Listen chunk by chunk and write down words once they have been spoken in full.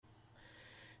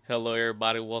Hello,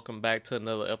 everybody. Welcome back to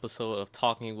another episode of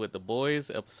Talking with the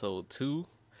Boys, episode 2.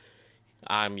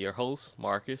 I'm your host,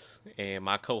 Marcus, and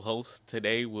my co-host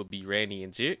today will be Randy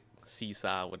and Jit.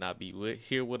 Seaside will not be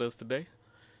here with us today.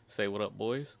 Say what up,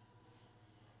 boys.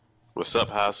 What's up?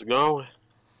 How's it going?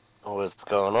 What's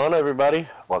going on, everybody?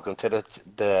 Welcome to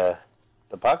the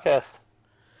podcast.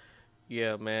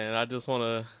 Yeah, man. I just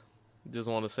wanna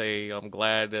say I'm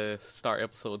glad to start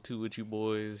episode 2 with you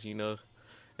boys. You know,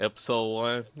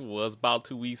 episode 1 was about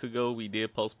 2 weeks ago. We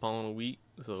did postpone a week,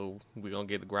 so we're gonna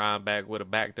get the grind back with a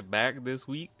back-to-back this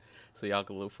week. So y'all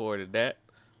can look forward to that.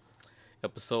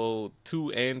 Episode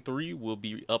 2 and 3 will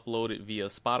be uploaded via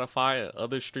Spotify and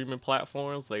other streaming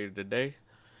platforms later today.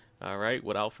 All right,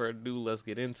 without further ado, let's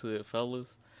get into it,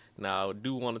 fellas. Now, I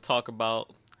do want to talk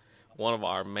about one of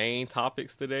our main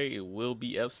topics today. It will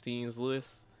be Epstein's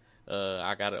list.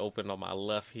 I got it open on my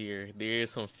left here. There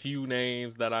is some few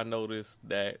names that I noticed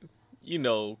that, you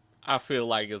know, I feel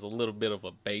like is a little bit of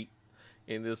a bait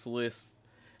in this list.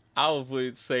 I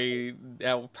would say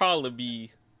that would probably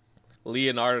be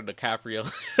Leonardo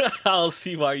DiCaprio. I don't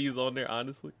see why he's on there,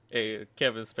 honestly. Hey,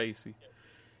 Kevin Spacey.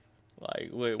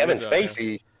 Kevin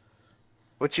Spacey?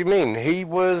 What you mean?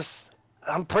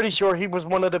 I'm pretty sure he was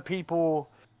one of the people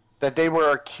that they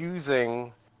were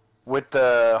accusing with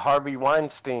the Harvey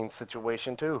Weinstein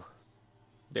situation, too.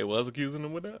 They was accusing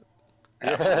him with that?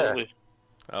 Absolutely.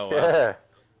 Oh, wow. Yeah.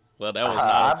 Well, that was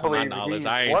not to my believe knowledge. he's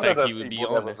I one ain't of think the he would be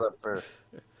people on that there. was up there.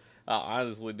 I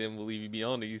honestly didn't believe he'd be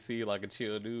on there. You see, like a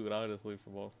chill dude, honestly,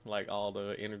 from like all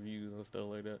the interviews and stuff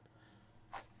like that.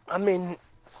 I mean,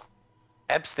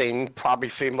 Epstein probably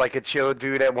seemed like a chill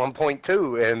dude at one point,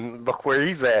 too, and look where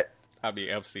he's at. I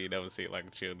mean, Epstein never seemed like a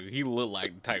chill dude. He looked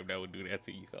like the type that would do that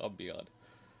to you. I'll be honest.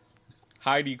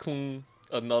 Heidi Klum,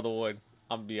 another one.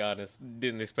 I'll be honest.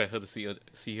 Didn't expect her to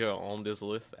see her on this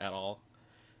list at all.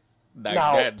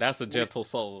 That's a gentle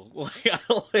soul.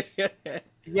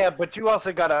 Yeah, but you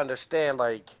also got to understand,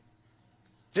 like,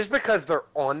 just because they're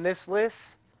on this list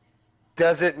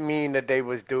doesn't mean that they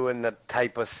was doing the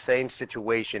type of same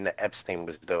situation that Epstein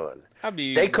was doing. I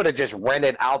mean, they could have just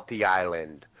rented out the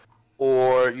island,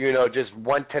 or, you know, just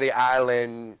went to the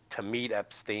island to meet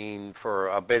Epstein for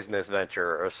a business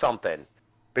venture or something.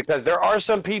 Because there are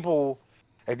some people,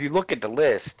 if you look at the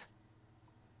list,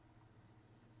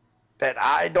 that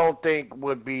I don't think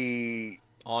would be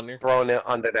on there thrown in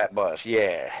under that bus.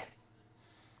 Yeah.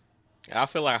 I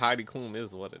feel like Heidi Klum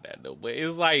is one of that, though. But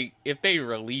it's like, if they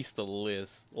release the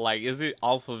list, like, is it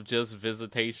off of just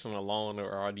visitation alone,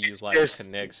 or are these, like,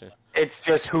 connection? It's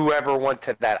just whoever went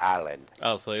to that island.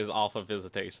 Oh, so it's off of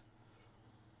visitation.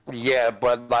 Yeah,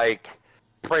 but, like,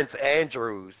 Prince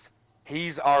Andrews,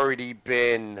 he's already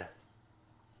been...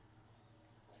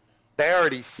 They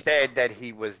already said that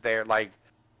he was there, like,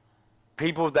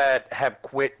 people that have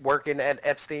quit working at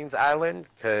Epstein's Island,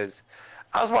 because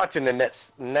I was watching the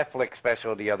Netflix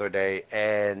special the other day,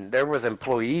 and there was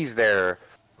employees there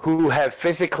who have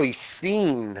physically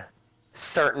seen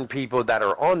certain people that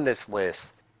are on this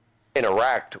list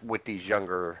interact with these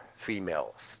younger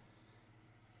females.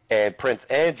 And Prince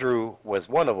Andrew was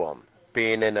one of them,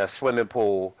 being in a swimming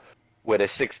pool with a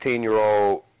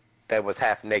 16-year-old that was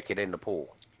half naked in the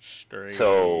pool. Straight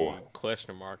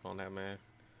question mark on that, man.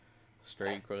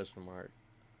 Straight question mark.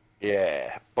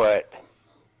 Yeah, but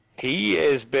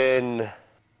he's been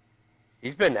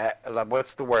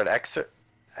what's the word,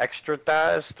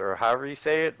 extradized, or however you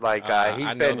say it, like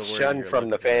he's been shunned from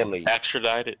the family.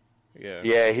 Extradited.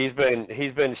 Yeah, he's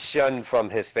been shunned from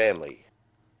his family.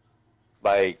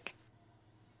 Like,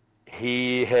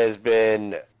 he has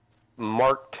been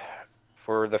marked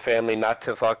for the family not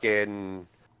to fucking,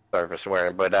 sorry for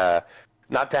swearing, but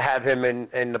not to have him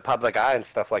in the public eye and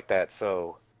stuff like that.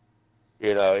 So,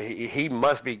 you know, he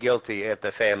must be guilty if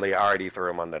the family already threw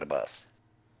him under the bus.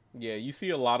 Yeah, you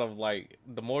see a lot of, like,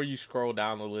 the more you scroll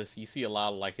down the list, you see a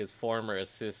lot of, like, his former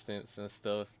assistants and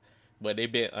stuff, but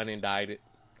they've been unindicted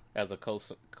as a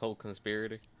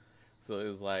co-conspirator. So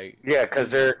it's like... Yeah, because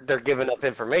they're giving up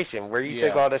information. Where do you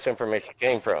think all this information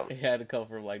came from? It had to come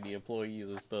from, like, the employees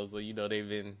and stuff, so, you know,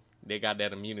 they got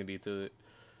that immunity to it.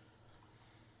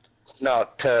 Now,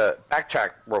 to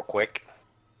backtrack real quick.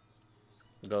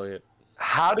 Go ahead.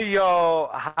 How do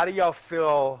y'all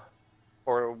feel,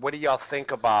 or what do y'all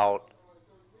think about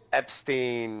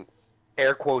Epstein,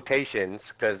 air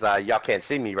quotations, because y'all can't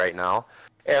see me right now,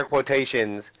 air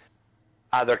quotations,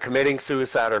 either committing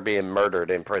suicide or being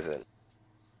murdered in prison?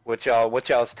 What's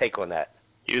y'all's take on that?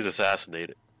 He was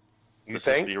assassinated. Let's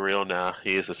be real now.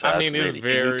 He is assassinated. I mean, it's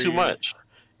very too much.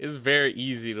 It's very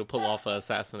easy to pull off an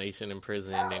assassination in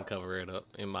prison and then cover it up,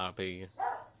 in my opinion.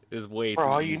 is way Bro,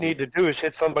 too all easy. you need to do is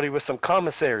hit somebody with some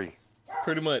commissary.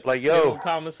 Pretty much, like, give yo, him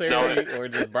commissary or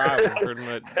just bribe him. Pretty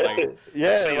much, like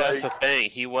yeah. See, like, that's the thing.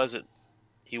 He wasn't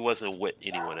with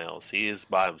anyone else. He is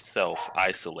by himself,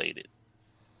 isolated.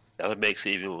 That makes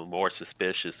it even more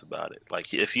suspicious about it.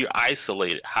 Like, if you're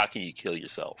isolated, how can you kill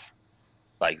yourself?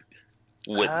 Like,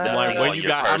 with nothing like what on you your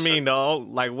got. person. I mean, though,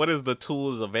 like what is the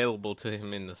tools available to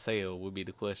him in the cell? Would be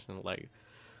the question. Like,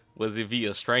 was it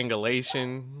via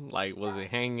strangulation? Like, was it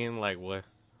hanging? Like what?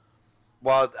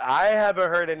 Well, I haven't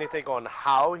heard anything on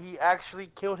how he actually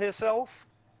killed himself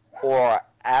or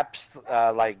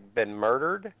like been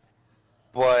murdered.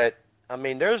 But I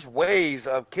mean, there's ways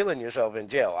of killing yourself in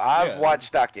jail. I've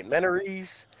watched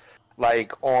documentaries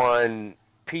like on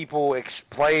people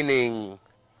explaining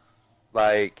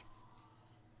like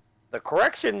the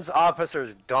corrections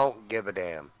officers don't give a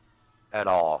damn at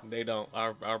all. They don't.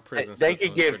 Our prison They system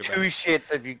could give is two pretty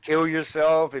shits if you kill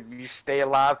yourself, if you stay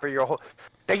alive for your whole.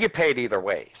 They get paid either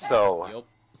way. So bad. Yep,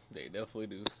 they definitely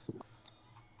do. you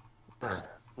know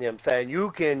what I'm saying? You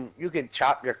can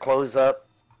chop your clothes up,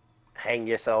 hang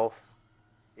yourself.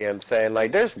 You know what I'm saying?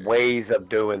 Like there's ways of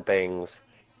doing things.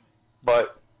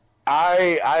 But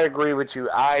I agree with you.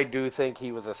 I do think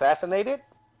he was assassinated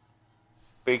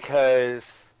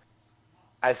because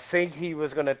I think he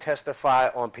was going to testify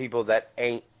on people that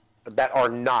are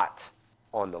not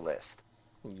on the list.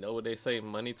 You know what they say?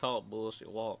 Money talk,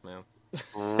 bullshit walk, man.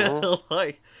 Mm-hmm.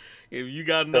 Like, if you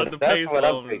got enough to that's pay what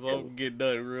I'm something, it's gonna thinking. get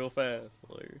done real fast.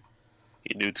 Like,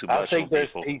 He knew too I much think on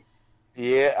there's people.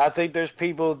 I think there's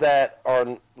people that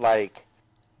are like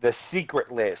the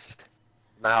secret list.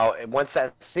 Now, once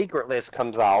that secret list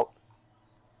comes out,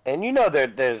 and you know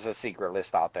there's a secret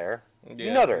list out there. yeah,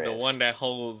 You know there the is. one that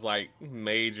holds like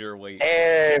major weight.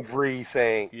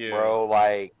 Everything, Yeah. bro.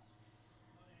 Like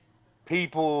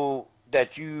people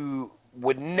that you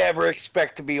would never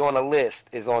expect to be on a list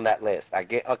is on that list. I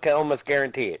can almost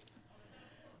guarantee it.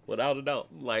 Without a doubt.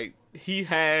 Like, he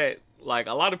had, like,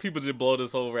 a lot of people just blow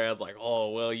this over as, like,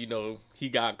 oh, well, you know, he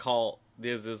got caught.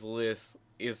 There's this list.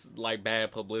 It's, like,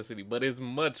 bad publicity. But it's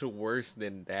much worse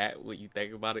than that when you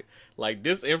think about it. Like,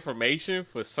 this information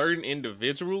for certain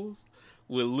individuals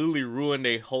would literally ruin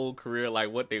their whole career,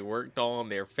 like, what they worked on,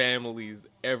 their families,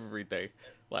 everything.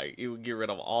 Like, it would get rid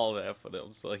of all that for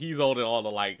them. So he's holding all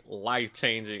the, like,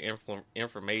 life-changing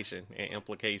information and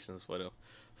implications for them.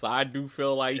 So I do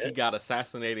feel like he got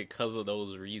assassinated because of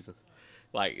those reasons.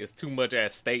 Like, it's too much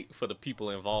at stake for the people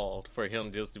involved for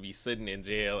him just to be sitting in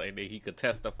jail and that he could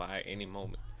testify at any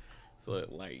moment. So,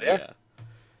 like, yeah.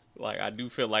 Like, I do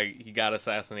feel like he got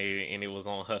assassinated and it was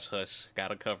on hush-hush,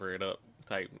 gotta cover it up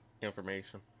type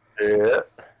information. Yeah.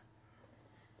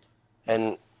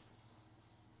 And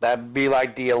that'd be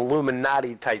like the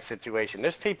Illuminati type situation.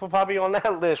 There's people probably on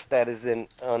that list that is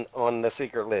on the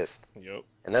secret list. Yep.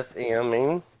 And that's, you know what I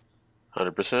mean?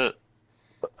 100%.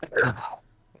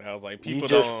 I was like, people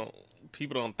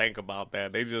don't think about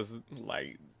that. They just,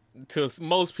 like, to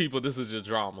most people, this is just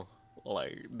drama.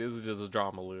 Like, this is just a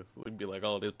drama list. It'd be like,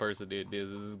 oh, this person did this.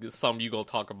 This is something you gonna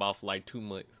talk about for like 2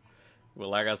 months. But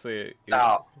like I said,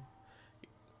 Now,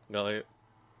 go ahead.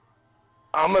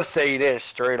 I'm going to say this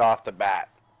straight off the bat.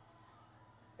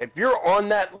 If you're on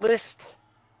that list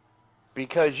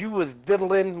because you was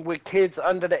diddling with kids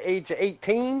under the age of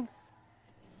 18,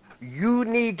 you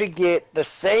need to get the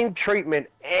same treatment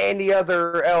any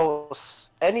other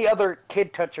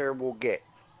kid toucher will get.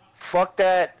 Fuck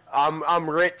that. I'm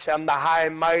rich. I'm the high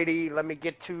and mighty. Let me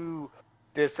get to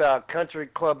this country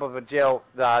club of a jail,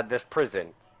 this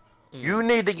prison. You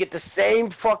need to get the same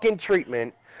fucking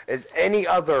treatment as any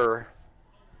other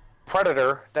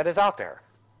predator that is out there.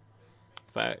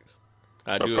 Facts.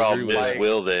 I The do problem agree with is, you.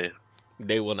 will they?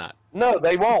 They will not. No,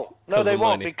 they won't. No, 'Cause they of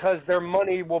won't money. because their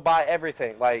money will buy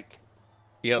everything. Like,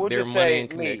 Yep, we'll their just money say and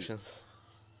connections.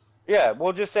 yeah,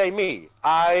 we'll just say me.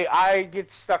 I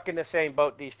get stuck in the same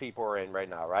boat these people are in right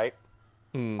now, right?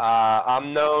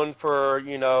 I'm known for,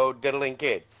 diddling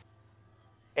kids.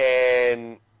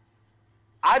 And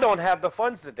I don't have the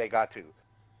funds that they got to.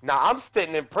 Now, I'm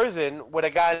sitting in prison with a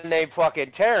guy named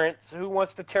fucking Terrence who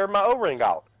wants to tear my O-ring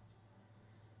out.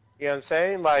 You know what I'm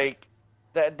saying? Like,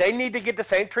 they need to get the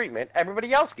same treatment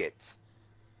everybody else gets.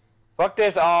 Fuck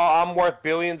this, I'm worth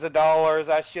billions of dollars,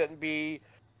 I shouldn't be.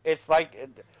 It's like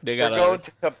they're going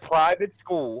to a private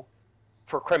school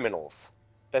for criminals.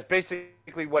 That's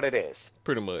basically what it is.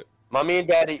 Pretty much. Mommy and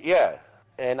daddy, yeah.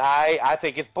 And I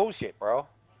think it's bullshit, bro.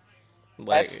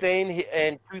 Like, Epstein,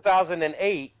 in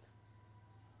 2008,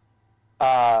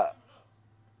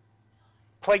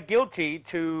 pled guilty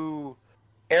to,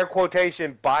 air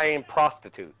quotation, buying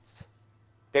prostitutes.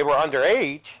 They were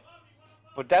underage,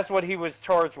 but that's what he was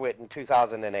charged with in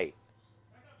 2008.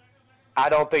 I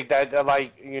don't think that,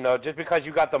 like, just because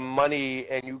you got the money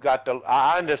and you got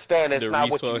I understand it's The not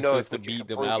what you know, resources it's to what you can beat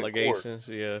them prove in court. allegations.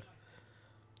 Yeah.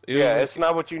 Yeah, it's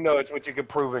not what you know, it's what you can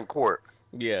prove in court.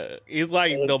 Yeah, it's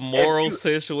like And, the moral you,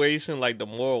 situation, like the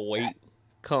moral weight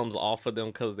comes off of them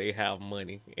because they have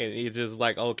money, and it's just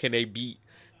like, oh, can they beat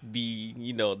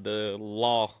the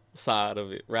law side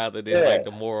of it rather than yeah, like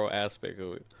the moral aspect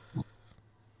of it.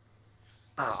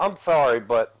 I'm sorry,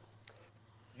 but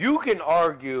you can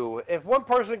argue if one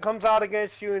person comes out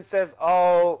against you and says,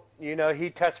 "Oh, he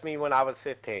touched me when I was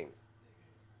 15."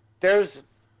 There's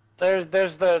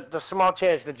the small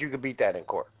chance that you could beat that in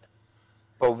court.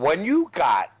 But when you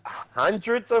got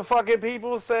hundreds of fucking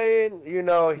people saying, he You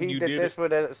did did it. this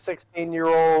with a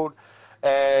 16-year-old,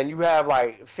 and you have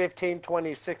like 15,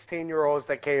 20, 16-year-olds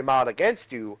that came out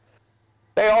against you,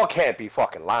 they all can't be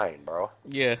fucking lying, bro.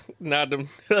 Yeah, not them.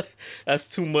 That's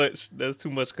too much. That's too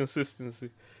much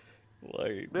consistency.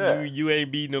 Like Yeah. you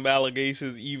ain't beating them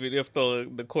allegations, even if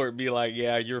the court be like,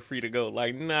 yeah, you're free to go.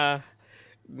 Like, nah,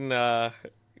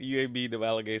 you ain't beating them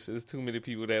allegations. There's too many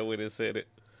people that would have said it.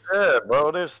 Yeah,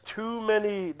 bro. There's too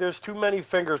many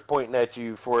fingers pointing at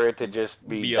you for it to just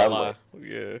be Be a done lie. with.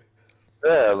 Yeah.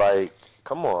 Yeah, like,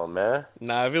 come on, man.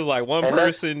 Now, if it's like one And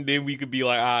person, then we could be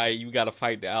like, all right, you got to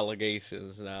fight the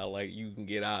allegations. Now, like, you can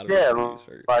get out of it. yeah,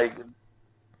 like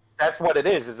that's what it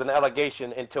is. It's an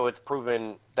allegation until it's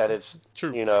proven that it's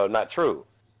True. not true.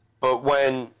 But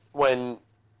when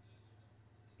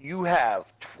you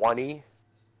have 20,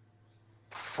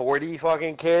 40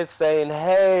 fucking kids saying,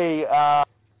 "Hey,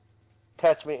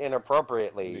 touch me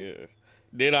inappropriately," Yeah.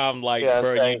 Then I'm like, Yeah, I'm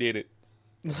bro, you saying- did it.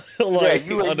 Like,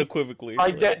 you- unequivocally.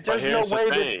 like there's no here's the way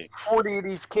thing. that 40 of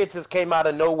these kids just came out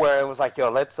of nowhere and was like, "Yo,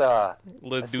 let's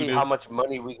Let's do see this. how much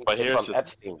money we can But get here's from the-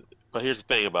 Epstein." But here's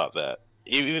the thing about that.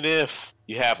 Even if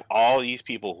you have all these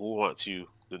people who want you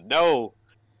to know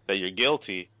that you're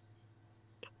guilty,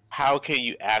 how can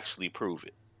you actually prove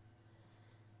it?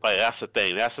 Like, that's the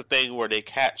thing. That's the thing where they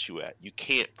catch you at. You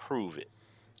can't prove it.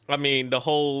 I mean, the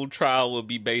whole trial will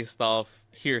be based off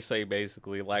hearsay,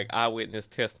 basically, like eyewitness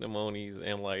testimonies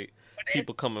and like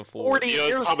people coming forward. 40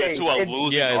 You're coming hearsay, to a and-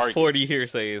 losing Yeah, it's argument. 40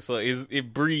 hearsays, so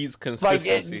it breeds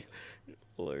consistency.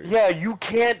 Like, Yeah, you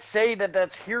can't say that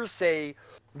that's hearsay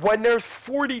when there's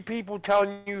 40 people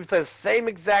telling you the same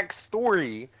exact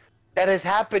story that has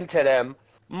happened to them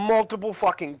multiple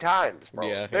fucking times, bro.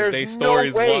 yeah, There's they no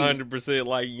stories way. 100%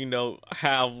 like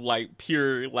have like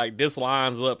pure like this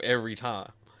lines up every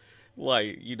time.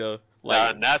 Like Now,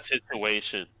 like in that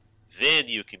situation, then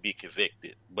you can be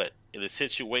convicted. But in a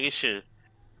situation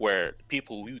where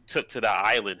people you took to the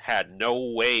island had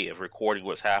no way of recording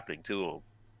what's happening to them,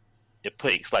 it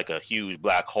takes like a huge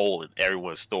black hole in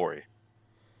everyone's story.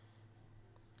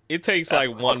 it takes That's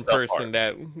like the one fucked up person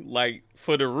that like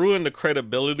for to ruin the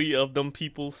credibility of them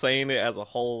people saying it as a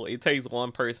whole. It takes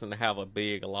one person to have a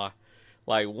big lie.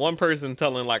 Like one person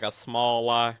telling like a small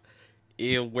lie,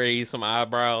 it'll raise some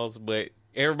eyebrows, but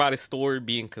everybody's story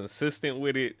being consistent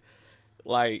with it,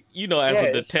 like as Yeah, a it's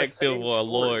the detective same or a story.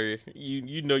 lawyer,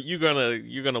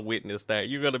 you're gonna witness that.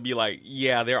 You're gonna be like,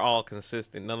 yeah, they're all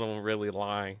consistent. None of them really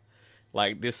lying.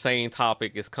 Like this same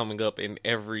topic is coming up in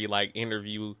every like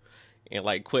interview and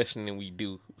like questioning we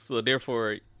do. So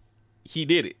therefore, he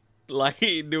did it. Like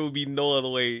there would be no other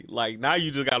way. Like now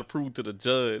you just got to prove to the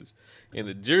judge and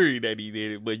the jury that he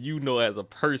did it, but as a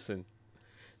person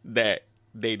that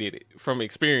they did it from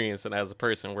experience, and as a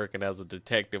person working as a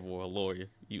detective or a lawyer,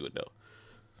 you would know.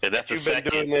 And that's the You've been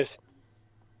second. doing this.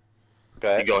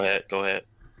 Okay. Go ahead.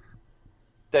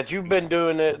 That you've been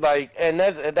doing it, like, and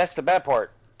that's the bad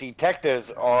part.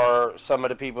 Detectives are some of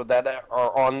the people that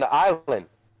are on the island.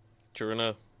 True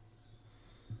enough.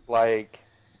 Like,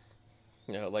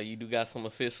 Like you do got some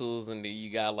officials, and then you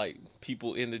got like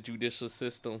people in the judicial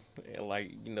system, and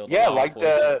like the yeah, law like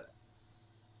enforcement.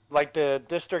 the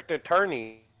district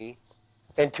attorney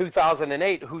in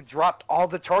 2008 who dropped all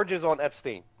the charges on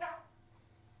Epstein.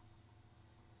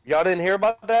 Y'all didn't hear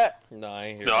about that? No, I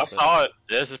ain't hear No, I about that. saw it.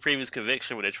 There's his previous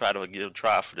conviction where they tried to get him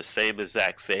tried for the same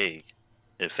exact thing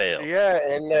and failed. Yeah,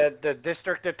 and the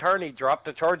district attorney dropped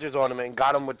the charges on him and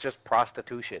got him with just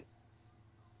prostitution.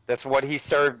 That's what he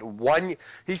served.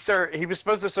 He was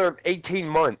supposed to serve 18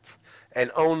 months and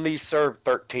only served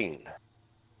 13.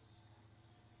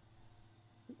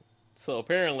 So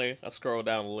apparently, I scrolled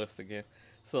down the list again.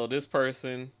 So this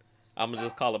person, I'm gonna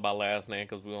just call it by last name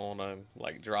because we don't want to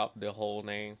like drop the whole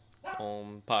name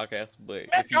on podcast. But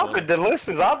if you Drop it. want, The list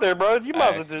is out there, bro. You might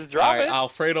as well just drop it.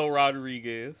 Alfredo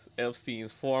Rodriguez,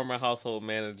 Epstein's former household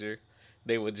manager,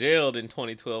 they were jailed in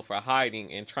 2012 for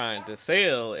hiding and trying to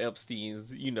sell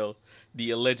Epstein's,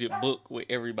 the alleged book with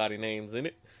everybody's names in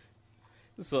it.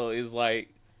 So it's like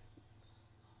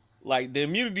the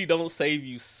immunity don't save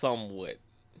you somewhat.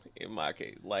 In my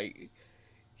case, like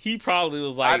he probably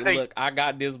was like, "Look, I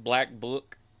got this black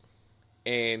book,"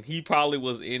 and he probably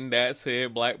was in that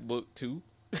said black book too.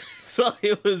 So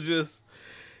it was just.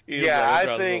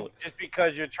 I think just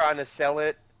because you're trying to sell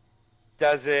it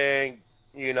doesn't,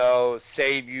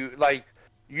 save you. Like,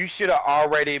 you should have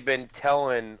already been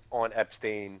telling on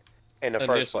Epstein in the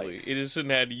first place. It just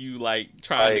shouldn't have you,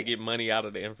 trying to get money out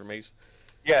of the information.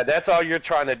 Yeah, that's all you're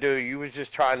trying to do. You was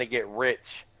just trying to get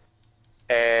rich.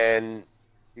 And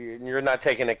you're not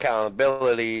taking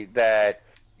accountability that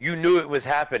you knew it was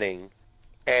happening.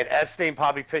 And Epstein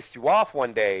probably pissed you off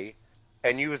one day.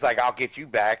 And you was like, I'll get you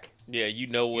back. Yeah,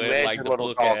 what the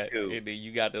book had. And then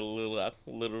you got the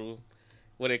little,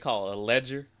 what they call a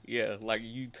ledger. Yeah, like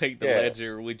you take the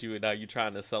ledger with you and now you're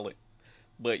trying to sell it.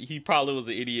 But he probably was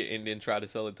an idiot and then tried to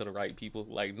sell it to the right people.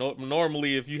 Like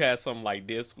normally, if you had something like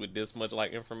this with this much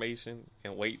information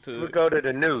and wait to, you would go to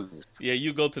the news. Yeah,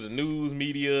 you go to the news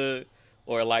media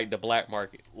or the black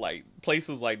market, like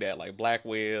places like that, like Black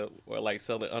Web, or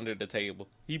sell it under the table.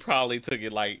 He probably took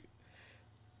it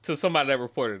to somebody that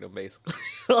reported him, basically.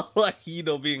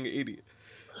 Being an idiot.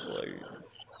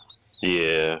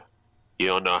 Yeah. You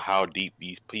don't know how deep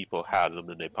these people have them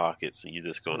in their pockets, and you're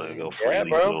just gonna go freely.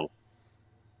 Bro.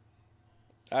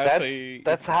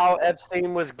 That's how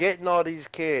Epstein was getting all these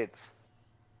kids.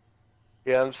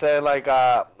 You know what I'm saying?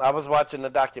 I was watching a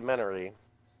documentary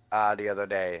the other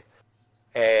day,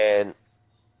 and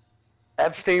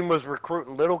Epstein was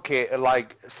recruiting little kids,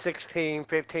 15,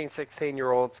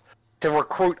 16-year-olds, to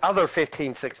recruit other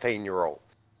 15,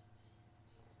 16-year-olds.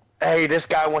 Hey, this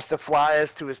guy wants to fly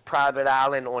us to his private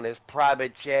island on his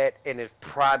private jet in his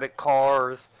private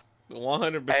cars.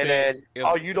 100%. And then,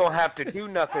 you don't have to do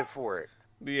nothing for it.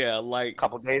 Yeah, a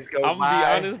couple days go I'm by.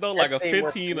 gonna be honest though, a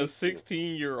 15 or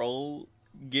 16-year-old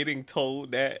getting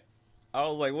told that, I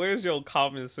was like, where's your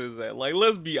common sense at?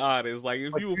 Let's be honest.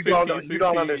 If you were 15, 16... You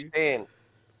don't understand.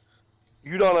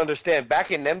 You don't understand.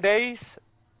 Back in them days,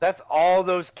 that's all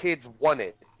those kids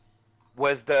wanted.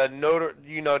 Was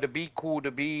to be cool,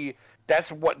 to be...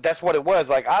 That's what it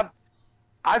was.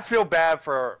 I feel bad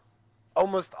for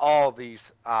almost all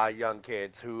these young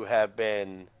kids who have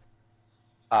been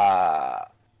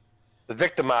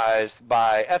victimized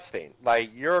by Epstein.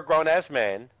 You're a grown-ass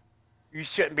man. You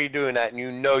shouldn't be doing that, and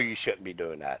you shouldn't be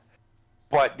doing that.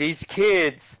 But these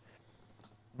kids...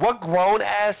 What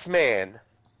grown-ass man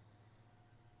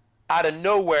out of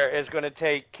nowhere is going to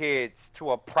take kids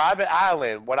to a private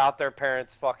island without their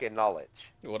parents' fucking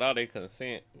knowledge? Without their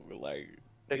consent.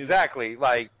 Exactly.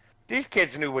 These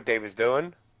kids knew what they was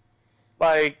doing.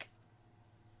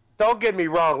 Don't get me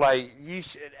wrong.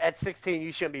 At 16,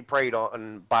 you shouldn't be preyed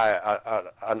on by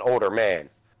an older man.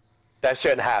 That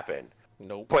shouldn't happen.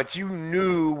 Nope. But you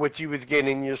knew what you was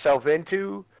getting yourself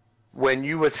into when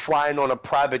you was flying on a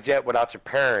private jet without your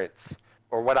parents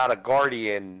or without a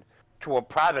guardian to a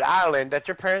private island that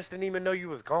your parents didn't even know you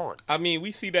was gone. I mean,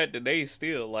 we see that today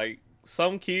still.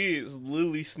 Some kids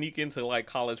literally sneak into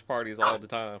college parties all the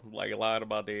time, lying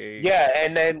about their age.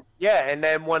 And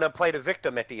then want to play the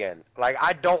victim at the end.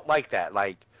 I don't like that.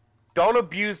 Don't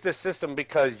abuse the system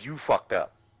because you fucked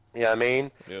up. You know what I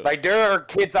mean? Yeah. There are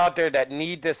kids out there that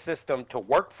need this system to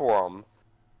work for them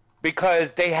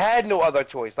because they had no other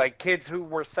choice. Kids who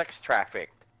were sex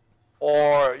trafficked,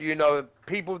 or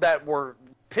people that were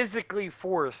physically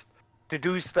forced to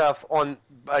do stuff on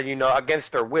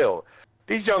against their will.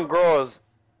 These young girls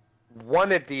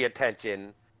wanted the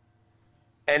attention,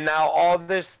 and now all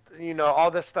this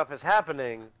stuff is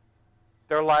happening.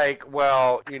 They're like,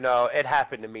 well, it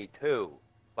happened to me too.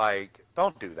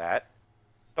 Don't do that.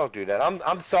 Don't do that.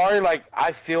 I'm sorry.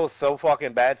 I feel so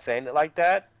fucking bad saying it like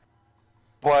that,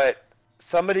 but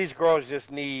some of these girls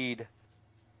just need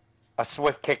a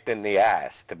swift kick in the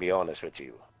ass. To be honest with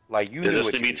you, you they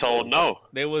just need to be told no.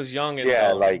 They was young and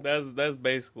dumb. That's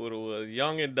basically what it was.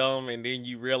 Young and dumb, and then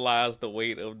you realize the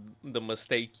weight of the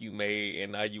mistake you made,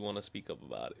 and now you want to speak up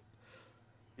about it.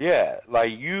 Yeah,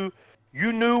 you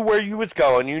knew where you was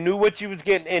going. You knew what you was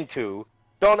getting into.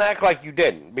 Don't act like you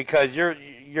didn't, because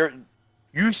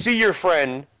you see your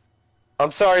friend,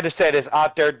 I'm sorry to say this,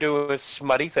 out there doing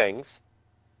smutty things,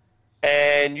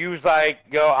 and you was like,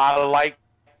 yo, I like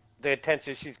the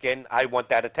attention she's getting. I want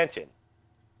that attention.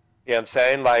 You know what I'm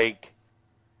saying?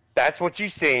 That's what you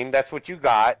seen. That's what you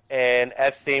got. And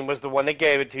Epstein was the one that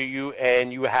gave it to you,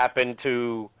 and you happen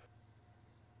to,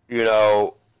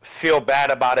 feel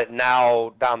bad about it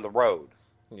now down the road.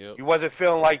 Yep. You wasn't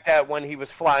feeling like that when he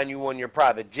was flying you on your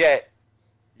private jet.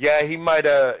 Yeah, he might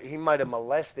have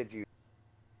molested you,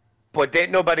 but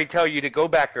didn't nobody tell you to go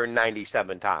back there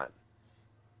 97 times?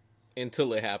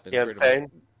 Until it happens. You know what I'm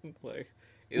saying? Like,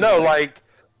 No, like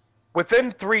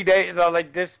within 3 days,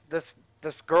 like this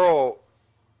girl,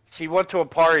 she went to a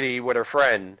party with her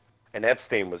friend, and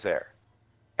Epstein was there,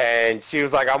 and she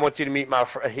was like, "I want you to meet my."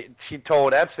 She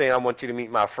told Epstein, "I want you to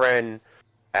meet my friend,"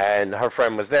 and her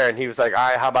friend was there, and he was like, "All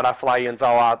right, how about I fly you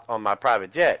all out on my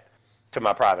private jet to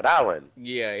my private island?"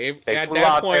 Yeah, They at flew that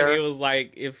out point, there. it was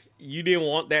like, if you didn't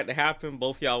want that to happen,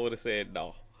 both y'all would have said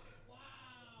no.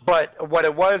 But what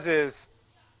it was is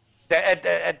that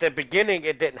at the beginning,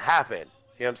 it didn't happen.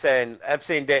 You know what I'm saying?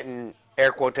 Epstein didn't,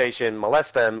 air quotation,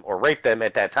 molest them or rape them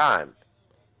at that time.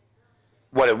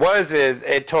 What it was is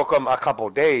it took them a couple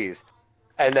days.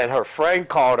 And then her friend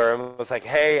called her and was like,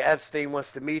 "Hey, Epstein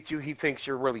wants to meet you. He thinks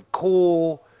you're really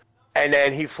cool." And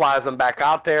then he flies them back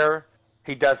out there.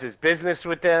 He does his business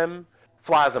with them,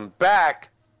 flies them back.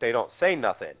 They don't say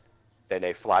nothing. Then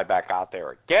they fly back out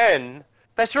there again.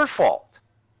 That's your fault.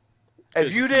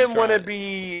 If you didn't want to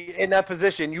be in that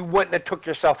position, you wouldn't have took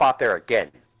yourself out there again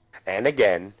and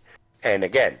again and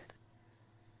again.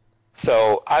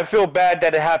 So I feel bad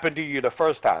that it happened to you the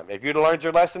first time. If you'd learned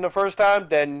your lesson the first time,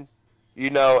 then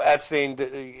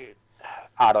Epstein.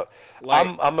 I don't. Like,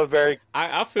 I'm a very.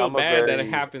 I feel bad that it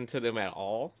happened to them at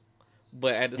all,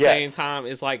 but at the same time,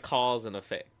 it's like cause and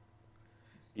effect.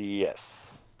 Yes.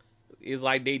 It's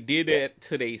like they did it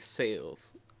to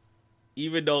themselves.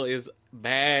 Even though it's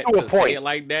bad to to say it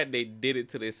like that, they did it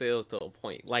to themselves to a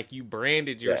point. Like, you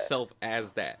branded yourself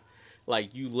as that.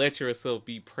 Like, you let yourself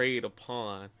be preyed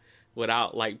upon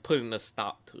without, like, putting a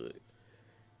stop to it.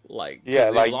 Like, like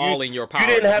it was all in your power. You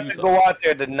didn't have to go out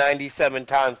there the 97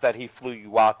 times that he flew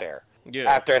you out there. Yeah.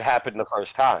 After it happened the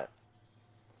first time.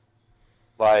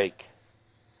 Like,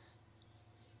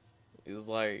 it's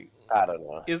like, I don't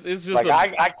know. It's just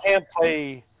like I can't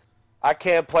play. I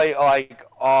can't play like,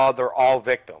 oh, they're all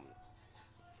victims.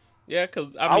 Yeah,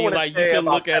 because I mean, like, you can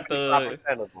look at the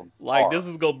like, this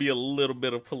is gonna be a little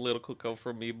bit of political come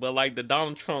from me, but like the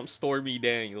Donald Trump Stormy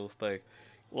Daniels thing,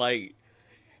 like,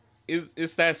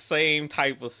 it's that same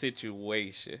type of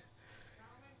situation.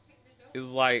 It's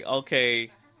like, okay,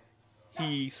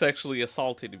 he sexually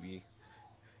assaulted me,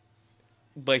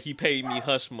 but he paid me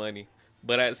hush money.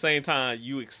 But at the same time,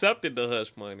 you accepted the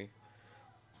hush money,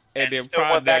 and then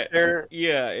prior that,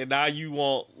 and now you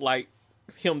want, like,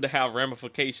 him to have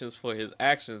ramifications for his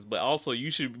actions, but also you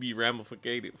should be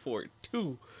ramificated for it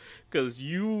too, because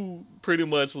you pretty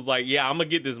much was like, yeah, I'm gonna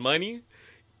get this money,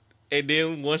 and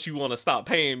then once you want to stop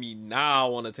paying me, now I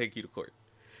want to take you to court.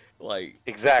 Like,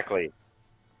 exactly.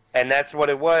 And that's what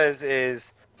it was,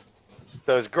 is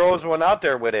those girls went out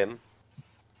there with him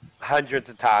hundreds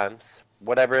of times,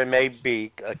 whatever it may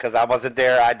be, because I wasn't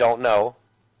there, I don't know.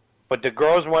 But the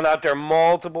girls went out there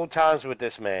multiple times with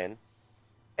this man,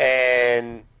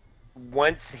 and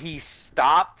once he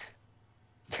stopped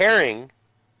caring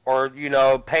or,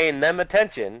 paying them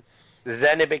attention,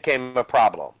 then it became a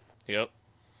problem. Yep.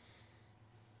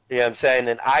 You know what I'm saying?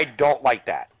 And I don't like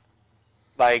that.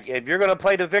 Like, if you're going to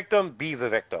play the victim, be the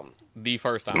victim. The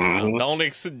first time.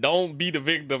 Mm-hmm. Don't be the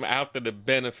victim after the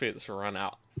benefits run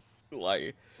out.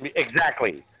 Like,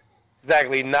 Exactly.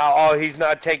 Now, oh, he's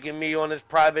not taking me on his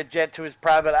private jet to his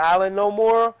private island no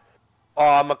more. Oh,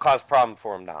 I'm going to cause problem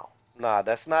for him now. Nah,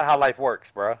 that's not how life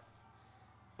works, bro.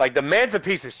 Like, the man's a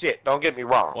piece of shit. Don't get me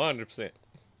wrong. 100%.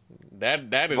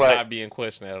 That is not being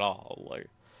questioned at all. Like,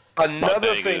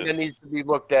 another thing that needs to be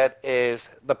looked at is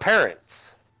the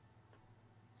parents.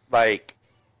 Like,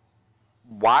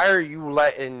 why are you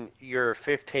letting your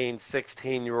 15,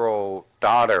 16-year-old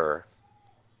daughter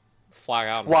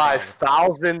fly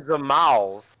thousands of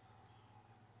miles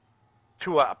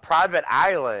to a private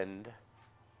island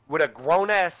with a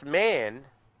grown-ass man,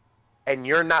 and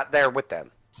you're not there with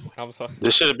them? I'm sorry.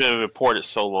 This should have been reported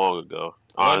so long ago.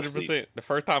 100%. The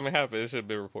first time it happened, it should have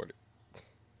been reported.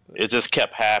 It just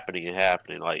kept happening and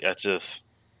happening. Like, that's just...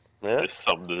 It's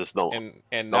something that just don't.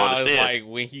 And now understand. It's like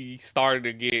when he started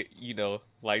to get,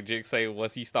 like Jake say,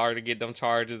 once he started to get them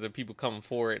charges and people coming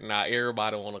forward, now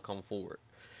everybody want to come forward.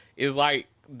 It's like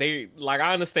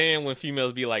I understand when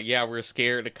females be like, yeah, we're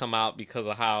scared to come out because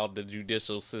of how the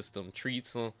judicial system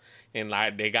treats them, and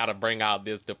like they got to bring out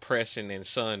this depression and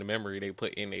shunned memory they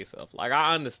put in themselves. Like,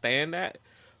 I understand that,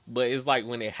 but it's like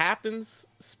when it happens,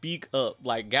 speak up.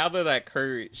 Like, gather that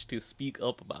courage to speak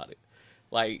up about it.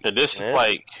 Like, and this is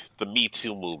like the Me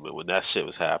Too movement when that shit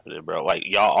was happening, bro. Like,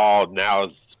 y'all all now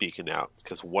is speaking out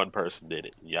because one person did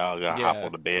it. Y'all got to hop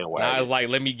on the bandwagon. Now it's like,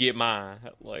 let me get mine.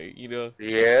 Like,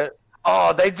 Yeah.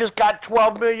 Oh, they just got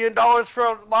 $12 million for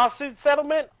a lawsuit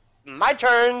settlement? My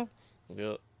turn.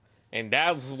 Yep. And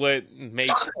that's what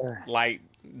makes like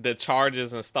the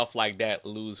charges and stuff like that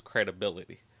lose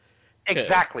credibility.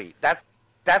 Exactly.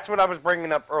 That's what I was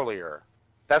bringing up earlier.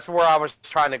 That's where I was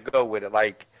trying to go with it.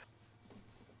 Like,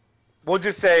 we'll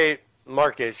just say,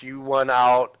 Marcus, you went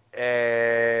out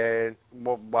and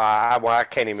I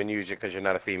can't even use you because you're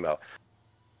not a female.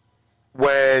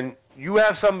 When you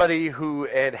have somebody who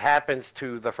it happens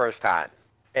to the first time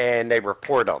and they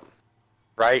report them,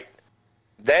 right?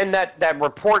 Then that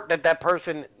report that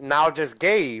person now just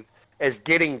gave is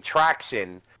getting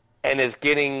traction and is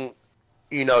getting,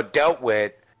 dealt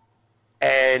with.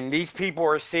 And these people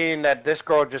are seeing that this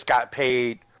girl just got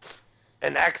paid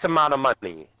an X amount of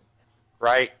money,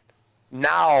 right?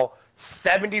 Now,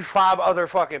 75 other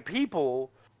fucking people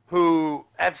who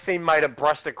Epstein might have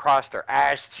brushed across their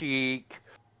ass cheek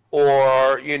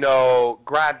or,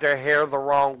 grabbed their hair the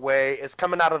wrong way, is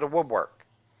coming out of the woodwork.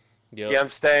 Yep. You know what I'm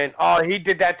saying? Oh, he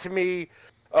did that to me.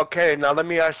 Okay, now let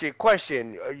me ask you a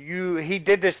question. He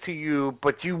did this to you,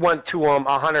 but you went to him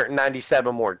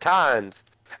 197 more times.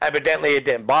 Evidently, it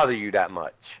didn't bother you that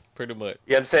much. Pretty much.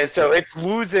 You know what I'm saying? So it's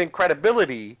losing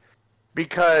credibility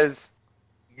because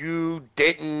you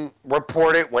didn't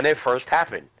report it when it first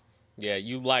happened. Yeah,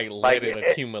 you let it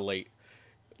accumulate.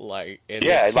 And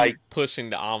keep pushing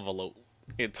the envelope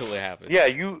until it happens. Yeah,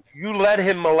 you let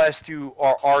him molest you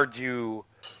or argue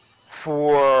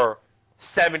for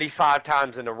 75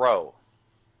 times in a row.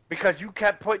 Because you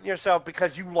kept putting yourself,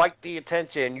 because you liked the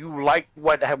attention, you liked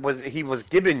what he was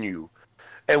giving you.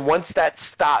 And once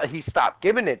he stopped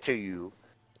giving it to you,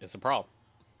 it's a problem.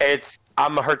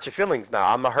 I'm gonna hurt your feelings now.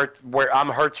 I'm gonna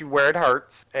hurt you where it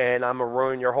hurts, and I'm gonna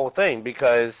ruin your whole thing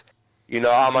because I'm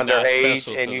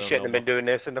underage and you shouldn't have been doing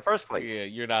this in the first place. Yeah,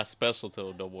 you're not special to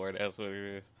him no more. That's what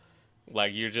it is.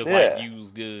 Like you're just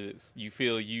used goods. You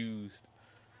feel used.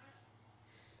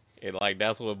 And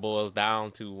that's what it boils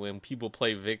down to when people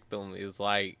play victim. Is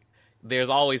there's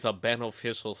always a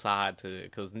beneficial side to it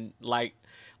because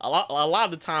a lot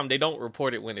of the time they don't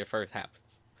report it when it first happens.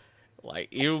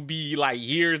 It'll be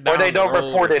years down the road. Or they don't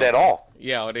report it at all.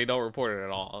 Yeah, or they don't report it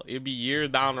at all. It'll be years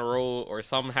down the road or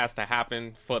something has to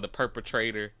happen for the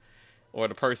perpetrator or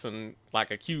the person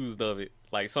accused of it.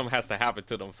 Something has to happen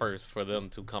to them first for them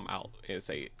to come out and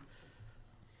say it.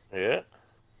 Yeah.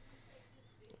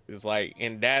 It's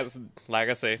and that's, like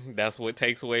I say, that's what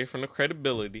takes away from the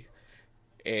credibility.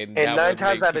 And 9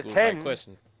 times out of 10,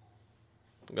 question.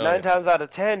 9 times out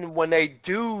of 10, when they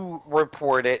do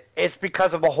report it, it's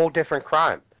because of a whole different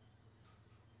crime.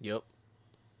 Yep.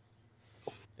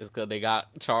 It's because they got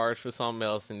charged for something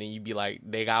else, and then you be like,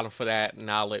 they got them for that,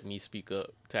 now let me speak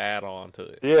up to add on to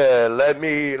it. Yeah, let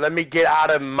me get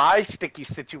out of my sticky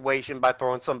situation by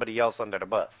throwing somebody else under the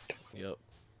bus. Yep.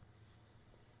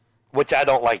 Which I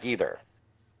don't like either.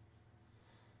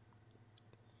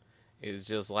 It's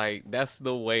just that's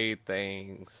the way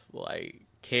things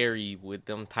carry with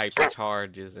them type of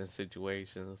charges and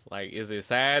situations. Is it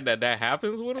sad that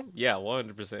happens with them? Yeah,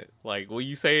 100%. When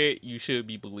you say it, you should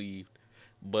be believed.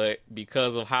 But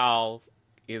because of how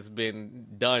it's been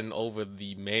done over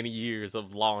the many years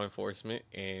of law enforcement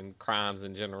and crimes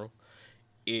in general,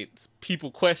 it's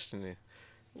people questioning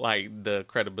the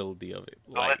credibility of it.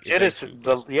 The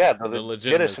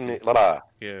legitimacy.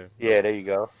 Yeah, there you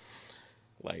go.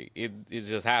 It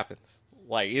just happens.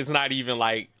 It's not even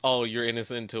oh, you're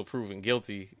innocent until proven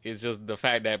guilty. It's just the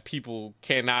fact that people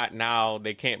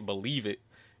they can't believe it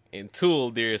until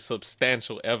there's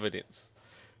substantial evidence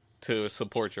to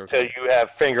support your claim. Until you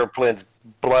have fingerprints,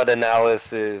 blood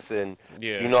analysis, and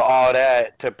all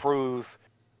that to prove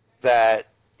that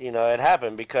it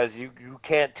happened, because you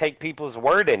can't take people's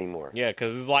word anymore. Yeah,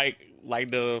 because it's like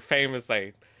the famous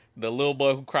thing, the little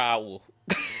boy who cried wolf.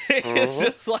 It's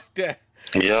just like that.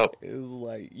 Yep.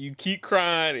 It's you keep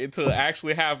crying until it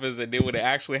actually happens, and then when it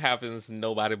actually happens,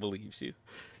 nobody believes you.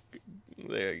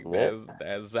 That's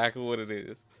exactly what it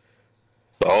is.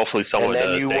 But hopefully someone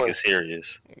does take it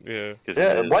serious. Yeah.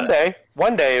 Yeah. One day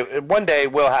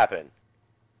will happen.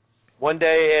 One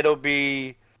day it'll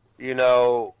be,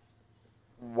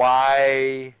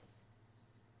 why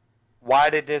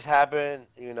did this happen?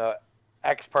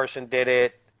 X person did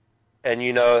it. And,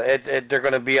 they're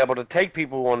going to be able to take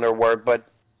people on their word, but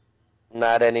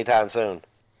not anytime soon.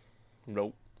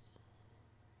 Nope.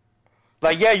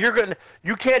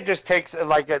 You can't just take,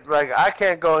 I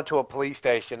can't go into a police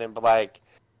station and be like,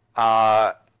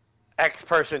 X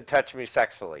person touched me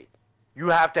sexually. You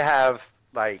have to have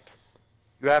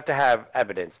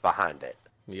evidence behind it.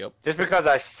 Yep. Just because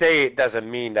I say it doesn't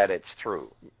mean that it's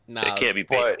true. Nah, it can't be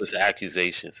baseless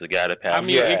accusations. It gotta pass. I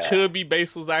mean, it could be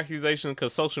baseless accusation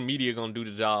because social media gonna do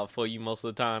the job for you most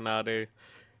of the time nowadays.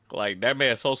 Like that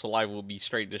man's social life will be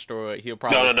straight destroyed. He'll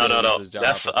probably lose his job.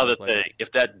 That's the other thing.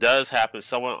 If that does happen,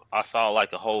 I saw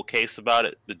like a whole case about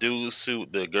it. The dude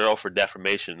sued the girl for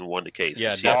defamation and won the case.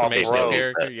 Yeah, defamation of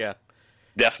character. Yeah,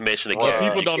 defamation of character.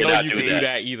 People don't know you can do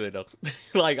that either, though.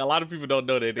 Like a lot of people don't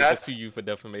know that they can sue you for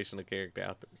defamation of character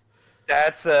afterwards.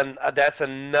 That's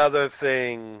another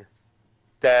thing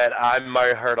that I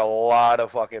might hurt a lot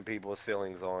of fucking people's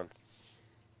feelings on.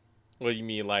 What do you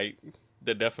mean, like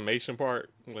the defamation part?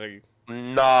 Like,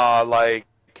 nah, like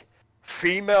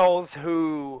females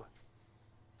who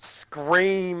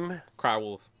scream, cry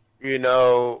wolf. You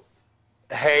know,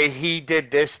 hey, he did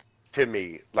this to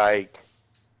me, like,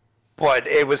 but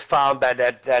it was found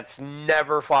that's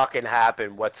never fucking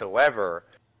happened whatsoever.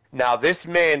 Now this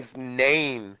man's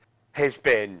name has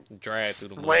been dragged through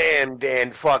the mud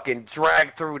and fucking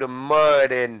dragged through the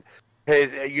mud, and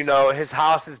his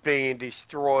house is being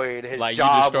destroyed. His like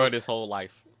job you destroyed his whole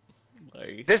life.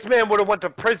 Like this man would have went to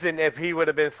prison if he would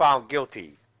have been found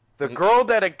guilty. The girl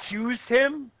that accused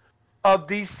him of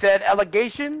these said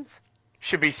allegations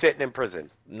should be sitting in prison.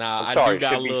 Nah, I do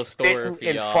got a little story for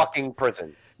in y'all fucking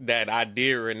prison. That I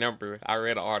did remember. I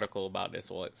read an article about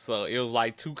this once. So it was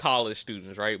like 2 college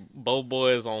students, right? Both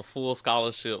boys on full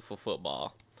scholarship for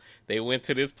football. They went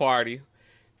to this party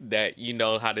that, you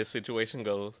know how this situation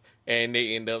goes, and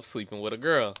they end up sleeping with a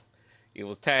girl. It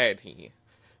was tag team.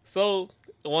 So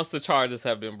once the charges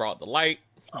have been brought to light,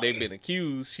 they've been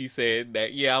accused. She said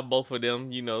that, yeah, both of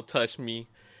them, touched me.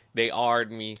 They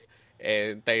AR'd me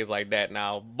and things like that.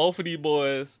 Now, both of these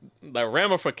boys, the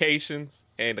ramifications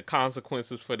and the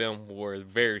consequences for them were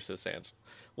very substantial.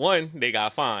 1, they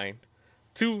got fined.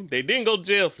 2, they didn't go to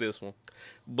jail for this one,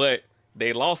 but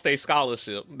they lost their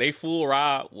scholarship. Their full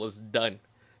ride was done.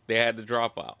 They had to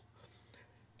drop out.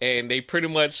 And they pretty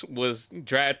much was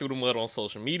dragged through the mud on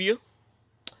social media.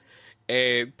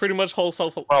 And pretty much whole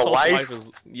social life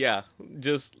is,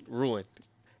 just ruined.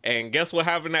 And guess what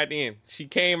happened at the end? She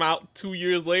came out 2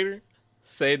 years later,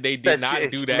 said they did not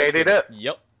do that. Made it up.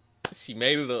 Yep. She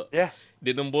made it up. Yeah.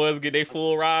 Did them boys get their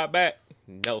full ride back?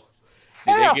 No.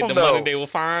 Did they get the money they were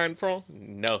fined from?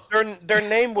 No. Their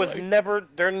name was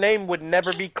their name would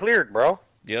never be cleared, bro.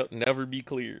 Yep, never be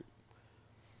cleared.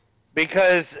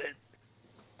 Because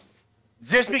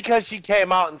just because she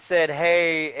came out and said,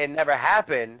 hey, it never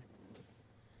happened,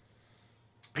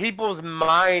 people's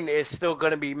mind is still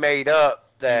going to be made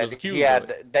up that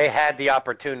they had the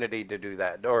opportunity to do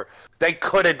that, or they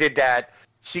could have did that.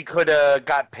 She could have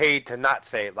got paid to not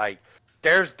say it. Like,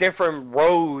 there's different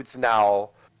roads now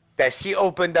that she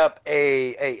opened up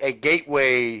a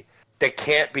gateway that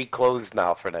can't be closed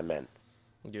now for them men.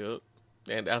 Yep.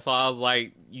 And that's why I was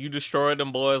like, you destroyed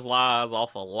them boys' lives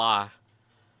off a lie.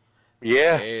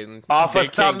 Yeah. And off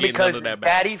of something because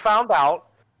Daddy found out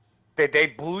that they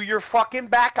blew your fucking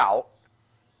back out,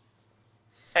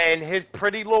 and his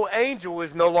pretty little angel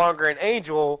is no longer an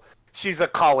angel. She's a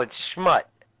college schmutt.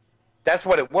 That's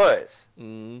what it was.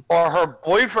 Mm. Or her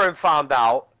boyfriend found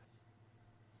out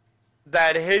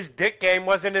that his dick game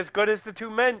wasn't as good as the 2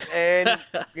 men, and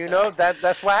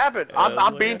that's what happened.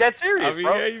 I'm being dead serious,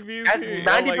 bro. Yeah, you being serious.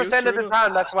 90% of the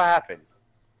time, that's what happened.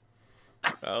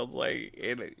 I was like,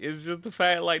 it's just the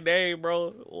fact, like, dang,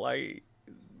 bro, like,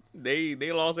 they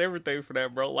lost everything for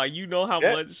that, bro. Like, you know how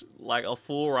much, like, a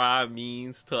full ride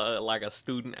means to, like, a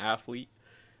student athlete.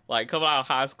 Like, coming out of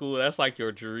high school, that's, like,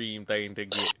 your dream thing to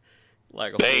get.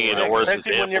 Like, a full ride. The worst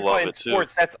Especially when you're playing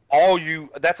sports, too.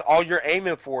 that's all you're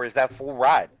aiming for is that full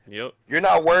ride. Yep. You're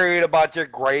not worried about your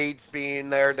grades being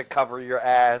there to cover your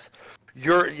ass.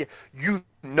 You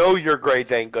know your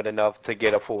grades ain't good enough to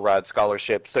get a full ride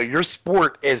scholarship, so your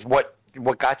sport is what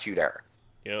got you there.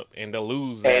 Yep, and to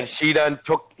lose that. And she done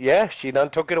took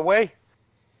it away.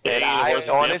 And I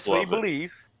honestly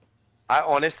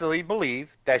believe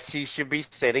that she should be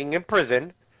sitting in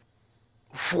prison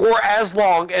for as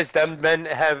long as them men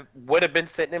would have been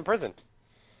sitting in prison.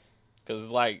 Because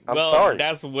it's like, sorry.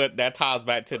 that ties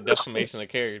back to defamation of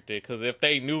character. Because if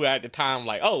they knew at the time,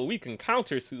 like, oh, we can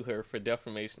countersue her for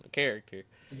defamation of character.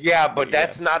 Yeah, but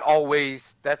that's not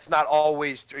always.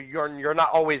 You're not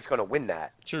always going to win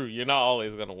that. True, you're not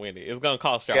always going to win it. It's going to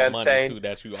cost y'all money too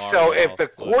that you are. So if the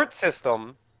court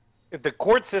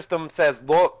system says,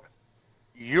 look,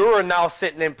 you're now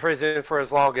sitting in prison for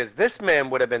as long as this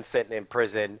man would have been sitting in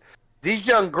prison, these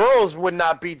young girls would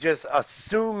not be just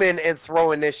assuming and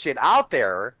throwing this shit out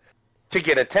there to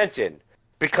get attention.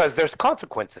 because there's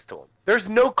consequences to them. There's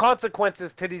no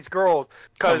consequences to these girls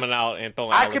coming out and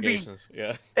throwing allegations.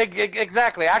 Yeah,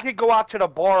 exactly. I could go out to the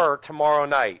bar tomorrow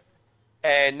night,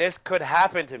 and this could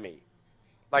happen to me.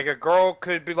 Like a girl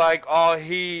could be like, "Oh,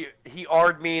 he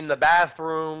R'd me in the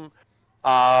bathroom,"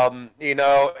 you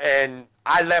know, and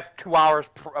I left 2 hours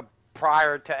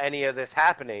prior to any of this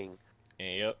happening.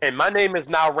 Yep. And my name is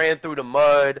now ran through the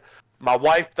mud. My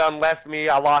wife done left me.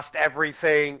 I lost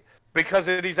everything because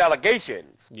of these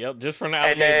allegations. Yep, just for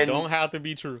now. Don't have to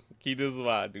be true. Keep this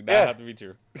vibe. Do not have to be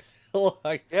true.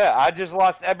 Like, yeah, I just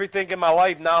lost everything in my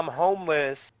life. Now I'm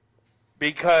homeless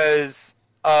because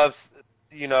of,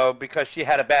 you know, because she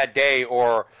had a bad day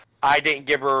or I didn't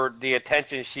give her the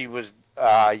attention she was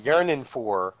yearning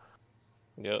for.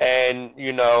 Yep. And,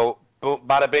 you know, boom,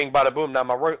 bada bing, bada boom, now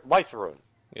my life's ruined.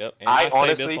 Yep. And I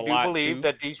honestly do believe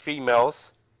that these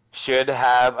females should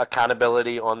have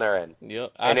accountability on their end.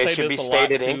 Yep. And it should be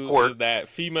stated in court. Is that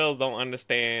females don't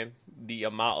understand the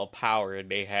amount of power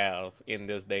they have in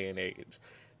this day and age.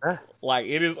 Like,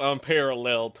 it is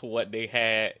unparalleled to what they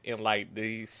had in, like,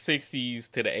 the 60s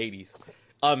to the 80s.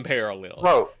 Unparalleled.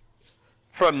 Bro,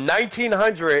 from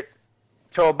 1900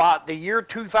 to about the year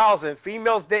 2000,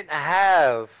 females didn't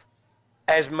have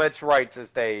as much rights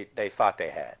as they thought they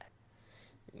had.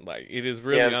 Like, it is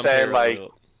really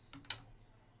unparalleled.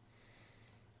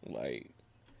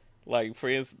 Like, for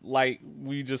instance, like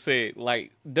we just said,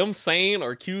 like, them saying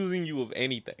or accusing you of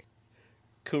anything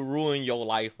could ruin your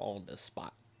life on the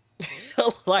spot.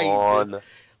 Like,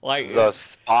 the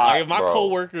spot, like, if my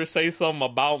coworkers say something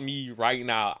about me right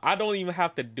now, I don't even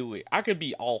have to do it. I could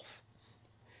be off.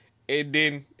 And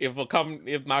then if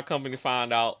my company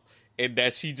find out and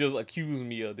that she just accused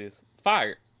me of this,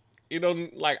 fired. You know,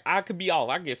 like, I could be off.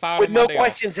 I get fired with no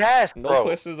questions asked, bro. No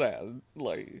questions asked.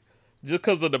 Like, just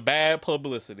because of the bad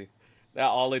publicity. That's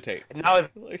all it takes. Now,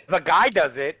 if the guy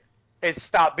does it, it's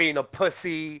stop being a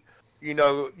pussy. You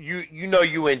know,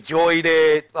 you enjoyed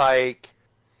it. Like,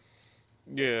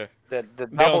 yeah, the they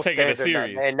double don't take it as standard,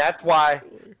 serious. and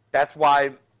that's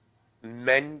why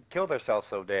men kill themselves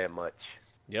so damn much.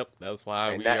 Yep, that's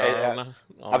why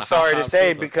I'm sorry to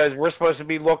say, because we're supposed to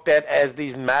be looked at as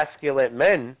these masculine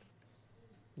men.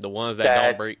 The ones that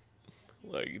don't break.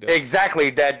 Like, you know.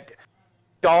 Exactly, that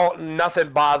nothing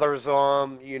bothers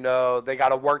them. You know, they got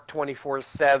to work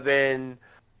 24/7.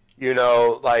 You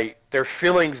know, like, their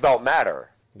feelings don't matter.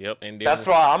 Yep, and that's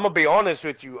why I'm gonna be honest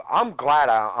with you. I'm glad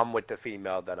I'm with the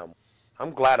female that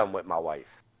I'm glad I'm with my wife.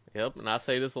 Yep, and I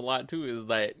say this a lot too. Is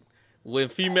that when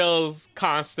females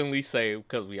constantly say,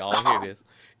 because we all hear this,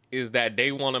 is that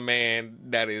they want a man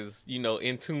that is, you know,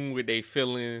 in tune with their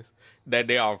feelings, that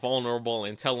they are vulnerable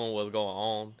and tell them what's going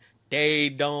on. They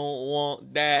don't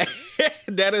want that.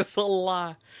 That is a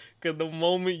lie. Because the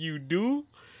moment you do,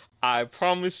 I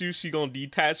promise you, she gonna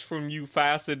detach from you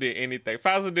faster than anything.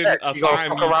 Faster than a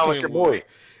Siamese around with your boy.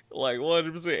 Like,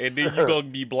 100%. And then you gonna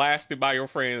be blasted by your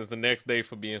friends the next day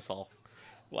for being soft.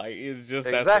 Like, it's just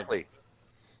exactly.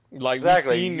 Like, we've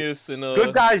seen this in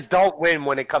good guys don't win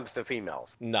when it comes to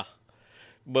females. Nah.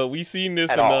 But we seen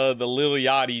this in the Lil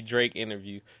Yachty Drake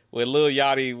interview, where Lil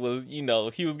Yachty was, you know,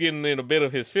 he was getting in a bit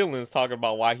of his feelings, talking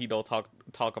about why he don't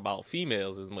talk about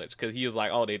females as much, because he was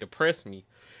like, oh, they depress me,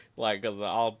 like, because of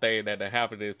all things that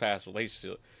happened in his past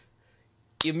relationship.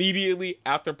 Immediately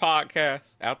after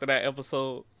podcast, after that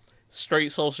episode,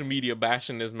 straight social media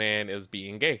bashing this man as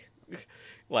being gay,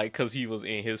 like, because he was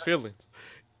in his feelings,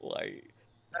 like.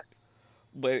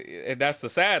 But and that's the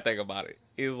sad thing about it.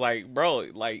 Is like, bro,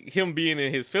 like, him being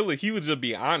in his feelings, he would just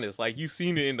be honest. Like, you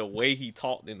seen it in the way he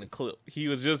talked in the clip. He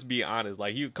would just be honest.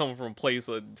 Like, he would come from a place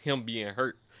of him being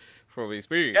hurt from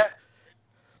experience.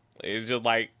 Yeah. It's just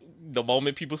like, the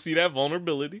moment people see that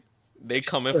vulnerability, they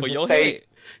coming for your head.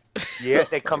 Yeah,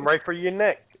 they come right for your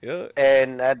neck. Yeah.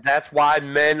 And that's why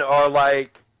men are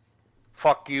like,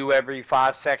 fuck you every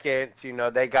 5 seconds. You know,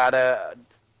 they gotta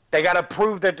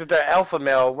prove that they're alpha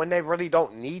male when they really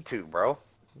don't need to, bro.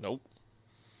 Nope.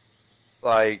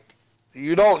 Like,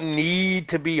 you don't need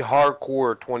to be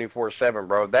hardcore 24/7,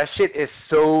 bro. That shit is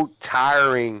so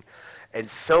tiring and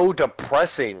so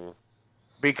depressing,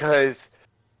 because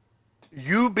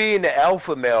you being the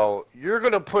alpha male, you're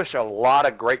going to push a lot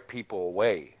of great people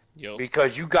away. Yep.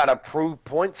 Because you got to prove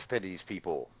points to these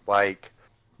people. Like,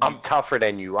 I'm tougher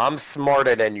than you. I'm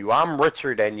smarter than you. I'm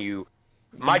richer than you.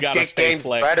 My dick game's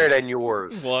better than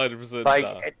yours.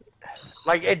 100%.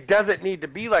 Like, it doesn't need to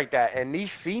be like that. And these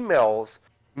females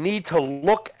need to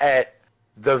look at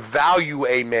the value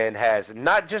a man has,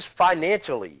 not just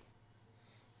financially.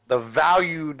 The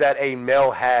value that a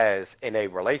male has in a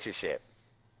relationship.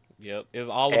 Yep, it's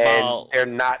all about. They're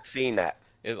not seeing that.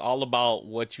 It's all about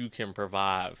what you can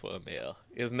provide for a male.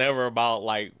 It's never about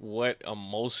like what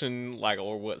emotion, like,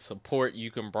 or what support you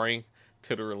can bring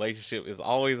to the relationship. It's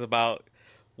always about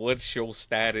what your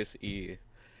status is.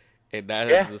 And that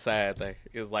is Yeah. the sad thing.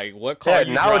 It's like what car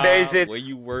you Nowadays drive, where it's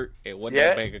you work, and what that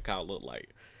yeah. bank account look like.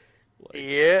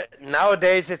 Yeah,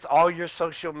 nowadays it's all your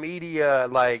social media,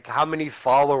 like how many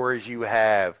followers you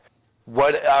have,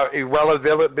 what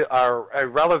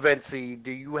irrelevancy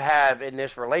do you have in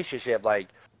this relationship? Like,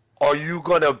 are you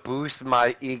gonna boost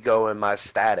my ego and my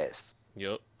status?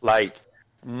 Yep. Like,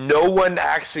 no one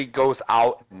actually goes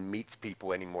out and meets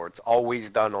people anymore. It's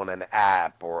always done on an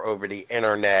app or over the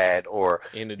internet, or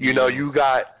In the you know, DMs. you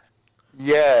got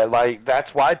like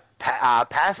that's why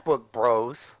Passbook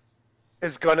Bros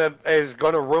is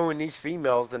gonna ruin these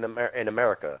females in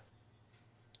America.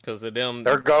 Because of them,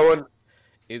 They're going.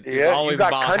 it's Yeah, you always got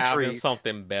about having countries.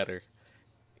 something better.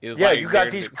 It's Yeah, like you got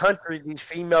these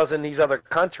females in these other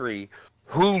country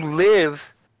who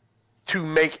live to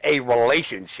make a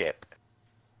relationship.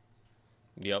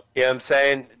 Yep. You know what I'm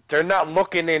saying? They're not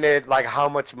looking in it like how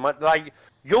much money. Like,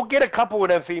 you'll get a couple of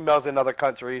them females in other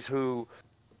countries who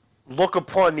look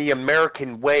upon the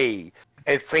American way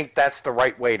and think that's the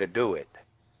right way to do it.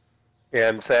 You know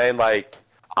what I'm saying? Like,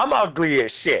 I'm ugly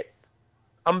as shit.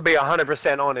 I'm going to be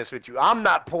 100% honest with you. I'm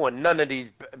not pulling none of these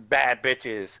bad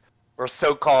bitches or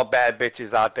so-called bad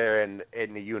bitches out there in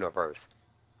the universe.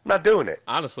 I'm not doing it.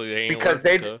 Honestly, they ain't Because worth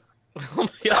they- it, cuz.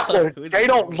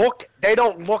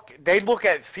 They look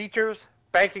at features,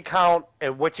 bank account,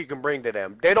 and what you can bring to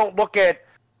them. They don't look at,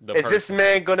 is this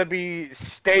man going to be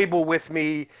stable with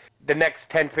me the next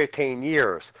 10, 15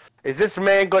 years? Is this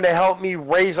man going to help me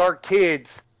raise our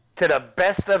kids to the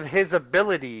best of his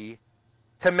ability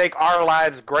to make our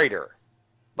lives greater?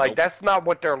 Like, Nope. that's not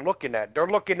what they're looking at. They're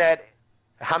looking at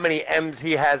how many M's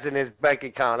he has in his bank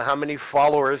account, how many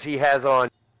followers he has on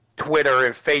Twitter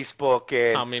and Facebook,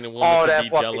 and How many all women that could be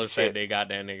fucking jealous shit. that they got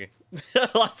that nigga?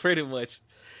 Like, pretty much.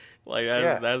 Like,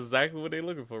 that's exactly what they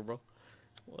looking for, bro.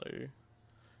 Like,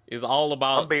 it's all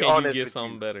about, be can you honest get with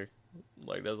something you. better?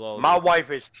 Like, that's all. My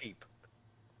wife is cheap.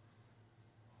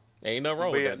 Ain't nothing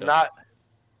wrong with that, though.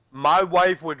 My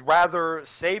wife would rather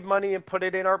save money and put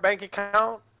it in our bank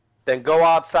account than go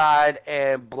outside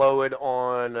and blow it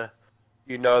on,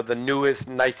 the newest,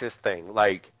 nicest thing.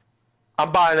 Like,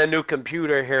 I'm buying a new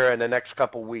computer here in the next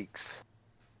couple weeks,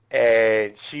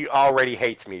 and she already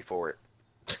hates me for it.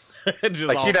 Just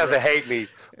Like, she all doesn't right. hate me,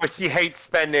 but she hates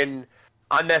spending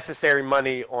unnecessary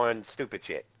money on stupid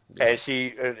shit. And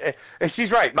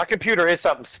she's right. My computer is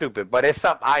something stupid, but it's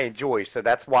something I enjoy, so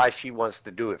that's why she wants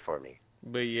to do it for me.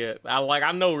 But yeah,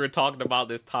 I know we're talking about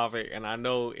this topic, and I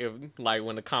know if, like,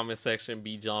 when the comment section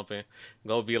be jumping,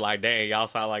 go be like, dang, y'all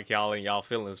sound like y'all in y'all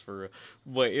feelings for real.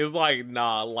 But it's like,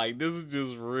 nah, like, this is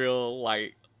just real,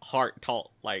 like, heart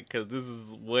talk, like, because this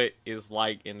is what it's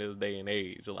like in this day and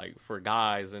age, like, for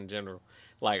guys in general.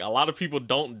 Like, a lot of people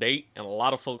don't date, and a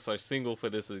lot of folks are single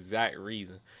for this exact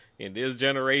reason. And this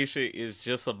generation is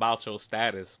just about your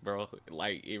status, bro.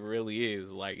 Like, it really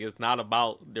is. Like, it's not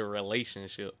about the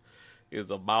relationship. It's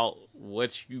about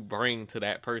what you bring to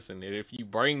that person. And if you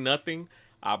bring nothing,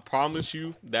 I promise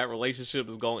you that relationship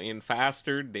is going to end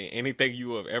faster than anything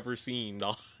you have ever seen,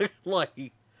 dog.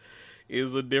 Like,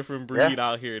 it's a different breed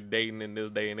out here dating in this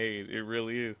day and age. It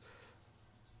really is.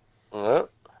 Uh-huh.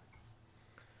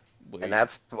 But, And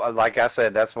that's, like I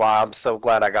said, that's why I'm so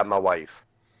glad I got my wife.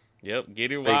 yep,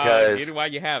 get it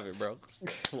while you have it, bro.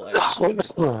 Like,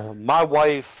 my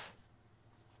wife's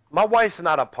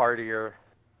not a partier.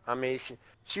 I mean,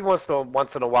 she wants to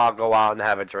once in a while go out and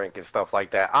have a drink and stuff like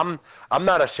that. I'm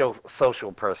not a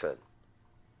social person.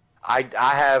 I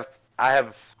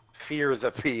have fears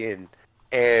of being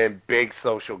in big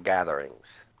social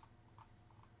gatherings.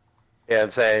 You know what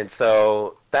I'm saying?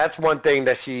 So that's one thing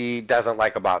that she doesn't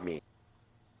like about me,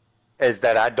 is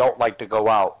that I don't like to go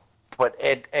out, but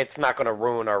it's not going to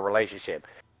ruin our relationship.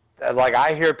 Like,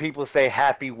 I hear people say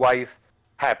happy wife,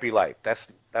 happy life. That's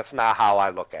not how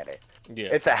I look at it. yeah.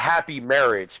 It's a happy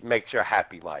marriage makes your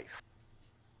happy life.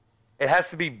 It has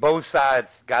to be both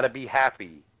sides got to be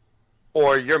happy,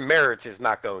 or your marriage is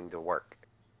not going to work.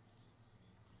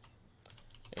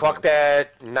 Fuck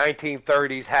that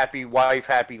 1930s happy wife,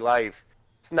 happy life.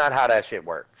 It's not how that shit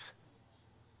works.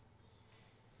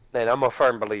 And I'm a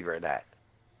firm believer in that.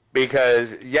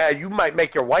 Because, yeah, you might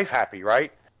make your wife happy,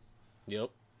 right? Yep.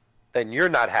 Then you're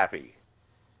not happy.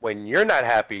 When you're not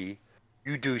happy,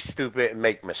 you do stupid and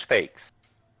make mistakes.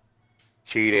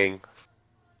 Cheating,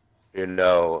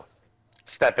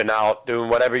 stepping out, doing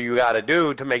whatever you got to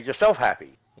do to make yourself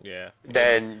happy. Yeah.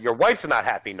 Then your wife's not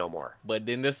happy no more. But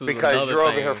then this is Because another you're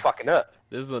thing. over here fucking up.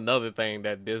 This is another thing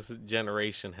that this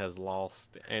generation has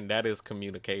lost, and that is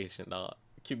communication, dog.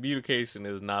 Communication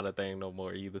is not a thing no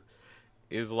more either.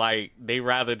 It's like they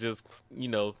rather just,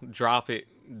 drop it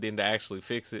than to actually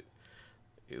fix it.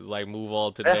 It's like move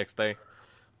on to the next thing.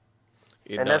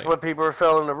 And that's what people are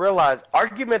failing to realize.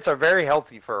 Arguments are very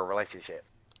healthy for a relationship.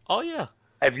 Oh, yeah.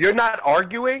 If you're not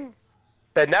arguing,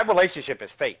 then that relationship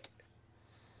is fake.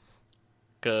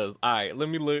 Cause, all right, let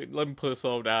me put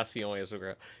something that I see on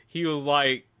Instagram. He was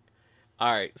like,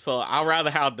 all right, so I'd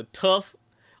rather have the tough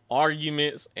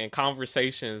arguments and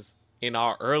conversations in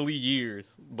our early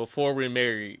years before we're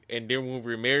married, and then when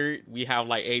we're married, we have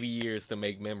like 80 years to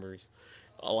make memories.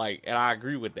 Like, and I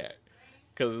agree with that.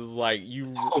 Cause it's like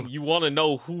you want to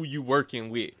know who you working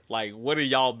with. Like, what are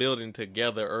y'all building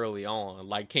together early on?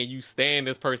 Like, can you stand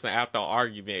this person after an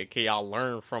argument? Can y'all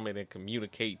learn from it and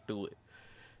communicate through it?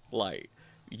 Like,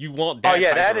 you want that. Oh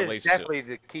yeah, that is definitely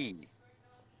the key.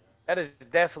 That is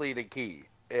definitely the key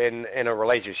in a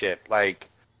relationship. Like,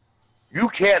 you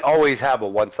can't always have a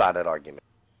one-sided argument.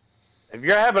 If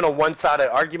you're having a one-sided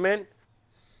argument,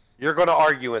 you're going to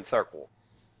argue in circle.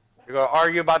 You're going to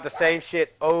argue about the same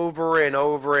shit over and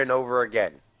over and over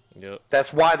again. Yep.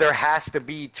 That's why there has to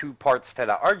be two parts to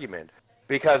the argument.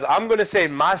 Because I'm going to say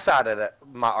my side of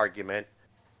my argument,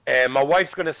 and my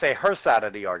wife's going to say her side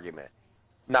of the argument.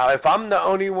 Now, if I'm the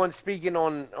only one speaking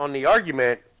on the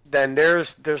argument, then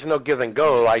there's no give and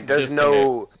go. Like, there's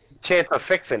no chance of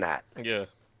fixing that. Yeah.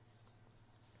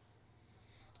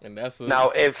 And that's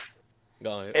now if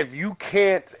you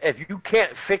can't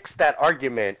fix that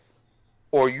argument,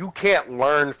 or you can't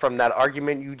learn from that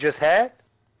argument you just had,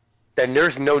 then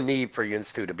there's no need for you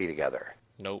two to be together.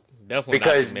 Nope, definitely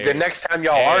because the next time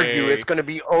y'all argue, it's going to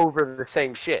be over the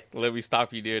same shit. Let me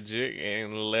stop you there, Jig,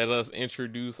 and let us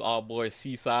introduce our boy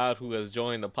Seaside, who has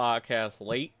joined the podcast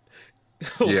late.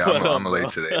 Yeah, I'm late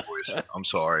today, boys. I'm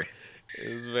sorry.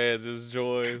 This man just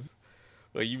joins.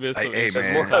 Well, you missed some man,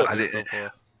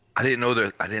 I didn't know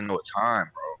a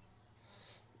time, bro.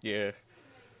 Yeah.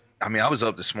 I mean, I was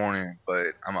up this morning, but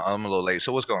I'm a little late.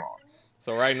 So what's going on?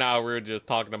 So right now we're just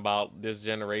talking about this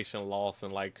generation loss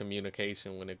and like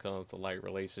communication when it comes to like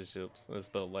relationships and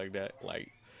stuff like that.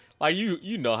 Like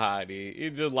you know how it is.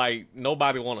 It's just like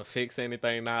nobody want to fix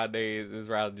anything nowadays. It's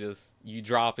rather just you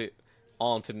drop it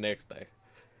on to the next day.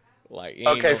 Like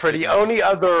okay, for the only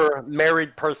other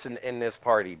married person in this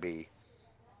party, B,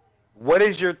 what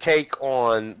is your take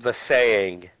on the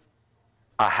saying,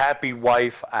 "A happy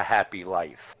wife, a happy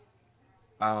life"?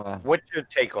 What's your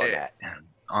take on that?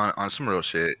 On some real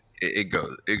shit, it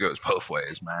goes both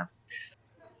ways, man.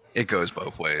 It goes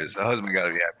both ways. The husband got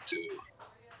to be happy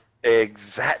too.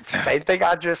 Same thing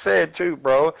I just said too,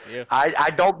 bro. Yeah. I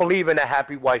don't believe in a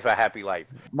happy wife, a happy life.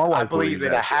 I believe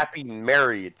in a happy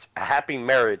marriage. A happy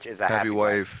marriage is a happy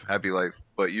wife, happy life.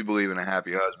 But you believe in a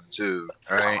happy husband too,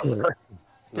 right?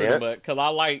 Pretty much, because I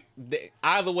like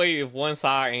either way. If one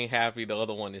side ain't happy, the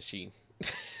other one is cheating.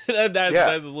 That's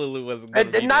literally what's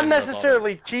going to not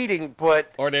necessarily cheating,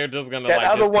 but or they're just gonna that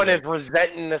other one is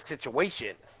resenting the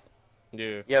situation. Yeah,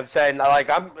 you know what I'm saying? Like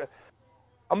I'm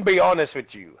gonna be honest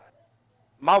with you.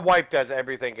 My wife does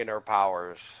everything in her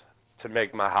powers to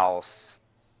make my house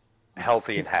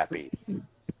healthy and happy.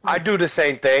 I do the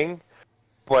same thing,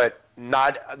 but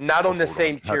not on the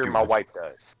same tier my wife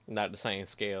does. Not the same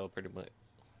scale, pretty much.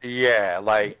 Yeah,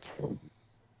 like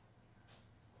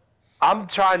I'm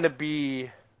trying to be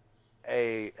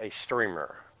a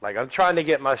streamer. Like I'm trying to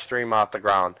get my stream off the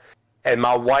ground, and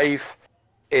my wife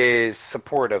is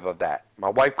supportive of that. My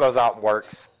wife goes out and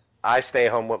works. I stay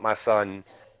home with my son,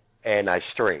 and I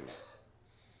stream.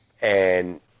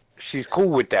 And she's cool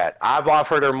with that. I've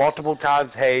offered her multiple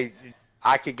times, hey,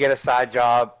 I could get a side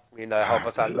job, help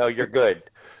us out. No, you're good.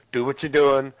 Do what you're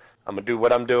doing. I'm going to do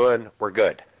what I'm doing. We're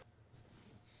good.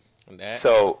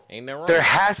 So there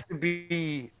has to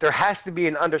be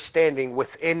an understanding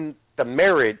within the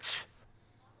marriage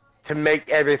to make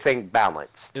everything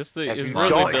balanced. If you really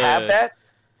don't have that,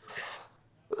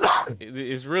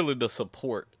 it's really the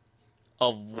support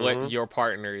of what your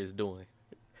partner is doing.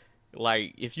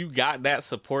 Like if you got that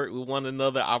support with one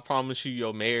another, I promise you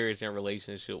your marriage and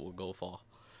relationship will go far.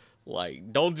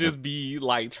 Like don't just be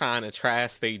like trying to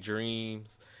trash their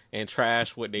dreams and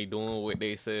trash what they doing with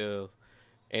themselves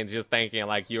and just thinking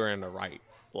like you're in the right.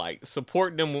 Like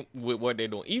support them with what they're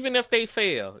doing. Even if they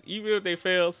fail,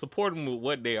 support them with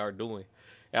what they are doing.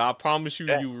 And I promise you,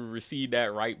 you will receive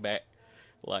that right back.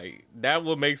 Like that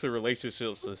what makes a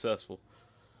relationship successful.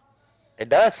 It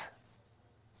does.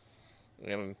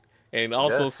 And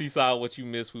also, Seaside, what you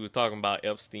missed, we were talking about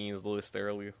Epstein's list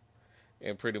earlier.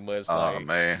 And pretty much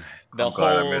man. I'm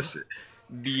glad I missed it.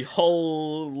 the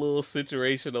whole little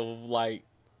situation of like,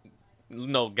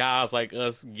 guys like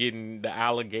us getting the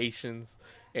allegations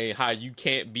and how you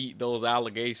can't beat those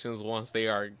allegations once they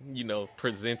are,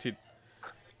 presented.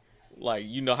 Like,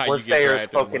 how Once you get they are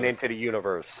dragged through the spoken mud. into the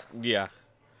universe. Yeah.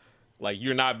 Like,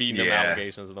 you're not beating them Yeah.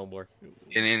 allegations no more. And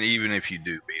then even if you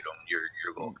do beat them,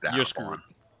 you're looked down You're screwed. upon.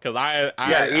 Because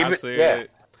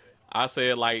I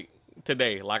said, like,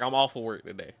 today, like, I'm off of work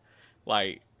today.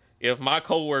 Like, if my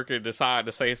coworker decide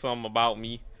to say something about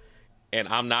me and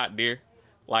I'm not there,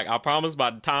 like, I promise by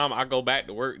the time I go back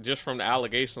to work, just from the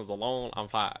allegations alone, I'm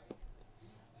fired.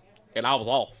 And I was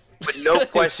off. With no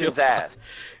questions asked.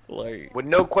 Like, With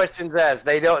no questions asked.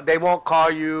 They won't call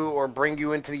you or bring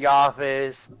you into the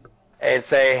office and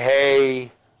say,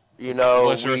 hey,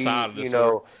 what's your side of the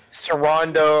story?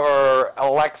 Sharonda or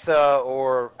Alexa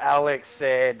or Alex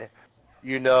said,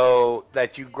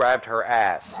 that you grabbed her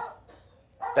ass.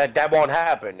 That won't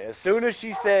happen. As soon as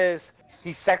she says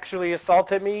he sexually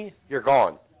assaulted me, you're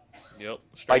gone. Yep.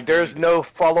 Like, there's no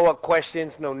follow-up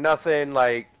questions, no nothing.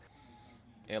 Like,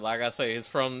 and like I say, it's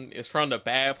from the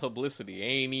bad publicity. It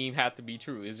ain't even have to be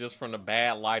true. It's just from the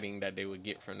bad lighting that they would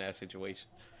get from that situation.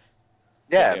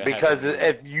 yeah, So because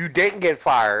if you didn't get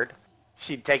fired,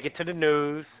 she'd take it to the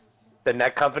news. Then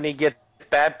that company gets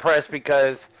bad press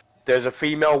because there's a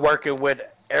female working with,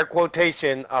 air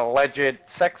quotation, alleged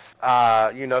sex,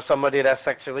 somebody that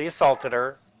sexually assaulted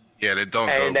her. Yeah, they don't.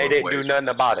 And they didn't do nothing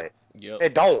about it. Yep.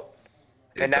 It don't.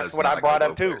 It And that's does what I not brought go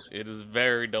up too. both ways. It is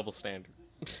very double standard.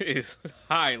 It's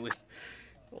highly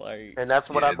like. And that's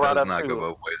what Yeah, I brought it up does not go too.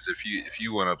 both ways. If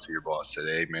you went up to your boss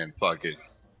today, man, fucking,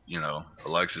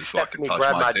 Alexis fucking Stephanie touched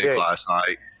grabbed my my dick dick. last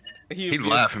night. He'd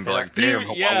laugh and be like, "Damn,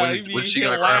 when she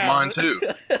gonna grab mine too?"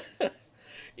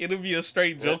 It'll be a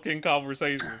straight joking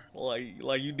conversation.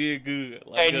 Like you did good.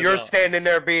 Like, And good you're job. standing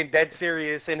there being dead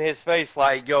serious in his face,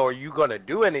 like, yo, are you gonna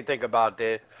do anything about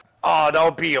this? Oh,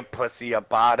 don't be a pussy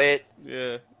about it.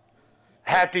 Yeah.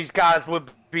 Half these guys would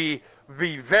be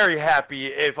very happy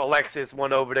if Alexis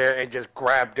went over there and just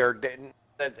grabbed her.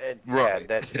 Right.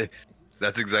 Yeah,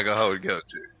 That's exactly how it goes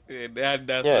too. And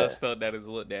that's Yeah. the stuff that is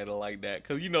looked at like that.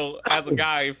 Because, as a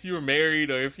guy, if you're married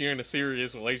or if you're in a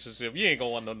serious relationship, you ain't going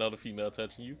to want no another female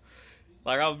touching you.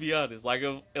 Like, I'll be honest. Like,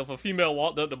 if a female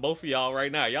walked up to both of y'all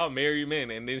right now, y'all married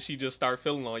men, and then she just start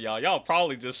feeling on y'all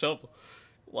probably just shuffle.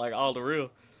 Like, all the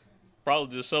real.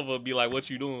 Probably just shuffle and be like, what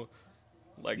you doing?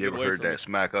 Like, You get ever away heard from that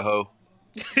smack a hoe?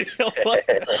 Like,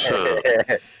 that's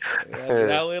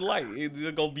how it's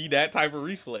just gonna be that type of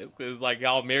reflex. Cause like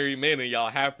y'all married men and y'all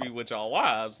happy with y'all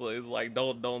wives, so it's like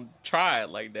don't try it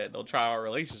like that. Don't try our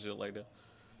relationship like that.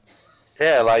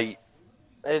 yeah, like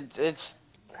it's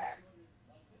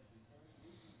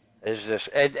just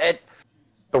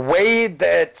the way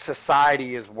that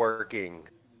society is working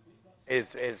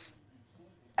is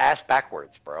ass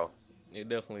backwards, bro. It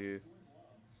definitely is.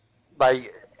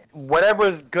 Like,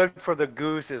 whatever's good for the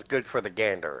goose is good for the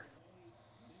gander.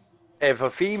 If a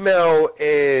female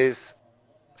is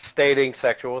stating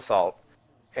sexual assault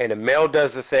and a male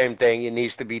does the same thing, it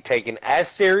needs to be taken as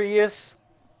serious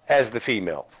as the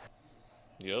female.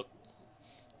 Yep.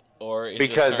 Or it just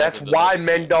Because turns that's into why double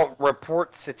men standard. don't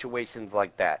report situations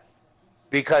like that.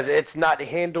 Because it's not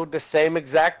handled the same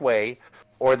exact way,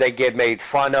 or they get made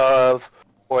fun of,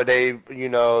 or they're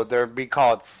be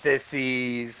called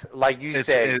sissies, like you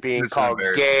said, being it's called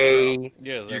embarrassing, gay.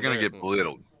 Yeah, it's You're gonna get embarrassing.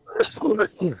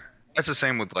 belittled. That's the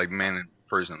same with like men in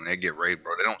prison. When they get raped,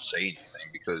 bro. They don't say anything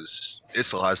because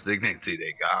it's the last dignity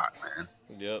they got, man.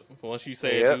 Yep. Once you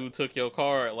say Yep. a dude took your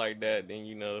card like that, then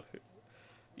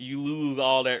you lose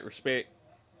all that respect.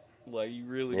 Like you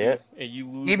really Yeah. do. And you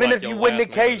lose Even like, if your you win the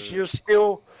last case,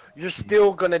 manhood. you're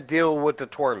still gonna deal with the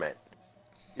torment.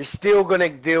 You're still gonna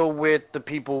deal with the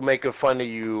people making fun of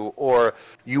you, or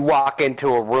you walk into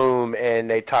a room and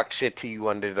they talk shit to you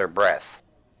under their breath,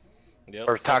 Yep.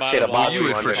 or talk Somebody shit will about You you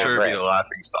would always under for their sure be breath. the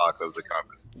laughing stock of the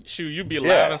company. Shoot, you'd be Yeah.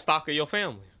 laughing stock of your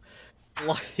family.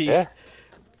 Like, Yeah.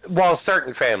 Well,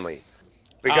 certain family,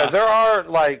 because there are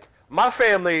like my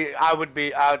family. I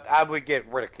would get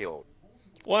ridiculed.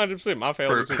 100%. My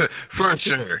family too. For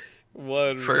sure.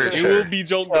 100%. For It sure. will be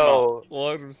joked So- about.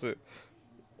 100%.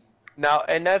 Now,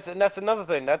 and that's another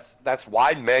thing. That's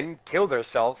why men kill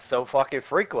themselves so fucking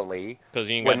frequently Because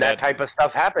you ain't when got that type of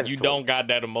stuff happens. You to don't them. got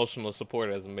that emotional support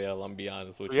as a male. I'm be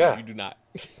honest with you. Yeah. You do not.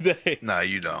 Nah,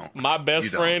 you don't. My best You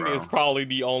don't, friend bro. is probably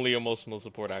the only emotional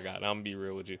support I got. I'm gonna be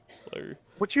real with you. Like,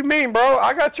 What you mean, bro?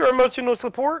 I got your emotional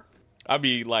support. I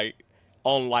be like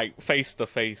on like face to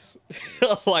face,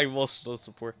 like emotional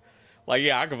support. Like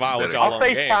yeah, I can vibe with Better- y'all I'll on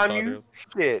the game. FaceTime you.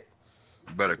 Shit.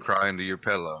 Better cry into your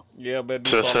pillow. Yeah, better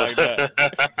do something like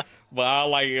that. But I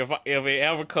like if it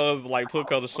ever comes like put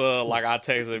comes to shove, like I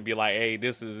text her and be like, "Hey,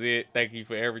 this is it. Thank you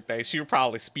for everything." She'll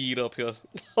probably speed up here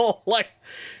like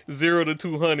 0 to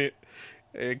 200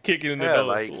 and kick it in the door.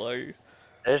 Like,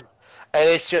 and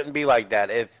it shouldn't be like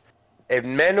that. If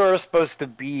men are supposed to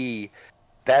be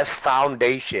that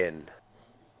foundation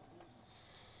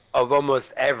of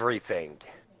almost everything,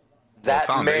 that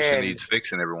foundation man needs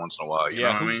fixing every once in a while. You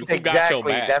know what I mean?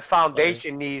 Exactly. That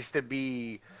foundation needs to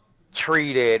be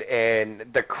treated, and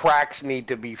the cracks need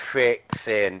to be fixed,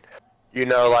 and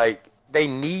like they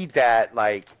need that.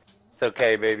 Like, it's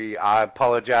okay, baby. I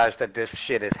apologize that this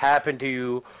shit has happened to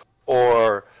you,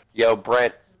 or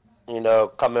Brent,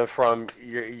 coming from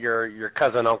your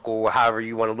cousin, uncle, however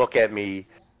you want to look at me.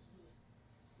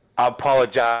 I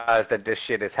apologize that this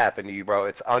shit has happened to you, bro.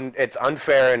 It's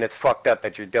unfair and it's fucked up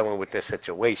that you're dealing with this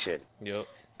situation. Yep.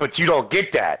 But you don't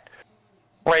get that.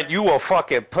 Brent, you a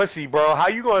fucking pussy, bro. How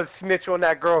you gonna snitch on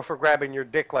that girl for grabbing your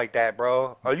dick like that,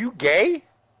 bro? Are you gay?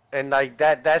 And like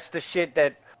that's the shit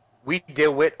that we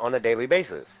deal with on a daily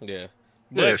basis. Yeah.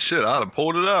 Yeah, shit, I'd have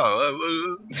pulled it out.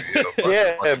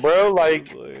 Yeah, bro,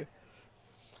 like...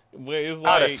 But it's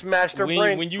like smashed her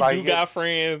when you do got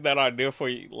friends that are there for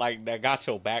you, like that got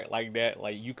your back like that,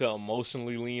 like you can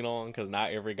emotionally lean on, because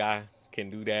not every guy can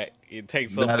do that. It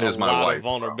takes up a lot of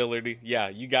vulnerability. Bro. Yeah,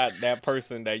 you got that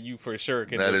person that you for sure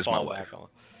can just fall back on.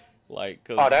 Like,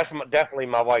 that's definitely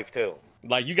my wife too.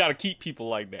 Like, you got to keep people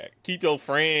like that. Keep your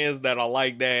friends that are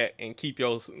like that, and keep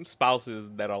your spouses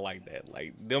that are like that.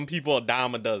 Like, them people a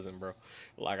dime a dozen, bro.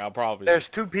 Like, There's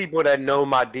two people that know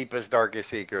my deepest, darkest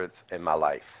secrets in my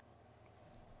life.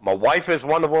 My wife is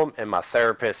one of them, and my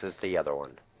therapist is the other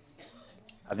one.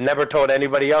 I've never told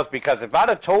anybody else, because if I'd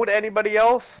have told anybody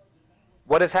else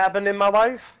what has happened in my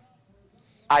life,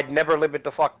 I'd never live it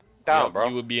the fuck down, bro.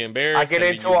 You would be embarrassed. I get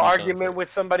into an argument with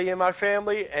somebody in my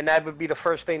family, and that would be the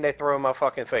first thing they throw in my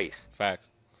fucking face. Facts.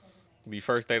 The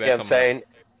first thing that comes what I'm saying?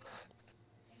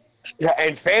 Yeah,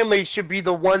 and family should be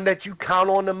the one that you count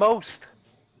on the most.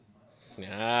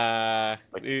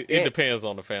 It depends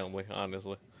on the family,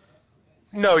 honestly.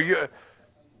 No, you're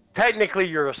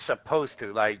supposed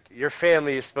to. Like, your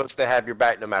family is supposed to have your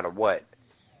back no matter what.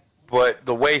 But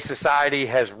the way society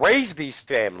has raised these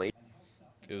families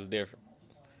is different.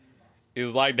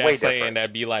 It's like that saying different.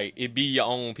 That be like, it be your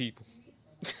own people.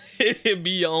 It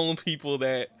be your own people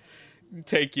that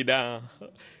take you down.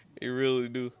 It really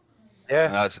do.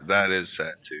 Yeah, that is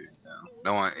sad too.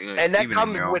 No one, and that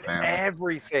comes with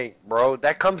everything, bro.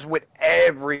 That comes with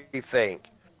everything.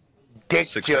 Dick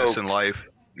success jokes in life,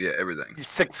 yeah, everything.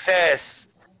 Success,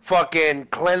 fucking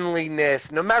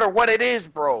cleanliness, no matter what it is,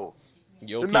 bro.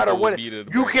 No matter what,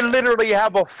 you can literally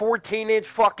have a 14-inch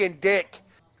fucking dick,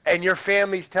 and your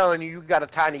family's telling you got a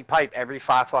tiny pipe every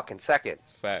 5 fucking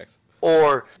seconds. Facts.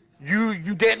 Or you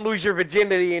didn't lose your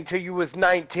virginity until you was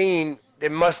 19.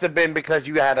 It must have been because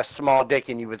you had a small dick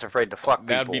and you was afraid to fuck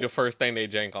people. That'd be the first thing they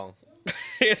jank on.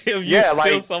 If you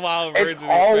still somehow a virgin,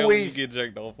 always, you get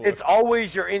janked on for. It's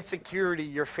always your insecurity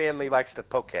your family likes to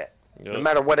poke at, no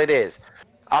matter what it is.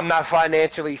 I'm not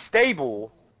financially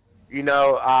stable,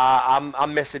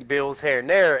 I'm missing bills here and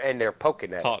there, and they're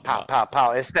poking at it.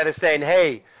 Pow. Instead of saying,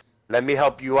 hey, let me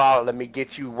help you out, let me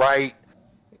get you right,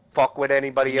 fuck what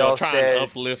anybody else says.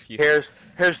 Uplift you. Here's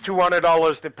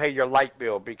 $200 to pay your light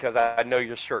bill because I know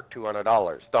you're short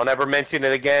 $200. Don't ever mention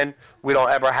it again. We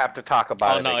don't ever have to talk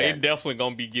about it again. Oh, no, it definitely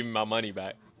going to be giving my money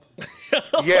back.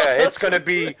 Yeah, it's going to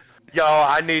be,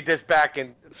 I need this back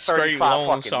in 35 straight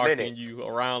loan fucking minutes. You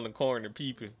around the corner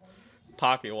peeping,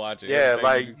 pocket watching. Yeah,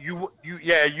 like, you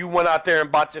went out there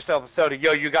and bought yourself a soda.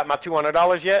 Yo, you got my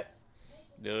 $200 yet?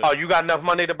 Dude. Oh, you got enough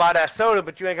money to buy that soda,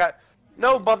 but you ain't got...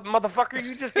 No, but motherfucker,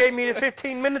 you just gave me it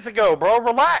 15 minutes ago, bro.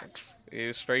 Relax.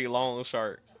 It's straight long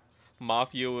shark.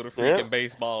 Mafia with a freaking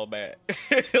baseball bat.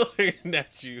 Looking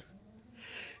at you.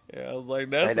 Yeah, I was like,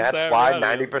 that's why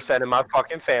 90% of my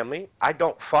fucking family I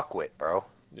don't fuck with, bro.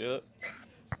 Yep.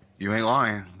 You ain't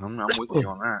lying. I'm with you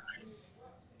on that.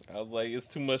 I was like, it's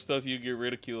too much stuff you get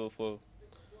ridiculed for.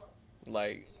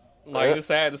 Like it's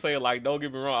sad to say, like, don't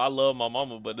get me wrong, I love my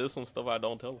mama, but there's some stuff I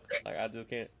don't tell her. Like, I just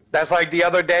can't. That's like the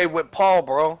other day with Paul,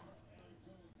 bro.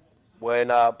 When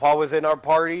Paul was in our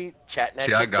party, chatting.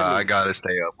 See, I gotta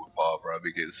stay up with Paul, bro,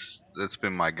 because that's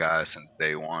been my guy since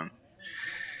day one.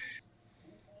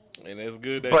 And it's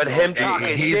good. But him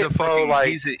talking shit, bro, like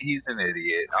he's an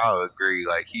idiot. I'll agree.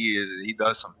 Like he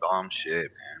does some dumb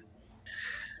shit, man.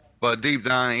 But deep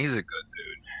down, he's a good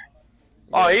dude.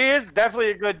 Oh, he is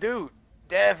definitely a good dude.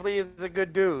 Definitely is a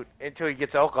good dude until he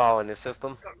gets alcohol in his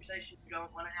system. Conversation you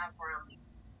don't want to have around me.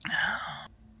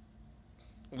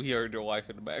 We heard your wife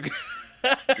in the back.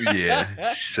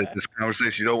 Yeah, she said this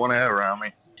conversation you don't want to have around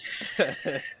me.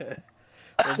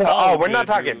 Well, Paul we're good, not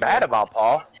talking dude, bad man. about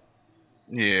Paul.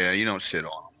 Yeah, you don't shit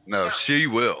on him. No, she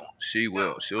will. She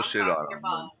will. She'll shit on him.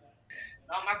 Not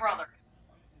my brother.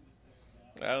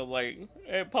 I was like,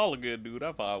 hey, Paul a good dude.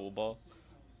 I vibe with Paul.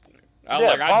 Yeah,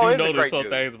 I Paul do is a notice great some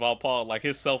dude. things about Paul. Like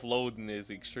his self-loathing is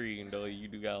extreme, though. You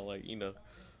do gotta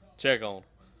check on him.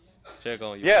 Check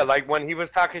on you. Yeah, like when he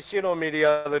was talking shit on me the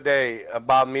other day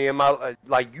about me and my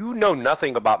like, you know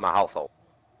nothing about my household.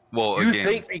 Well, You again,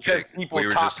 think because Jake, people we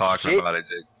were talk just talking shit- about it,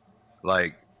 Jake.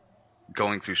 Like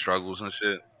going through struggles and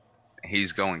shit.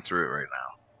 He's going through it right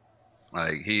now.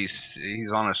 Like he's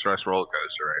on a stress roller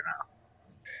coaster right now.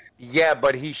 Yeah,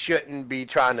 but he shouldn't be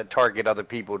trying to target other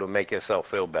people to make himself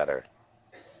feel better.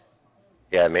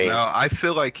 Yeah, I mean, No, I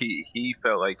feel like he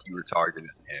felt like you were targeting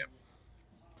him.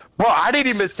 bro, I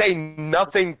didn't even say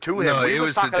nothing to him. No, We it was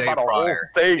was the talking day about a whole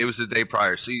prior. thing. It was the day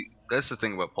prior. See, that's the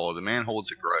thing about Paul. The man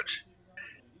holds a grudge.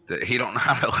 That he don't know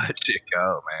how to let shit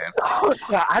go, man.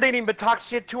 I didn't even talk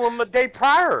shit to him a day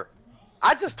prior.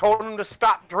 I just told him to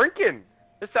stop drinking.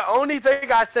 It's the only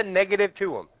thing I said negative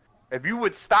to him. If you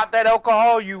would stop that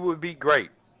alcohol, you would be great.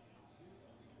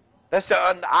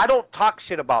 I don't talk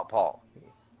shit about Paul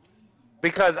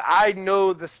because I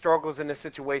know the struggles and the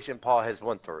situation Paul has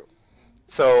went through.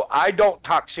 So I don't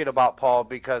talk shit about Paul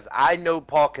because I know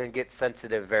Paul can get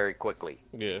sensitive very quickly.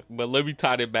 Yeah, but let me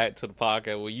tie it back to the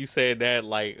podcast. When you said that,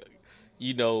 like,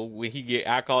 when he get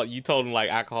alcohol, you told him like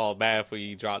alcohol bad for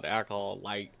you, drop the alcohol.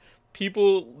 Like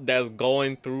people that's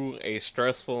going through a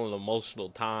stressful and emotional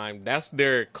time, that's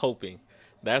their coping.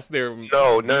 That's their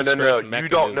No. de-stress You mechanism.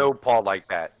 don't know Paul like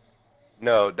that.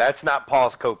 No, that's not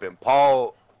Paul's coping.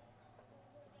 Paul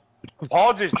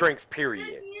just drinks,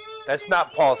 period. That's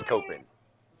not Paul's coping.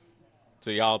 So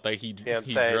y'all think he I'm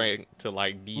saying? drank to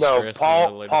like No,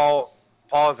 de-stress?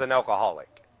 Paul's an alcoholic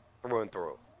through and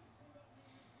through.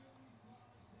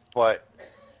 But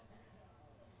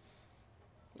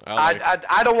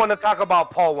I don't want to talk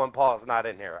about Paul when Paul's not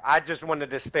in here. I just wanted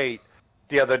to state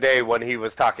the other day when he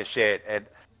was talking shit, and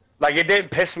like it didn't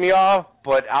piss me off,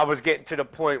 but I was getting to the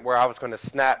point where I was going to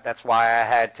snap. That's why I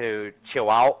had to chill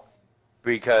out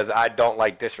because I don't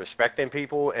like disrespecting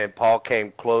people, and Paul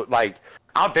came close. Like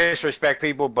I'll disrespect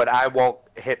people, but I won't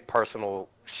hit personal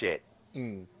shit.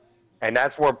 Mm. And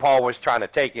that's where Paul was trying to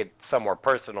take it somewhere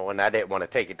personal, and I didn't want to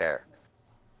take it there.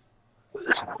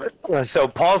 So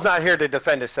Paul's not here to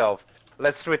defend himself.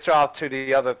 Let's switch off to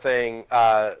the other thing,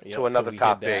 to another we hit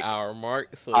topic. that hour mark,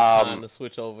 so it's time to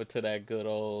switch over to that good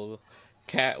old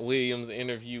Katt Williams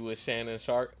interview with Shay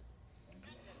Sharpe.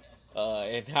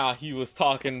 And how he was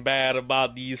talking bad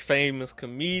about these famous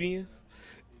comedians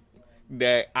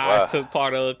that I took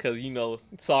part of because,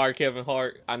 sorry, Kevin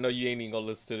Hart. I know you ain't even going to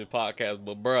listen to the podcast,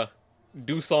 but, bruh,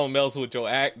 do something else with your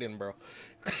acting, bro.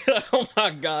 Oh, my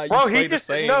God. Bro, he just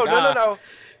no.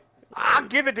 I'll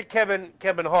give it to Kevin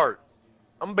Hart.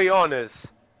 I'm going to be honest.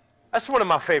 That's one of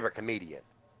my favorite comedians.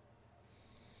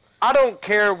 I don't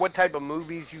care what type of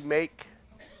movies you make.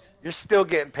 You're still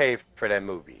getting paid for that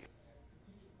movie.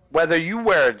 Whether you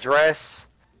wear a dress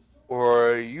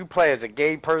or you play as a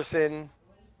gay person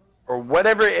or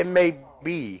whatever it may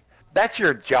be, that's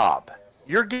your job.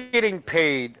 You're getting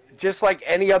paid just like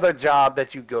any other job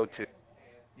that you go to.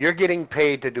 You're getting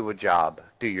paid to do your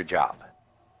job.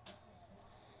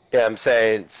 Yeah, I'm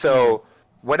saying. So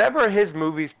whatever his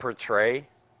movies portray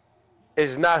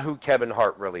is not who Kevin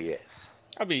Hart really is.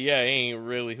 I mean, yeah, he ain't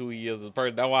really who he is as a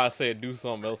person. That's why I said do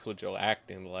something else with your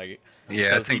acting. Like,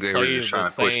 Yeah, I think they were just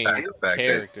trying to push back the fact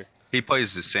that he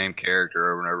plays the same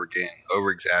character over and over again,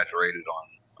 over exaggerated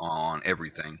on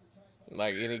everything.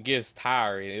 Like, and it gets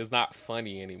tiring. It's not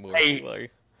funny anymore. Hey,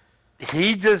 like,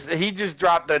 he just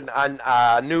dropped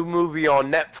a new movie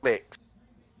on Netflix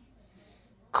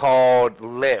called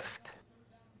Lift.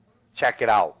 Check it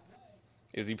out.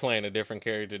 is he playing a different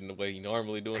character than the way he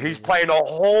normally doing? He's playing a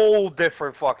whole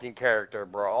different fucking character,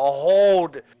 bro.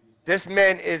 This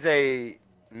man is a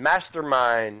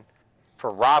mastermind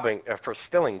for for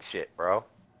stealing shit, bro.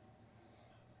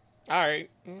 All right,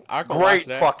 I can Great watch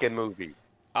that. fucking movie.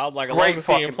 I was like, as long as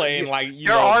he ain't playing like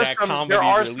that comedy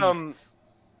relief.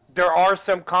 There are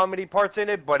some comedy parts in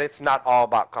it, but it's not all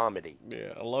about comedy.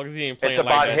 Yeah, as long as he ain't playing It's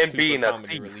like about that him super being a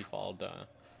comedy thief. relief all the time.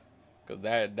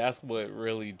 Because that's what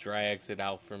really drags it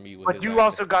out for me. With But his you acting.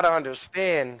 also got to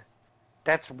understand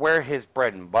that's where his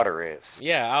bread and butter is.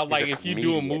 Yeah, I was He's like, a if you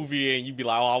do a comedian. movie and you be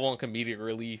like, oh, I want comedic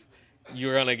relief,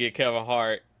 you're gonna get Kevin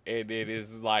Hart, and it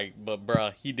is like, but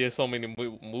bruh, he did so many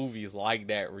movies like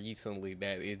that recently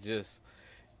that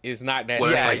it's not that. Well,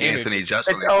 same that's like energy. Anthony Jeselnik It's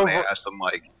when they over. asked him,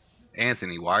 like,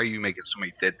 Anthony, why are you making so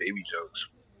many dead baby jokes?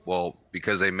 Well,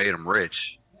 because they made him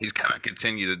rich. He's gonna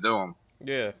continue to do them.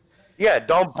 Yeah. Yeah,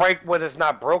 don't break what is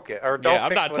not broken, or don't Yeah, I'm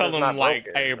fix not what is telling him not like,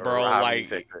 broken, hey, or bro, however you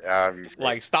fix it. However you say it.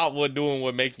 like stop what doing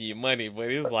what making you money. But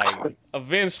it's like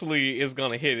eventually it's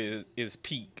gonna hit its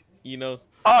peak. You know?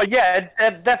 Oh yeah,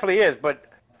 it definitely is, but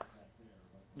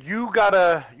you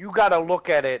gotta look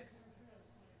at it.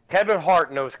 Kevin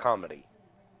Hart knows comedy,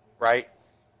 right?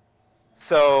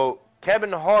 So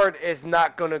Kevin Hart is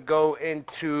not gonna go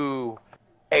into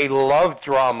a love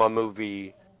drama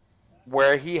movie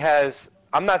where he has.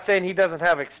 I'm not saying he doesn't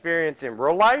have experience in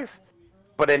real life,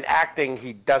 but in acting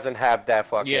he doesn't have that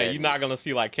fucking. Yeah, you're not gonna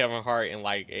see like Kevin Hart in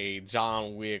like a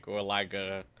John Wick or like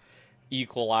a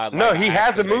Equalizer. No, Like he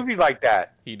has a action movie like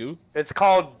that. He do? It's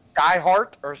called Die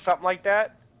Hard or something like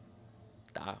that.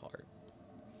 Die Hard.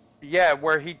 Yeah,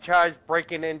 where he tries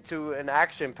breaking into an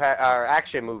action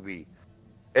movie.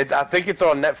 I think it's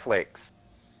on Netflix.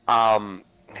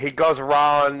 He goes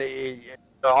around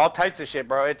all types of shit,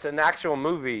 bro. It's an actual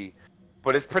movie,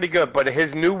 but it's pretty good. But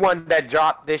his new one that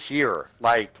dropped this year,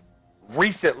 like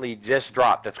recently just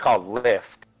dropped. It's called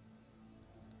Lift,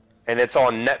 and it's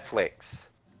on Netflix.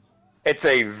 It's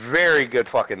a very good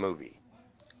fucking movie.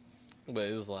 But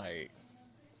it's like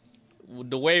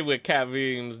the way with Katt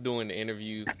Williams doing the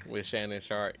interview with Shannon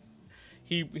Sharpe,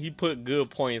 he put good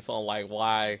points on like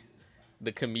why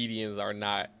the comedians are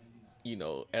not, you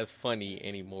know, as funny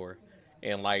anymore,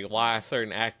 and like why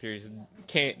certain actors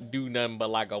can't do nothing but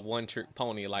like a one-trick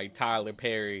pony, like Tyler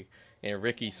Perry and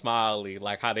Ricky Smiley,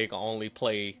 like how they can only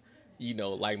play, you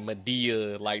know, like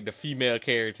Medea, like the female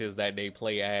characters that they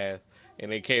play as,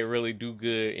 and they can't really do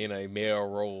good in a male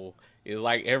role. It's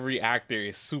like every actor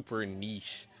is super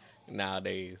niche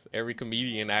nowadays. Every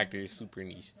comedian actor is super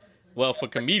niche. Well, for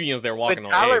comedians, they're walking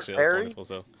on Tyler eggshells. Perry,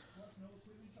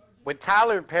 with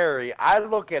Tyler Perry, I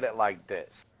look at it like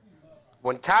this.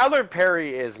 When Tyler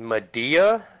Perry is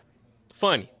Medea,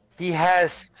 funny, he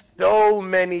has so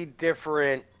many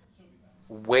different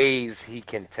ways he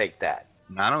can take that.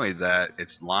 Not only that,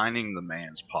 it's lining the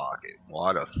man's pocket.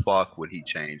 Why the fuck would he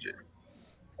change it?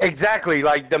 Exactly.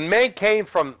 Like, the man came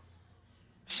from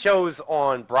shows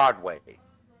on Broadway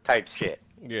type shit.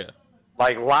 yeah.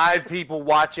 Like, live people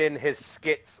watching his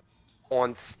skits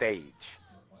on stage.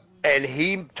 And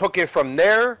he took it from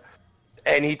there,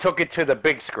 and he took it to the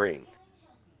big screen.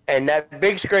 And that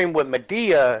big screen with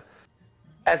Medea,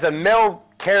 as a male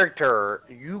character,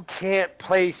 you can't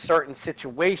play certain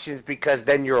situations because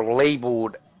then you're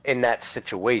labeled in that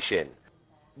situation.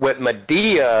 With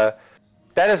Medea,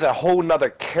 that is a whole nother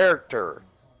character.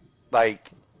 Like,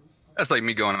 That's like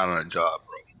me going out on a job,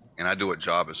 bro. And I do a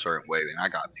job a certain way, and I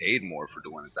got paid more for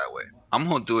doing it that way. I'm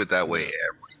gonna do it that way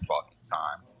every fucking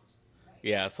time.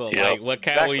 Yeah, so Yep. like what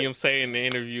Katt Exactly. Williams say in the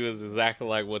interview is exactly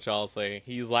like what y'all say.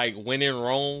 He's like, when in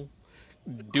Rome,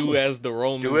 do as the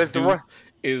Romans do.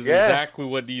 Is Yeah. exactly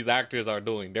what these actors are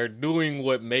doing. They're doing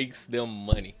what makes them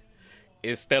money.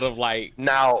 Instead of like,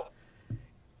 Now,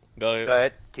 go ahead. go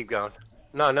ahead. Keep going.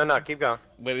 No. Keep going.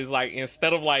 But it's like,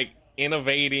 instead of like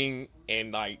innovating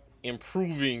and like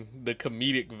improving the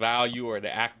comedic value or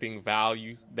the acting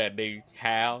value that they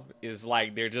have, is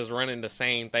like they're just running the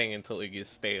same thing until it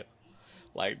gets stale.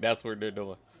 Like, that's what they're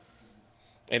doing.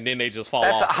 And then they just fall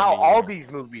off. That's how all these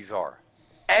movies are.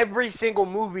 Every single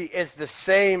movie is the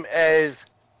same as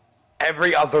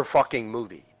every other fucking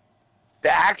movie.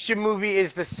 The action movie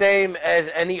is the same as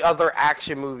any other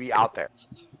action movie out there.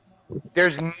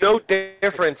 There's no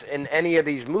difference in any of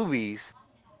these movies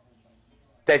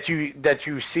that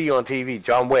you see on TV.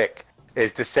 John Wick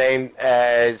is the same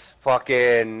as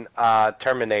fucking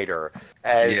Terminator.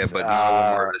 Yeah, but none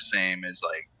of them are the same as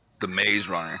like the Maze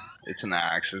Runner. It's an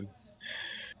action.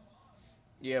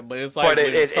 Yeah, but it's like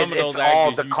some of those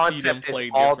actors, you see them play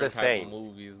different type of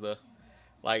movies, though.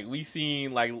 Like, we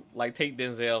seen, like take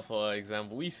Denzel, for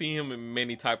example. We see him in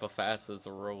many type of facets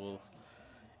of roles.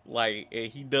 Like,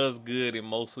 he does good in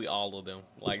mostly all of them.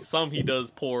 Like, some he does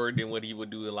poorer than what he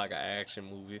would do in, like, an action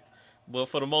movie. But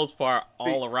for the most part,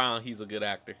 all around, he's a good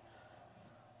actor.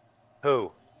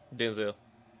 Who? Denzel.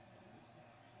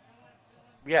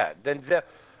 Yeah, Denzel.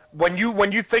 When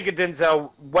you think of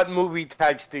Denzel, what movie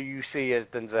types do you see as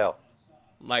Denzel?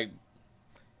 Like,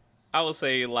 I would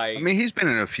say, like... I mean, he's been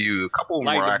in a couple of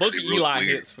them like, are the Book of actually Eli weird.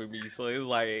 hits for me, so it's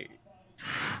like...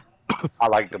 I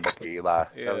like the Book of Eli.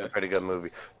 Yeah. That was a pretty good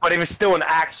movie. But it was still an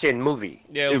action movie.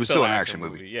 Yeah, It was still an action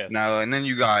movie. movie. Yes. Now, and then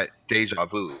you got Deja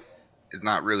Vu. It's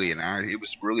not really an action. It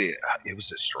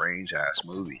was a strange ass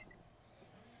movie.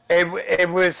 It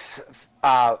was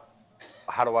how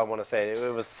do I want to say it?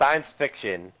 It was science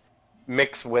fiction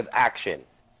mixed with action.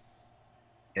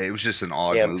 It was just an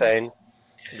odd You know what I'm movie. saying?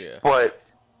 Yeah. But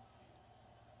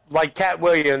like Katt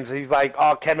Williams, he's like,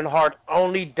 oh, Kevin Hart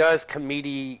only does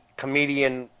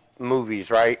comedian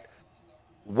movies, right?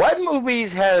 What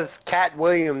movies has Katt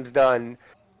Williams done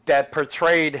that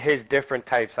portrayed his different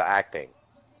types of acting?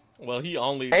 Well, he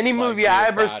only Any like movie I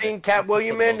did ever Friday, seen Katt for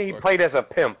Williams the in, most he part. played as a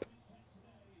pimp.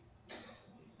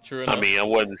 True I enough. mean, I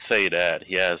wouldn't say that.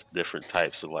 He has different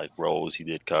types of like roles he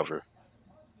did cover.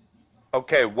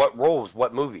 Okay, what roles?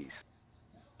 What movies?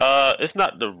 It's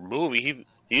not the movie.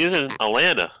 He is in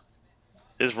Atlanta.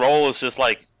 His role is just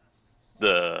like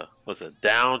the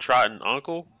downtrodden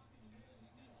uncle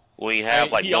when you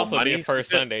have like he no also money. did First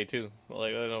Sunday too.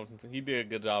 Like he did a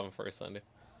good job in First Sunday.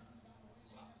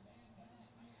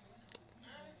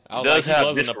 I was Does like, he have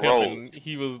wasn't a different pimp, roles. and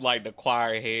he was like the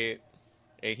choir head,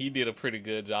 and he did a pretty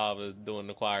good job of doing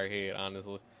the choir head,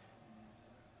 honestly.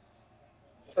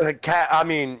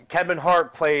 Kevin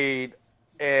Hart played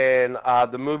in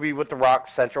the movie with The Rock,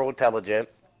 Central Intelligence.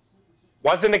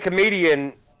 Wasn't a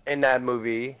comedian in that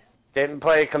movie. Didn't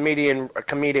play a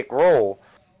comedic role,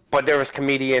 but there was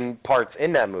comedian parts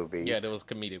in that movie. Yeah, there was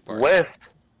comedic part.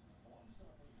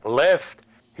 Lift.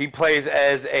 He plays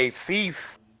as a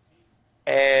thief,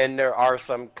 and there are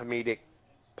some comedic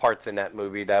parts in that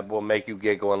movie that will make you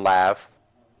giggle and laugh.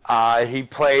 He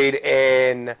played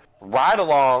in Ride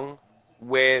Along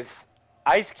with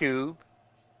Ice Cube,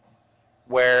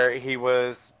 where he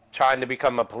was trying to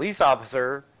become a police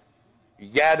officer.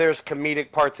 Yeah, there's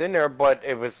comedic parts in there, but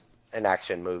it was an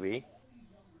action movie.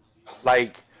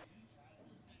 Like,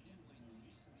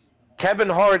 Kevin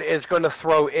Hart is going to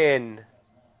throw in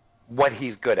what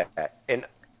he's good at in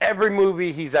every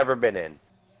movie he's ever been in.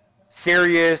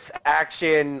 Serious,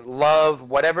 action, love,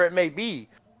 whatever it may be.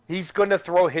 He's going to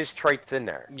throw his traits in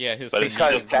there. Yeah, his But it's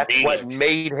Because just that's what comedic.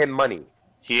 made him money.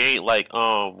 He ain't like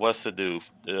what's the dude?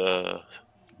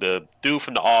 The dude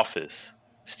from The Office,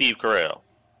 Steve Carell.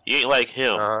 He ain't like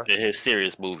him in his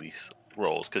serious movies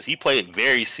roles because he played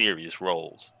very serious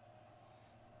roles.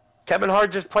 Kevin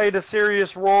Hart just played a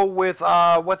serious role with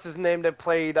what's his name that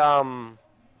played in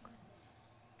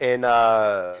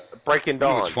Breaking You know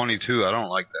Dawn. what's funny too? I don't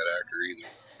like that actor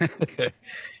either.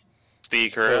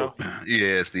 Steve Carell.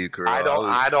 Yeah, Steve Carell.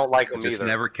 I don't like him just either.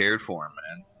 never cared for him,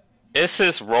 man. It's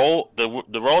his role. The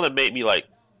role that made me like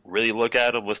really look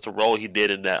at him was the role he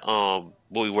did in that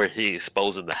movie where he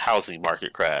exposing the housing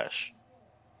market crash.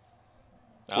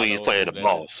 When he's playing the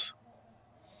boss.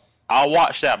 I'll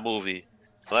watch that movie.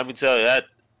 Let me tell you that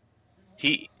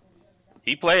he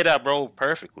played that role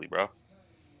perfectly, bro.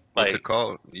 What's Like, it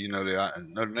called? You know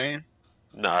the name?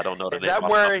 no, I don't know the Is name. that off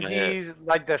the where top of my head. he's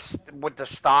like with the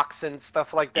stocks and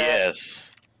stuff like that?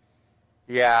 Yes.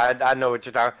 Yeah, I know what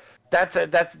you're talking.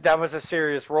 That was a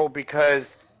serious role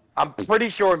because I'm pretty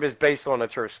sure it was based on a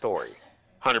true story.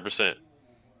 100%.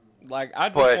 Like, I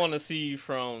just But- want to see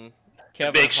from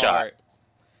Kevin Big Shot. Hart.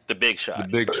 The Big The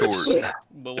Shot. Big Short.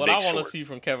 But The what I Big want to Short. see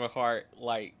from Kevin Hart,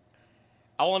 like,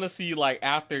 I want to see, like,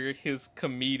 after his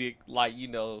comedic, like,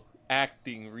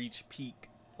 acting reach peak,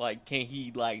 like, can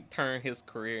he, like, turn his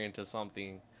career into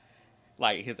something,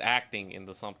 like, his acting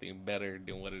into something better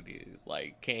than what it is?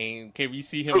 Like, can we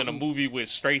see him in a movie with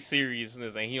straight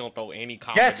seriousness and he don't throw any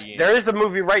comedy Yes, in? there is a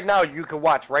movie right now you can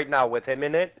watch right now with him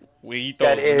in it. Where he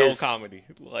throws that no is comedy.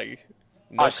 Like,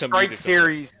 no A straight comedic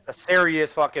series, a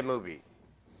serious fucking movie.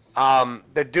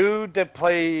 The dude that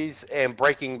plays in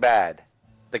Breaking Bad,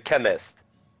 the chemist.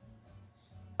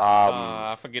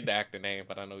 I forget the actor name,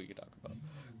 but I know who you're talking about.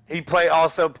 He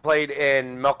also played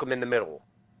in Malcolm in the Middle,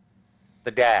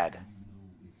 the dad.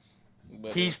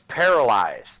 But He's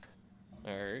paralyzed,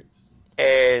 alright.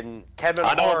 and Kevin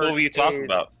I know Hart what movie you're talking is-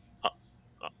 about.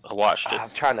 I watched it. I'm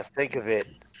trying to think of it.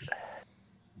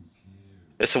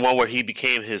 It's the one where he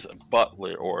became his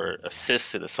butler or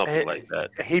assistant or something like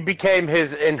that. He became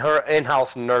his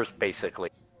in-house nurse, basically,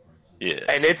 Yeah.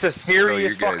 and it's a So you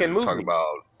serious guys fucking are movie. talking about,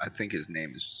 I think his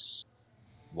name is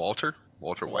Walter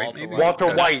White, Walter maybe? White. Walter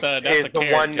That's White that's is the one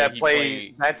character that he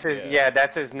played. That's his. Yeah.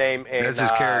 That's his name. In, That's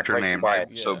his character Breaking name, Bad.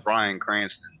 right? So Yeah. Bryan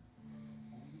Cranston.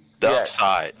 The Yeah.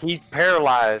 Upside. He's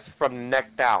paralyzed from the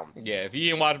neck down. Yeah, if you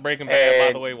didn't watch Breaking Bad, by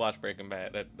And- the way, watch Breaking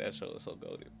Bad. That show is so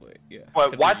goated. But yeah.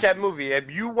 But watch Continue. that movie. If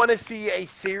you want to see a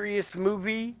serious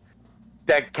movie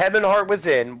that Kevin Hart was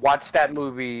in, watch that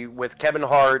movie with Kevin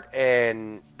Hart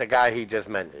and the guy he just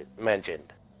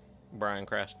mentioned, Bryan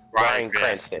Cranston. Bryan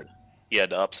Cranston. Yeah,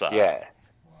 The Upside. Yeah.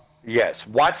 Yes.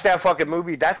 Watch that fucking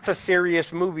movie. That's a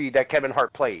serious movie that Kevin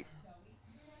Hart played.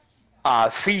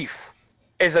 Thief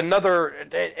is another.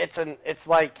 It's an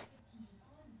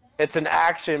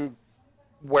action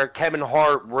where Kevin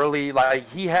Hart really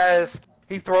he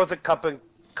throws a couple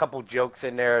couple jokes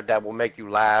in there that will make you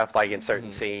laugh, like in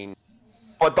certain scenes.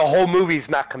 But the whole movie's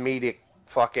not comedic,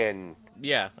 fucking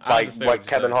Yeah, I like understand what you're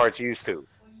Kevin saying. Hart's used to.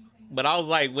 But I was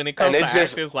like, when it And comes it to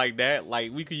just- actors like that,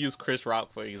 like we could use Chris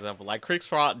Rock for example. Like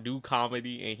Chris Rock do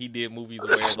comedy, and he did movies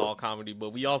where it's all comedy.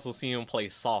 But we also see him play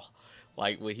Saw,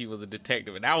 like when he was a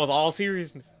detective, and that was all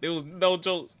seriousness. There was no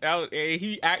jokes. And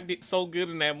he acted so good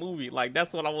in that movie. Like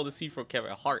that's what I want to see from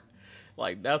Kevin Hart.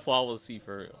 Like that's what I want to see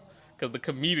for real. Because the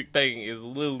comedic thing is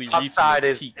literally reaching Upside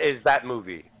its peak. is that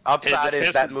movie. Upside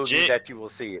is that movie legit. that you will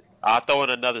see it. I'll throw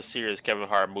in another serious Kevin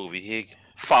Hart movie.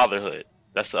 Fatherhood.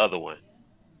 That's the other one.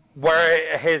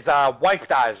 Where his wife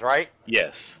dies, right?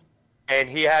 Yes. And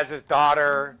he has his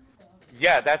daughter.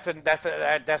 Yeah, that's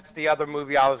the other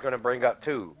movie I was gonna bring up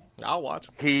too. I'll watch.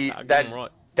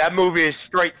 That movie is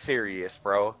straight serious,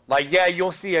 bro. Like, yeah,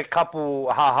 you'll see a couple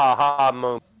ha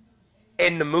moments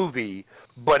in the movie,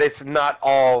 but it's not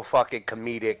all fucking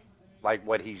comedic like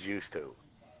what he's used to.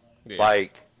 Yeah.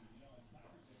 Like,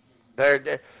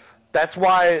 that's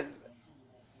why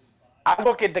I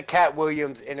look at the Katt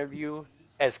Williams interview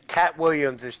as Katt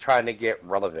Williams is trying to get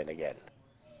relevant again.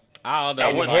 I don't know.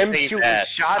 And wouldn't him say shooting that.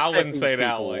 shots I at wouldn't these say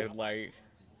that people. way. Like,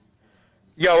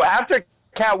 Yo, after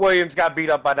Katt Williams got beat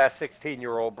up by that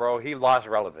 16-year-old, bro, he lost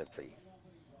relevancy.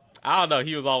 I don't know.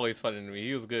 He was always funny to me.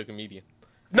 He was a good comedian.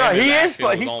 No, And his he is. acting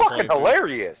was He's on fucking point, too.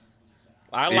 hilarious.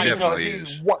 I He like him. definitely He's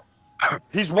is.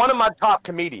 he's one of my top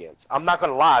comedians. I'm not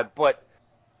gonna lie, but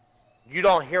you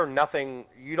don't hear nothing.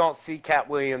 You don't see Katt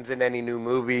Williams in any new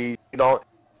movie. You don't.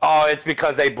 Oh, it's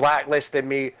because they blacklisted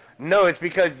me. No, it's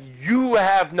because you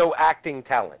have no acting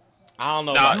talent. I don't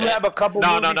know. No, about You that. have a couple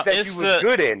No, movies no, that it's you was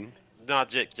good in. No,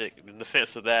 Jake, in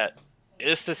defense of that,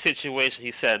 it's the situation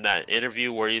he said in that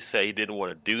interview where he said he didn't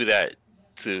want to do that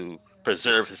to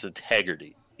preserve his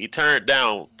integrity. He turned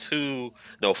down $4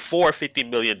 $50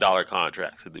 million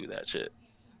contracts to do that shit.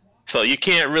 So you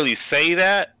can't really say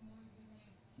that,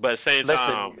 but at the same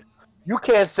time, Listen, you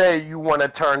can't say you want to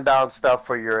turn down stuff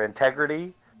for your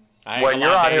integrity I ain't when gonna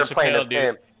you're lie, out here Dave playing a Chappelle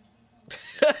did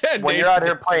pimp. When you're out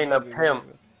here playing a pimp,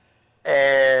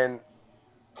 and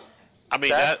I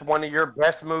mean that's that. one of your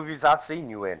best movies I've seen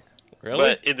you in. Really?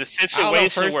 But in the I don't know.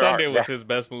 situation First where Sunday was his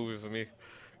best movie for me.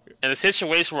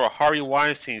 Harvey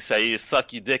Weinstein said he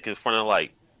suck your dick in front of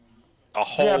like a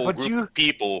whole but group of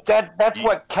people, That's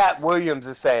what Katt Williams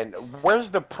is saying. Where's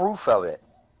the proof of it?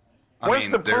 Where's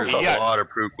the there's proof a of it? lot of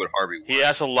proof with Harvey. he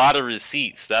has a lot of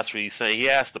receipts. That's what he's saying. He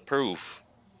has the proof.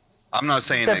 I'm not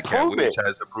saying Then that Katt prove Williams it.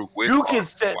 has the proof with You can Harvey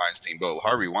say- Weinstein, but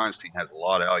Harvey Weinstein has a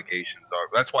lot of allegations.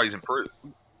 That's why he's in prison.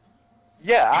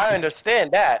 Yeah, I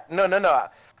understand that. No.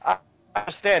 I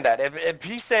understand that. If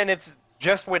he's saying it's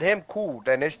just with him, cool.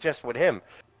 Then it's just with him.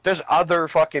 There's other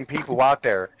fucking people out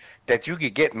there that you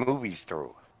could get movies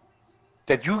through.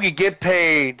 That you could get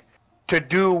paid to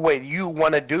do what you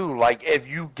want to do. Like if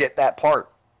you get that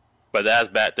part. But that's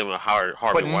back then when Harvey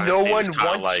But Weinstein no was one kinda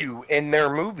wants like, you in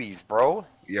their movies, bro.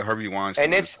 Yeah, Harvey Weinstein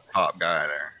And is it's- the top guy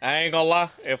there. I ain't gonna lie.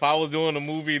 If I was doing a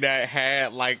movie that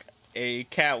had like a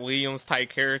Katt Williams type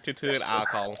character to it, I'll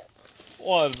call him.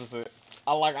 100%.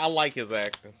 I like his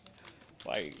acting.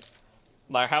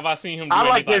 Like have I seen him do I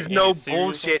like any, his no any serious-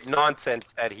 bullshit nonsense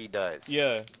that he does.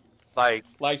 Yeah. Like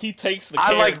Like he takes the I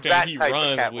character like that and he type of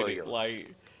runs Katt with Williams.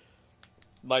 it.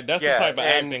 Like that's Yeah, the type of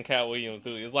and- acting Katt Williams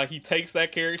do. It's like he takes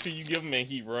that character you give him and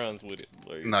he runs with it.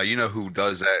 Like, No, you know who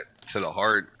does that to the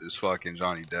heart is fucking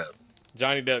Johnny Depp.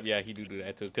 Johnny Depp, yeah, he do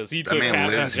that too. Because he That took man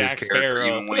Captain lives Jack his character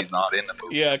Sparrow. even when he's not in the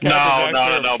movie. Yeah, Captain no, Jack no,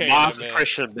 Sparrow no. came Mine's in, man.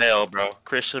 Christian Bale, bro.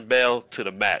 Christian Bale to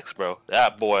the max, bro.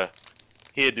 That boy,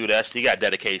 he'll do that. He got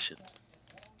dedication.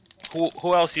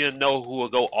 Who else you know who will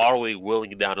go all the way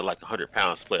willing down to like 100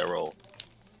 pounds to play a role?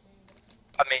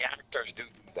 I mean, actors do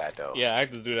that though. Yeah,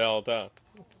 actors do that all the time.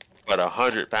 But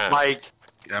 100 pounds. Like,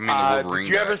 I mean, the Wolverine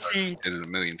did you ever guy see? did it a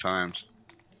million times.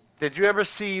 Did you ever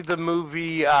see the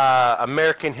movie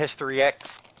American History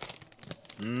X?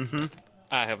 Mm-hmm.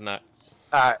 I have not.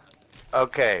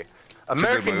 Okay.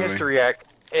 American movie. History X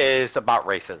is about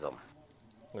racism,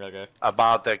 Okay.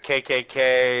 about the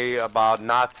KKK, about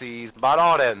Nazis, about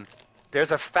all them.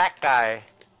 There's a fat guy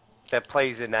that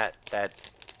plays in that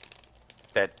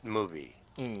movie.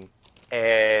 Mm.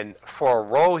 And for a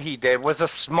role he did was a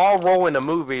small role in the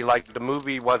movie, like the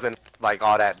movie wasn't like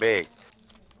all that big.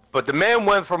 But the man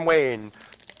went from weighing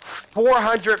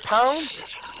 400 pounds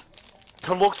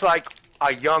to looks like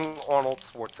a young Arnold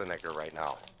Schwarzenegger right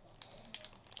now.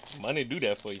 Money do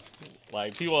that for you.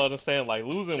 Like people understand, like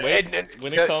losing weight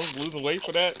when it the- comes losing weight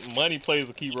for that, money plays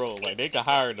a key role. Like they can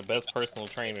hire the best personal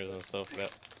trainers and stuff for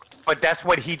that. But that's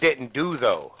what he didn't do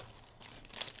though.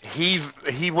 He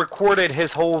recorded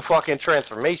his whole fucking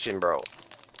transformation, bro.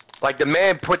 Like the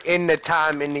man put in the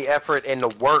time, and the effort, and the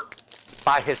work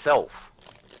by himself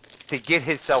to get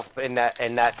himself in that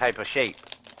type of shape.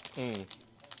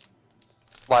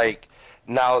 Like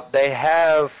now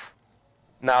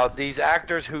these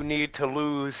actors who need to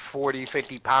lose 40,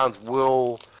 50 pounds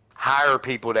will hire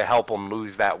people to help them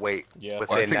lose that weight. Yeah. Well,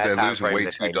 I think that time losing frame weight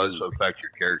that too they does need. affect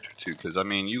your character too. Because I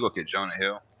mean, you look at Jonah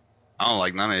Hill. I don't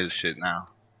like none of his shit now.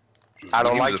 I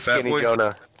don't When he like was a fat Skinny boy?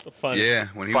 Jonah. Funny. Yeah,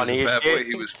 when he Funny was a as fat boy, shit.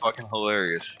 he was fucking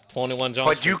hilarious. 21 Jump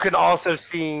But Street. you could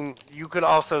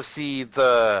also see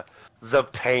the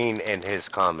pain in his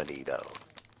comedy though.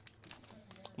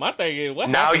 My thing is, what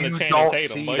Now happened to you Channing don't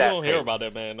Tatum? see But you that don't hear pain. about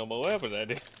that man no more. What happened to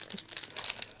that?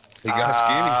 He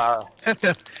got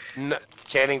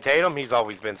Channing Tatum, he's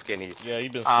always been skinny. Yeah, he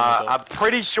been skinny. though. I'm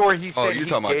pretty sure he said you're he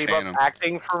talking about gave up Tatum.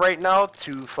 acting for right now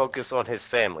to focus on his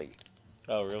family.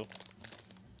 Oh, really?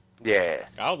 Yeah.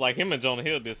 I was like, him and Jonah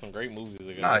Hill did some great movies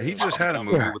together. Nah, he just had a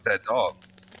movie with that dog.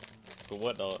 For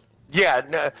what, dog? Yeah,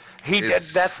 no, he did.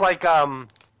 It's- That's like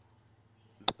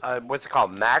what's it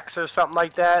called, Max or something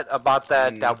like that? About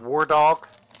that war dog.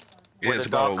 Yeah, where it's the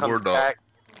about dog a comes war dog. back.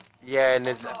 Yeah, and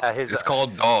his It's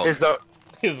called Dog. his the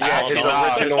His Yeah, last his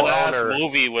dog. His original last owner.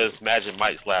 movie was Magic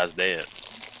Mike's Last Dance,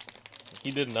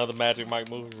 He did another Magic Mike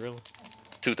movie, really?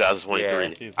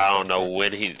 2023. Yeah. I don't know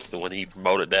when he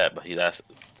promoted that, but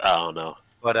I don't know.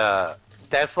 But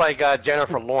that's like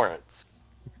Jennifer Lawrence.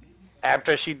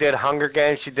 After she did Hunger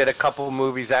Games, she did a couple of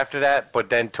movies after that, but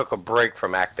then took a break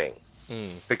from acting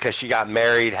because she got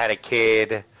married, had a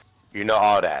kid,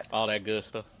 all that. All that good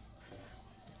stuff.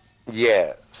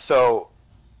 Yeah. So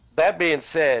that being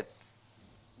said,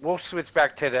 we'll switch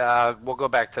back to we'll go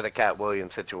back to the Katt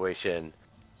Willam situation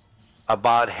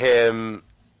about him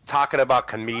talking about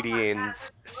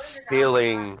comedians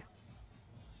stealing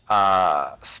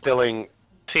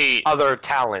See, other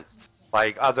talents,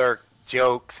 like other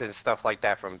jokes and stuff like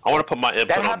that from. I want to put my input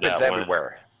That on happens that one.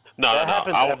 everywhere. No, That no,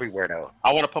 happens I everywhere, though.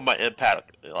 want to put my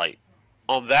impact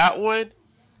on that one.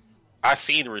 I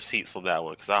seen the receipts on that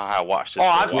one because I watched it. Oh,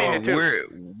 I've for a seen while. it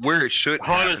too. Where it should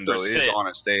happen though is 100%. on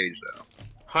a stage though.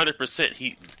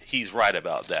 100%. He's right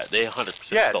about that. They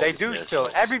 100%. Yeah, stole they this do man's still.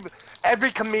 shows.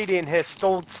 Every comedian has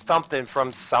stole something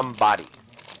from somebody.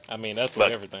 I mean, that's But-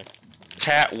 with everything.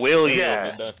 Katt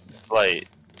Williams, Yeah. like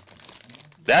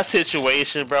that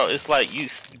situation, bro. It's like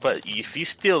but if you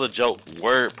steal the joke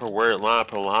word per word, line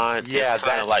per line, Yeah, it's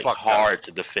kind that's of like fucked hard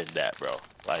to defend that, bro.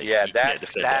 Like, Yeah, you can't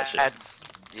defend that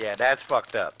shit. that's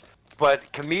fucked up. But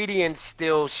comedians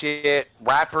steal shit.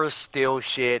 Rappers steal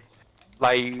shit.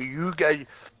 Like you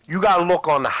got to look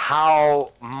on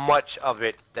how much of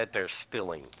it that they're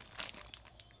stealing.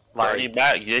 Bernie Like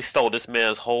Mac, they stole this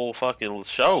man's whole fucking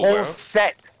show, whole bro.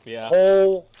 set, Yeah.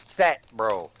 whole set,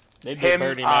 bro. They did him,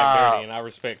 Bernie Mac dirty, and I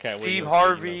respect Katt Steve Williams.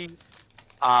 Harvey,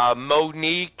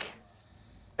 Monique,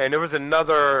 and there was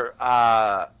another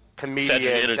comedian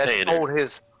that Entertainer. stole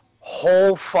his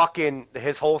whole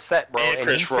set, bro, And and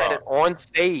Chris he said it Rock. on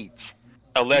stage.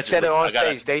 He Allegedly, said it on I gotta-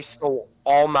 stage. They stole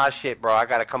all my shit, bro. I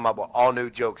got to come up with all new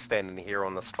jokes standing here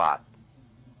on the spot.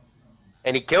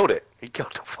 And he killed it. He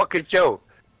killed the fucking show.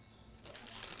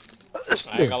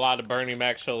 I ain't gonna lie, the Bernie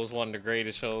Mac show is one of the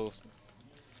greatest shows.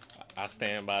 I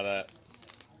stand by that.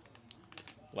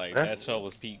 Like, Yeah. that show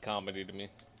was peak comedy to me.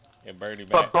 And Bernie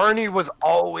But Mac. Bernie was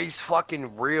always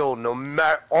fucking real, no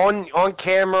matter on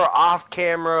camera, off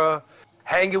camera,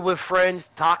 hanging with friends,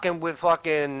 talking with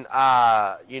fucking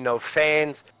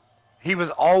fans. He was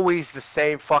always the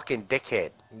same fucking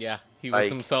dickhead. Yeah, he was like-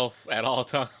 himself at all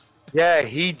times. Yeah,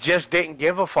 he just didn't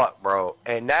give a fuck, bro.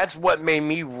 And that's what made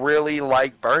me really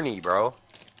like Bernie, bro.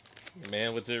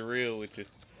 Man, was it real with you?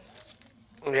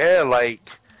 Yeah, like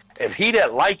if he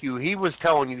didn't like you, he was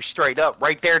telling you straight up,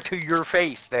 right there to your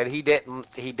face, that he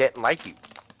didn't like you.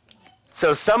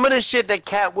 So some of the shit that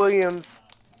Katt Williams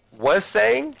was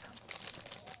saying,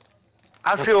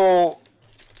 I feel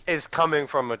is coming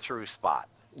from a true spot.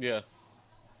 Yeah.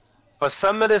 But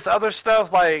some of this other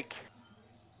stuff, like,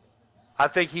 I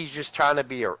think he's just trying to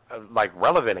be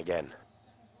relevant again.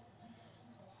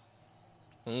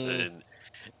 And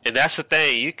that's the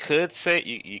thing. You could say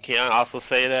you can't also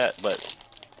say that, but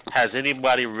has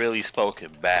anybody really spoken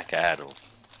back at him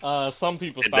Some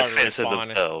people in started defense of responding.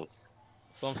 themselves?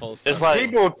 Some folks. It's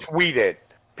started- like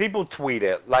People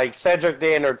tweeted. Like Cedric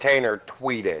the Entertainer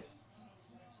tweeted.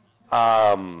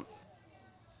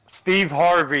 Steve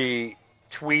Harvey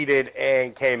tweeted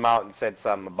and came out and said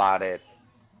something about it.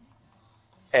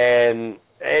 And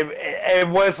it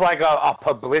was like a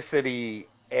publicity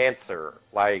answer.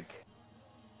 Like,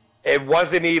 it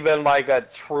wasn't even like a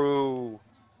true,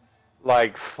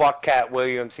 like, fuck Katt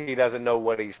Williams, he doesn't know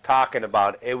what he's talking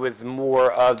about. It was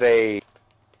more of a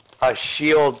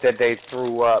shield that they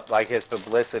threw up, like his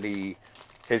publicity,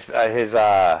 his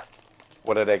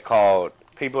what are they called?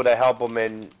 People that help him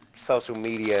in social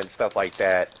media and stuff like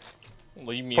that.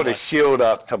 Well, you mean Put a like shield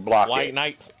up to block White it.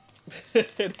 Knights?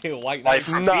 White Like Knights.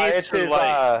 for No, me it's to his.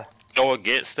 go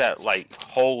against that like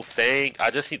whole thing,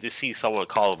 I just need to see someone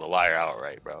call him a liar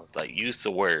outright, bro. Like use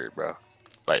the word, bro.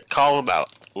 Like call him out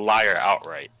liar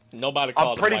outright. Nobody I'm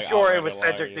called him pretty like sure it outright was a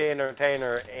liar Cedric yet. the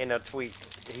Entertainer in a tweet.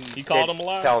 He called him a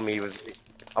liar? Tell me he was.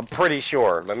 I'm pretty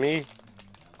sure. Let me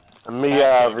Fact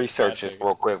check, research fact it check.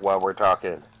 real quick while we're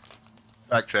talking.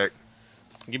 Fact check.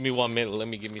 Give me 1 minute. Let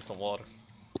me give me some water.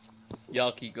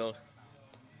 Y'all keep going.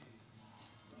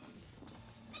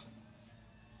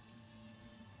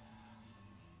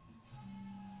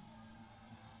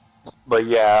 But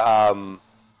yeah,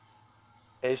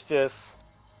 it's just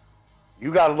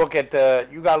you gotta look at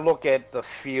the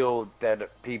field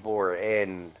that people are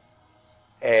in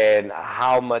and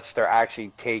how much they're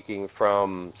actually taking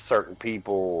from certain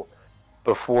people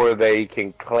before they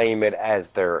can claim it as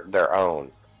their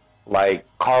own. Like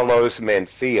Carlos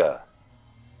Mencia.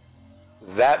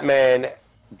 That man,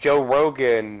 Joe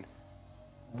Rogan,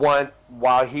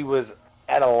 while he was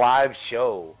at a live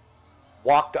show,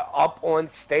 walked up on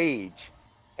stage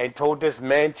and told this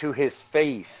man to his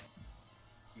face,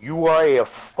 "You are a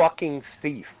fucking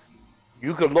thief."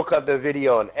 You could look up the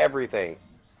video and everything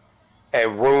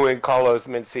and ruin Carlos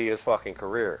Mencia's fucking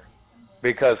career.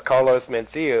 Because Carlos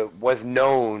Mencia was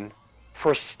known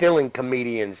for stealing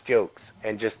comedians' jokes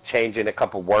and just changing a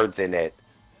couple words in it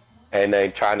and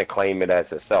then trying to claim it as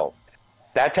himself.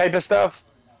 That type of stuff?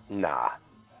 Nah.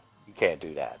 You can't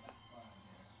do that.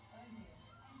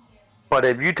 But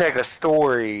if you take a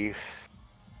story,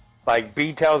 like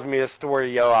B tells me a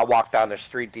story, yo, I walked down the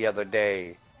street the other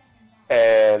day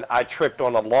and I tripped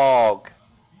on a log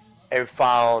and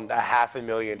found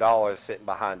 $500,000 sitting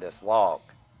behind this log.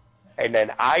 And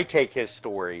then I take his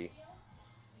story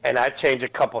and I change a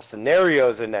couple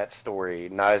scenarios in that story.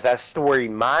 Now, is that story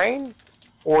mine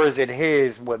or is it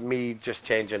his with me just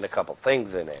changing a couple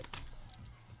things in it?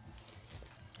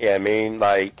 Yeah, I mean,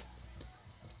 like,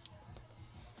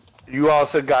 you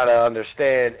also got to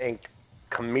understand in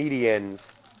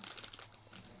comedians,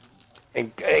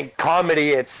 in comedy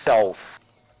itself,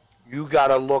 you got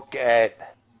to look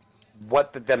at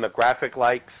what the demographic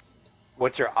likes,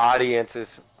 what your audience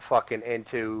is fucking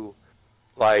into.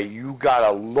 Like, you got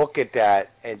to look at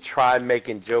that and try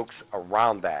making jokes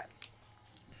around that.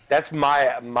 That's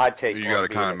my take. You got to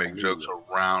kind of make jokes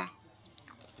around.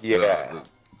 Yeah.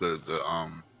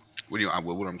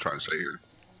 What I'm trying to say here.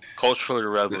 Culturally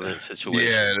relevant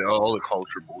situation. Yeah, all the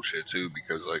culture bullshit too,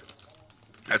 because like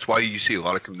that's why you see a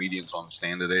lot of comedians on the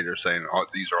stand today. They're saying, "Oh,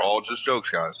 these are all just jokes,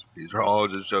 guys. These are all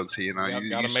just jokes." You know, Yep, you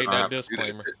gotta should make not that have to do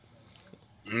disclaimer.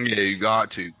 Yeah, you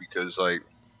got to, because like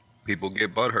people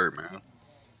get butthurt, man.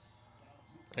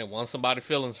 And once somebody's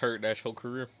feelings hurt, that's your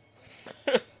career.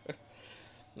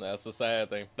 That's the sad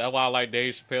thing. That's why I like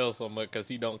Dave Chappelle so much, because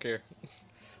he don't care.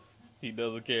 He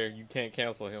doesn't care. You can't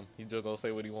cancel him. He just gonna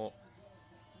say what he want.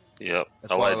 Yep.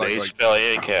 That's I why I like like, Dave like-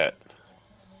 Chappelle and Katt.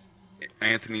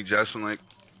 Anthony Jeselnik,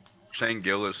 Shane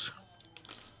Gillis.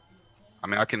 I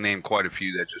mean, I can name quite a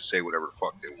few that just say whatever the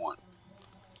fuck they want.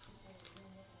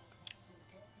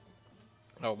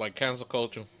 Oh, like cancel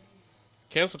culture.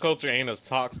 Cancel culture ain't as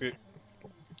toxic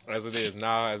as it is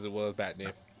now as it was back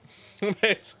then.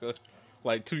 Basically,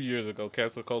 like 2 years ago,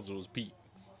 cancel culture was peak.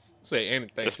 Say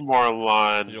anything. It's more in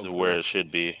line You'll to do where it. it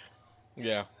should be.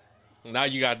 Yeah. Now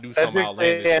you gotta do something Cedric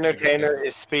outlandish. the Entertainer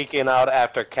is speaking out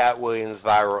after Katt Williams'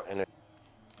 viral interview.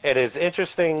 It is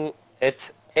interesting.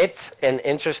 It's an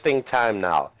interesting time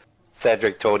now.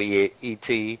 Cedric told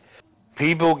ET.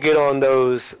 People get on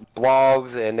those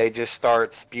blogs and they just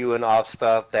start spewing off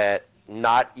stuff that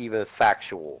not even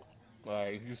factual.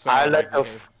 Like, you I sound let like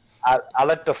I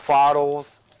let the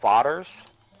fodders, FODDER,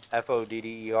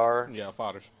 yeah,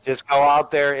 fathers. just go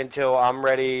out there until I'm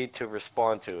ready to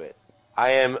respond to it. I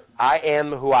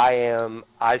am who I am.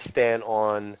 I stand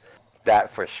on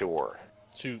that for sure.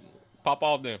 Shoot, pop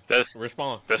off then. That's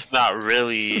Respond. that's not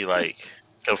really like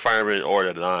confirming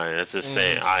or denying. It's just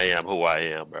saying I am who I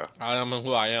am, bro. I am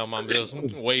who I am. I'm just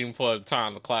waiting for the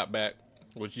time to clap back,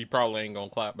 which you probably ain't gonna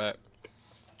clap back.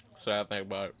 Sad thing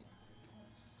about it.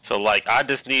 So like I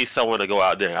just need someone to go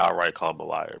out there and outright call him a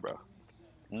liar, bro.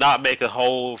 Not make a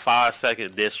whole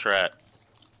 5-second diss track.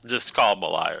 Just call him a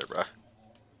liar, bro.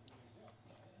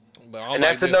 But I And like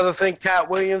that's this. another thing Katt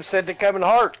Williams said to Kevin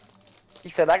Hart. He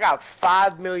said, I got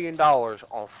 $5 million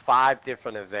on 5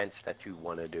 different events that you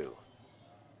want to do.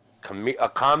 A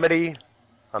comedy,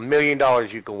 $1 million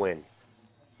you can win.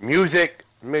 Music,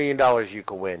 $1 million you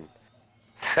can win.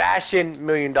 Fashion, $1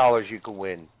 million you can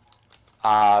win.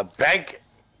 Bank,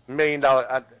 $1 million.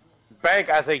 Bank,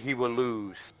 I think he would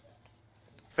lose,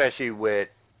 especially with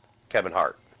Kevin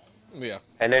Hart. Yeah.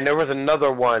 And then there was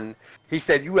another one. He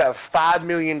said, "You have $5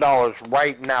 million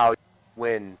right now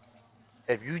when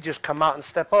if you just come out and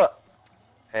step up."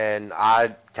 And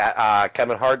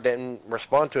Kevin Hart didn't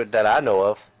respond to it that I know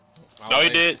of. No, he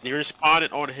did. He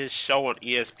responded on his show on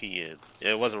ESPN.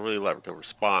 It wasn't really like a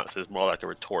response. It's more like a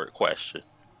rhetoric question.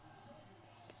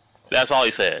 That's all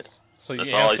he said. So you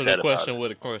That's all he answered said the about question it.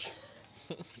 with a question.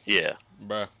 Yeah.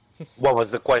 Bruh. What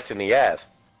was the question he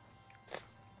asked? Do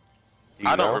you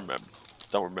I don't know? remember.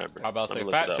 Don't remember. I about to Let say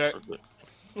me fact look check.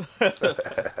 it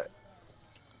up.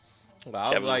 I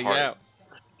was Kevin like, Hart. yeah.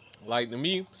 Like, to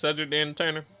me, Cedric the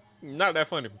Entertainer, not that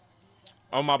funny.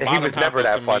 On my He bottom was half never of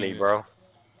that funny, comedians. bro.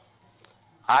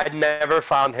 I never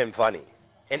found him funny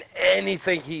in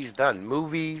anything he's done.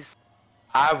 Movies.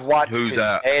 I've watched Who's his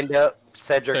that? stand-up,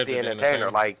 Cedric Cedric the the Entertainer.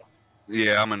 Entertainer. Like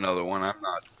Yeah, I'm another one. I'm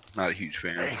not a huge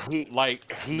fan.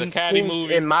 Like, he the Caddy seems,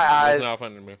 movie in my was eyes, not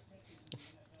funny to me.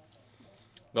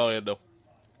 Go ahead, though.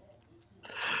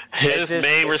 His just-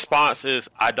 main response is,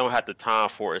 "I don't have the time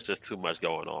for it. It's just too much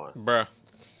going on." Bruh.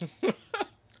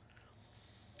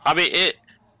 I mean, it.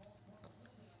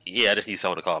 Yeah, I just need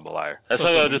someone to call him a liar. That's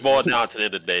what it just boiled down to the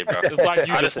end of the day, bro. It's like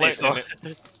you I just need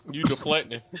deflecting it. You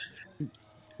deflecting.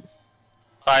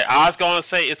 Like, I was gonna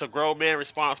say it's a grown man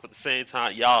response, but at the same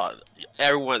time, y'all,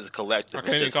 everyone's collective. I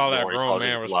can't even call that grown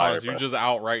man response. You just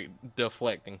outright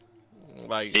deflecting.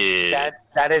 Like, Yeah.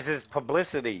 that is his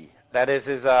publicity. That is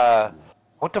his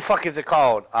what the fuck is it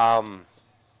called?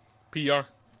 PR.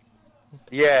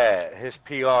 Yeah, his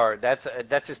PR.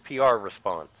 That's his PR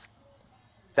response.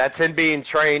 That's him being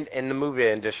trained in the movie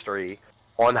industry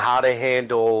on how to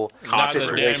handle Not to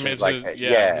situations damage like his, that.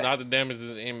 yeah, Yeah, not to damage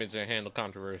his image and handle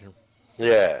controversy.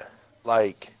 yeah,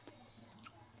 like,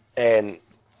 and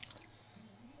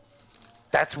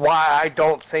that's why I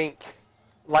don't think.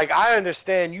 Like, I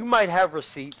understand you might have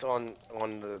receipts on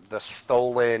the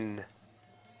stolen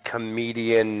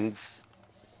comedians,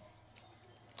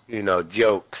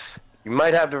 jokes. You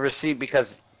might have the receipt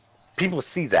because people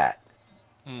see that.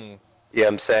 Mm. You know what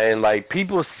I'm saying? Like,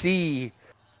 people see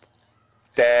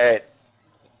that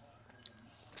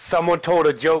someone told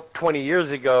a joke 20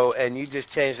 years ago and you just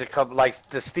changed a couple, like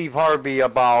the Steve Harvey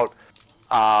about,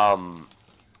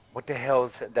 what the hell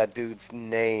is that dude's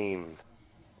name?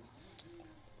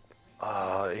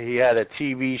 He had a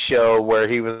TV show where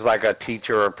he was like a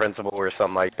teacher or a principal or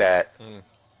something like that. Mm.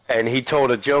 And he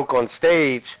told a joke on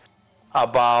stage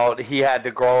about he had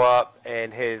to grow up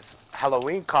and his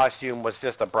Halloween costume was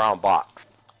just a brown box.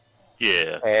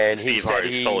 Yeah. And he Steve said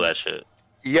Harvey he stole that shit.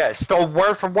 Yeah, stole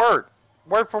word for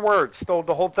word, stole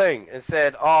the whole thing and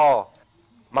said, "Oh,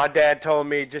 my dad told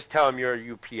me just tell him you're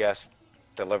a UPS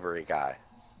delivery guy."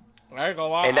 I ain't gonna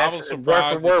lie, And I that's was word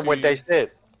surprised for word to what see, they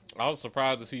said. I was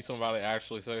surprised to see somebody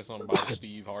actually say something about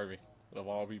Steve Harvey, of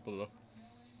all people, though.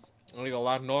 I ain't gonna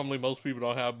lie, normally most people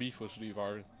don't have beef with Steve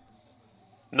Harvey.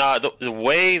 Nah, the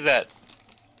way that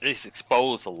it's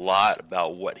exposed a lot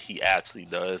about what he actually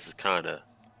does is kind of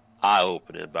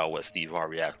eye-opening about what Steve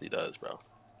Harvey actually does, bro.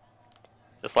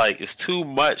 It's like, it's too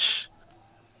much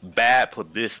bad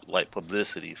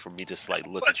publicity for me just like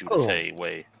look at you the same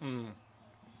way. Mm.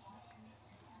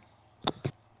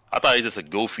 I thought he was just a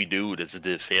goofy dude that just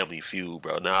did Family Feud,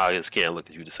 bro. Now I just can't look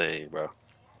at you the same, bro.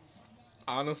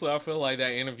 Honestly, I feel like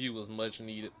that interview was much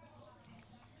needed.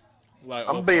 Like,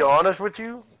 I'm gonna be honest with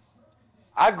you.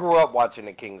 I grew up watching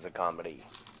the Kings of Comedy.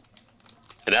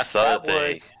 And that's the That other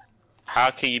thing. was- How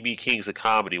can you be Kings of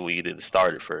Comedy when you didn't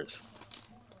start it first?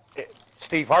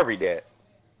 Steve Harvey did.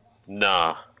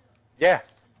 Nah. Yeah.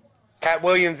 Katt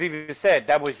Williams even said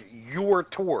that was your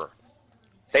tour.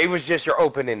 They was just your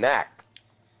opening act.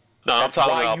 No, That's I'm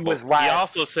why talking you about. was He last.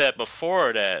 also said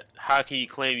before that, how can you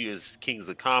claim you as Kings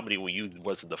of Comedy when you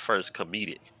wasn't the first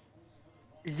comedic?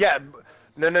 Yeah.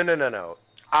 No.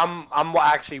 I'm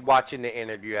actually watching the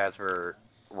interview as we're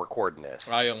recording this.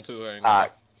 I am too. I ain't gonna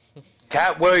lie.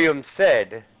 Katt Williams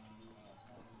said,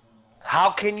 "How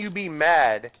can you be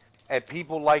mad at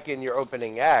people liking your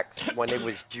opening acts when it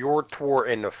was your tour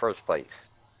in the first place?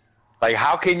 Like,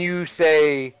 how can you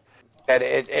say that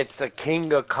it's a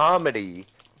king of comedy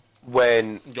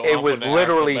when Your it opening was acts are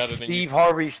literally better than you." Steve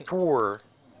Harvey's tour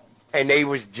and they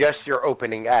was just your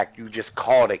opening act? You just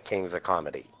called it Kings of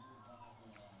Comedy.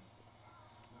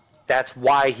 That's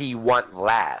why he went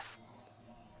last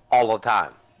all the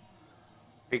time.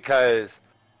 Because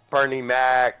Bernie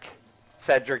Mac,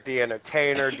 Cedric the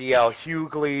Entertainer, DL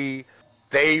Hughley.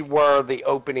 They were the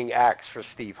opening acts for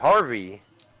Steve Harvey.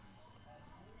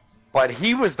 But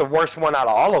he was the worst one out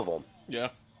of all of them. Yeah.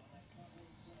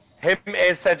 Him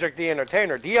and Cedric the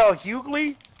Entertainer. DL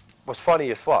Hughley was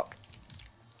funny as fuck.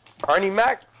 Bernie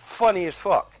Mac, funny as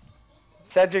fuck.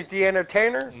 Cedric the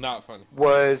Entertainer Not funny.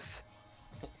 was...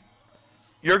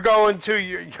 You're going to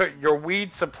your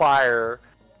weed supplier,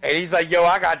 and he's like, yo,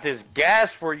 I got this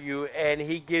gas for you, and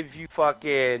he gives you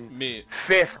fucking Mid.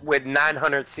 fifth with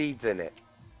 900 seeds in it.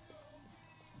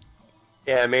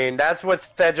 Yeah, I mean, that's what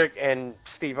Cedric and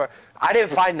Steve are. I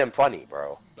didn't find them funny,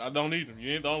 bro. I don't either.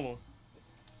 You ain't the only one.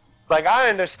 Like, I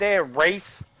understand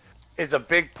race is a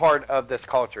big part of this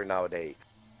culture nowadays.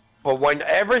 But when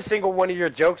every single one of your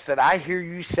jokes that I hear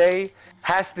you say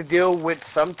has to deal with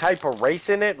some type of race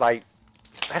in it, like,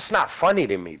 that's not funny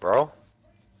to me, bro.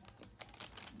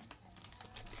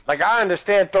 Like, I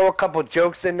understand throw a couple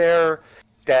jokes in there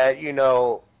that, you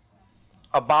know,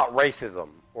 about racism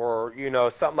or, you know,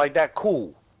 something like that,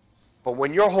 cool. But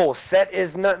when your whole set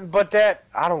is nothing but that,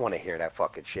 I don't want to hear that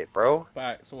fucking shit, bro.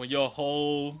 Facts. So when your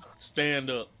whole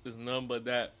stand-up is nothing but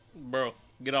that, bro,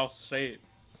 get off the stage.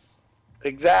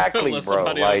 Exactly, Let bro.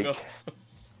 somebody else go.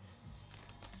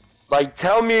 Like,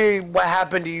 tell me what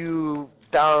happened to you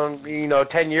down, you know,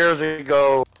 10 years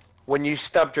ago when you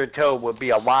stubbed your toe would be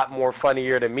a lot more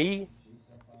funnier to me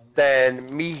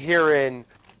than me hearing,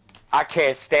 I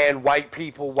can't stand white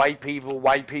people, white people,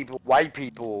 white people, white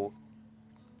people.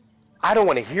 I don't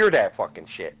want to hear that fucking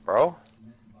shit, bro.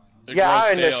 It Yeah,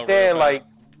 I grows stale understand,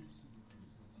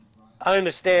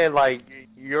 real like,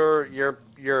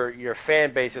 your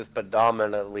fan base is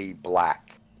predominantly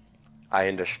black. I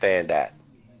understand that.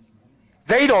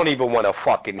 They don't even want to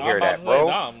fucking fast. hear I'm about that, to bro. say,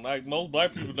 nah, like, most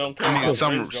black people don't care I mean, about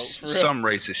some race jokes, for real. some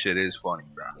racist shit is funny,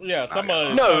 bro. Yeah, some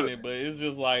of it's No. funny, but it's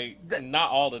just like not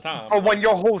all the time. But when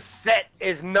your whole set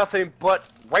is nothing but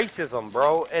racism,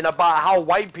 bro, and about how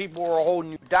white people are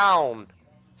holding you down,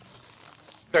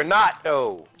 they're not,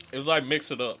 though. It's like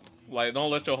mix it up. Like,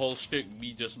 don't let your whole shtick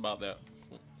be just about that.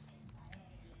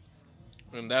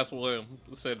 And that's where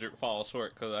Cedric falls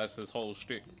short, because that's his whole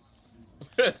shtick.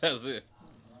 That's it.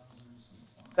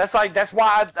 That's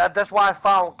why I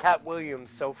found Katt Willam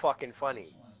so fucking funny,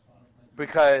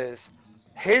 because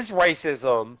his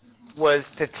racism was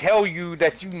to tell you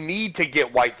that you need to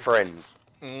get white friends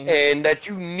and that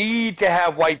you need to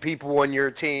have white people on your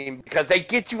team because they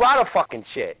get you out of fucking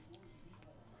shit.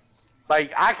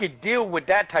 Like, I could deal with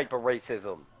that type of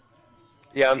racism.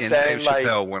 You know what I'm And saying? Dave Like,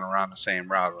 Chappelle went around the same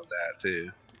route with that too.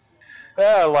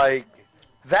 yeah, like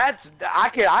that's I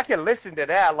can listen to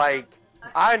that. Like,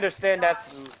 I understand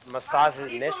that's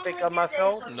misogynistic of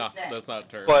myself, No, that's not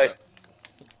terrible. but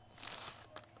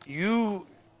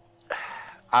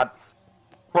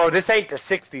bro, this ain't the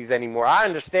 '60s anymore. I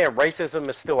understand racism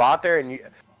is still out there, and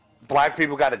black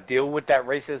people got to deal with that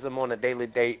racism on a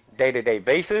day-to-day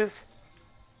basis.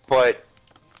 But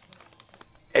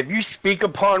if you speak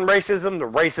upon racism, the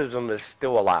racism is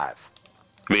still alive.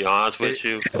 To be honest with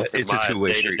you, it's my a two-way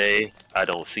day to street. day, I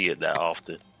don't see it that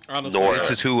often. Honestly, Nor It's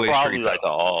a two-way probably street, like a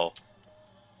all.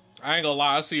 I ain't gonna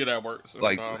lie, I see it at work.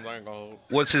 Like- Sometimes I ain't gonna hold.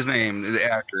 What's his name? The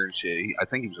actor and shit. I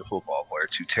think he was a football player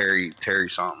too. Terry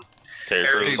something.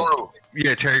 Terry Crews.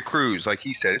 Yeah, Terry Crews. Like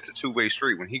he said, it's a two-way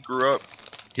street. When he grew up,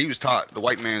 he was taught the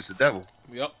white man's the devil.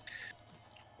 Yep.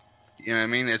 You know what I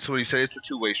mean? That's what he said. It's a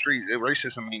two-way street.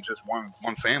 Racism means just one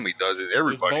family does it.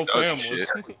 Everybody It's does both this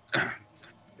families. shit.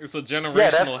 It's a generational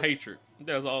that's- hatred.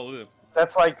 That's all it is.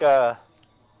 That's like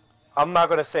I'm not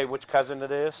gonna say which cousin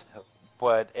it is,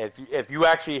 but if you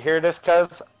actually hear this,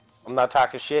 cuz I'm not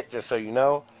talking shit, just so you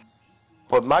know.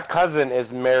 But my cousin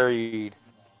is married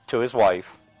to his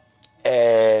wife,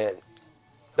 and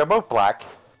they're both black.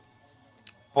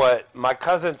 But my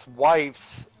cousin's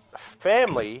wife's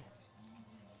family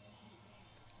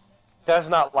does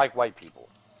not like white people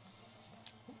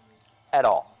at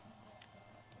all.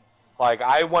 Like,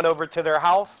 I went over to their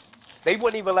house. They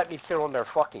wouldn't even let me sit on their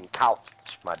fucking couch,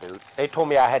 my dude. They told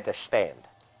me I had to stand.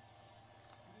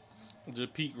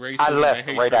 Just peak racism I left and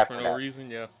hatred right after for no that. reason.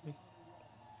 Yeah.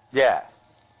 Yeah.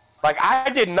 Like, I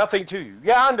did nothing to you.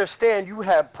 Yeah, I understand you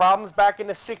had problems back in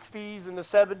the 60s and the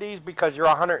 70s because you're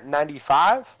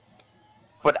 195.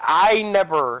 But I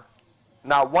never,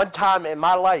 not one time in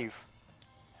my life,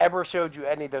 ever showed you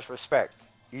any disrespect.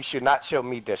 You should not show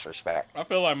me disrespect. I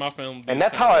feel like my family. And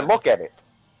that's how I look at it.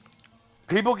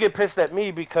 People get pissed at me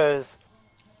because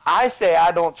I say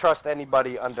I don't trust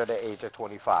anybody under the age of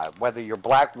 25. Whether you're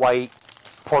black, white,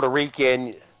 Puerto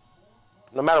Rican,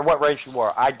 no matter what race you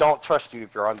are, I don't trust you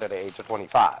if you're under the age of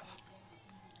 25.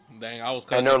 Dang, I was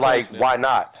And they're like, why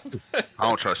not? I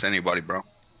don't trust anybody, bro.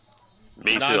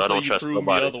 Me too. Not I until don't you trust prove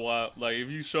nobody. me otherwise. Like, if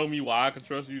you show me why I can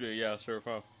trust you, then yeah, sure,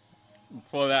 fine.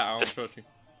 For that, I don't trust you.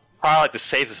 Probably like the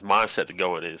safest mindset to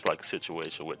go in is like a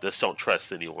situation with just don't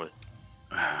trust anyone.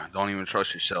 Don't even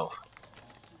trust yourself.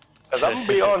 Because I'm going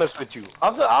to be honest with you.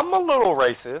 I'm a little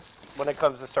racist when it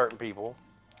comes to certain people.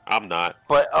 I'm not.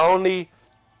 But only...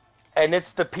 And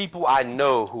it's the people I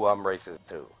know who I'm racist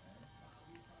to.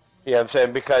 You know what I'm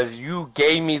saying? Because you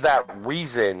gave me that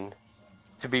reason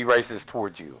to be racist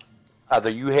towards you. Either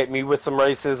you hit me with some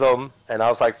racism, and I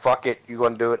was like, fuck it, you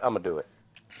going to do it, I'm going to do it.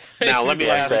 Now, let me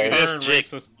ask you this, Turn Jake.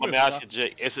 racist. Let me ask you,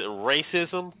 Jake. Is it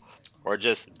racism or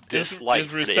just dislike It's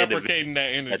for the individual? reciprocating that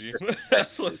energy.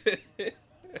 That's what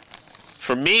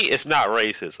For me, it's not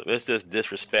racism. It's just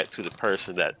disrespect to the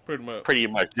person that pretty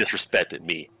much disrespected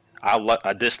me.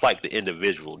 I dislike the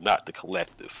individual, not the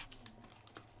collective.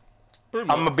 I'm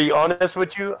going to be honest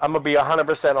with you. I'm going to be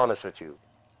 100% honest with you.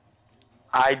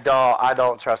 I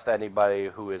don't trust anybody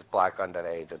who is black under the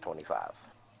age of 25.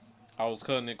 I was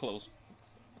cutting it close.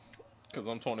 Because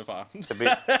I'm 25.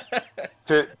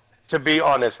 To be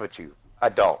honest with you, I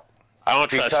don't. I don't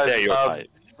trust stereotypes.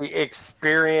 The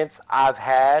experience I've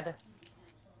had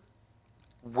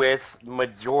with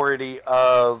majority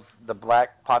of the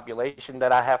black population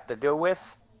that I have to deal with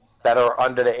that are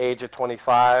under the age of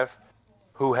 25,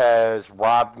 who has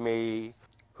robbed me,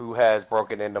 who has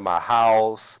broken into my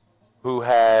house, who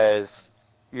has,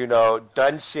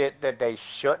 done shit that they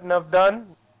shouldn't have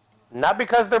done. Not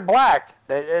because they're black.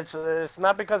 It's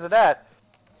not because of that.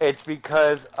 It's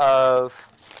because of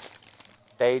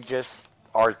they just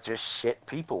are just shit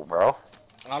people, bro.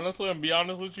 Honestly, and be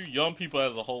honest with you, young people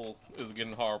as a whole is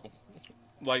getting horrible.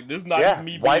 Like, this not even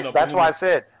me being a that's boomer. why I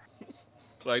said.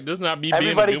 Like, this not me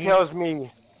Everybody being a boomer. tells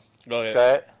me. Go ahead. Go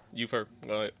ahead. You've heard.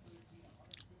 Go ahead.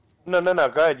 No.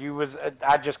 Go ahead.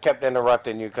 I just kept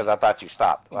interrupting you because I thought you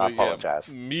stopped. I apologize.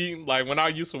 Like, when I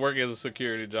used to work as a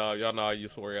security job, y'all know I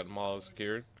used to work at the mall as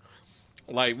security.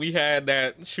 Like, we had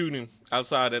that shooting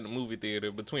outside at the movie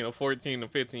theater between a 14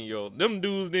 and 15-year-old. Them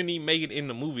dudes didn't even make it in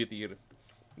the movie theater.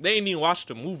 They didn't even watch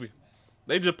the movie.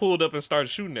 They just pulled up and started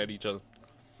shooting at each other.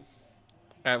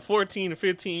 At 14 and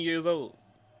 15 years old.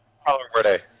 What color were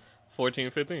they? 14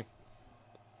 and 15.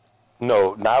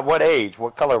 No, not what age.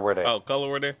 What color were they? Oh, color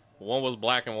were they? One was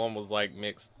black and one was, like,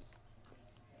 mixed.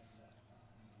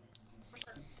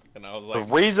 And I was like...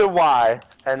 The reason why,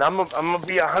 and I'm going to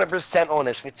be 100%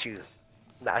 honest with you.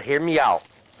 Now, hear me out.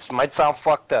 This might sound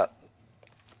fucked up.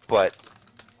 But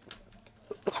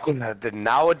the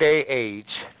nowadays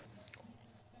age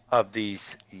of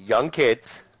these young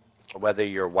kids, whether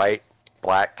you're white,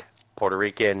 black, Puerto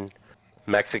Rican,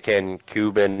 Mexican,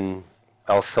 Cuban,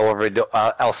 El Salvador,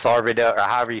 or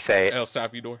however you say it. El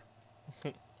Salvador.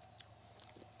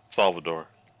 Salvador.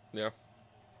 Yeah.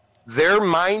 Their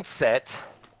mindset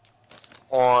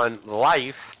on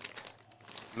life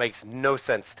makes no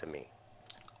sense to me.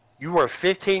 You are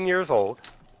 15 years old,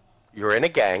 you're in a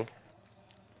gang,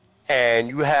 and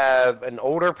you have an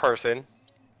older person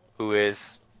who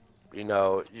is,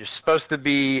 you're supposed to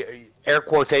be, air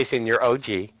quotation, your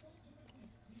OG,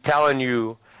 telling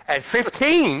you at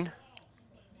 15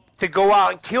 to go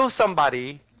out and kill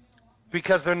somebody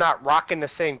because they're not rocking the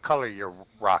same color you're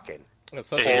rocking. That's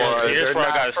such Here's where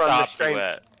I gotta stop you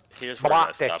at. Here's where I Block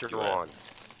gotta that stop you're you at. on.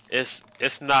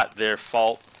 It's not their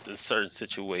fault in certain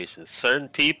situations. Certain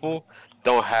people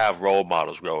don't have role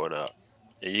models growing up.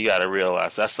 And you got to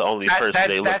realize that's the only person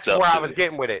they looked up to. That's where I was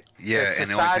getting with it. Yeah, and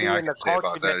the only thing I can say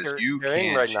about that is you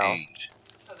can't right now. change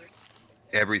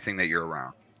everything that you're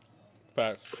around.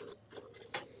 Facts.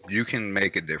 You can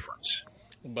make a difference.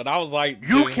 But I was like,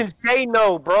 you can say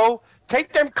no, bro.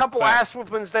 Take them couple Facts. ass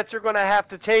whoopings that you're gonna have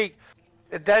to take.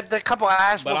 The couple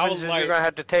ass But I whoopings was that like- you're gonna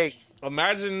have to take.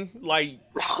 Imagine, like,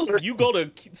 you go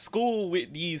to school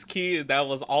with these kids that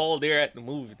was all there at the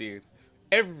movie theater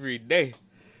every day.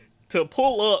 To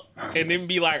pull up and then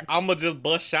be like, I'm going to just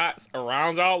bust shots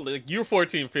around y'all. Like, you're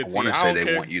 14, 15. I want to I say don't they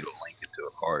care. want you to link it to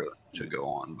a car to go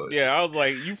on, but Yeah, I was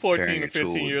like, you 14 Carrying and your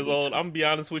 15 tools years is old. too. I'm going to be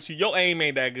honest with you. Your aim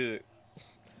ain't that good.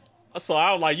 So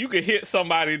I was like, you could hit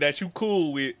somebody that you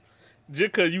cool with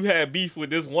just because you had beef with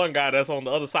this one guy that's on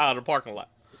the other side of the parking lot.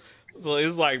 So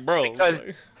it's like, bro. Because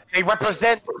like, they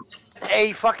represent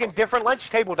a fucking different lunch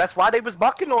table. That's why they was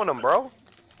bucking on them, bro.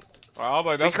 I was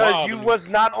like, that's Because wild you to me. was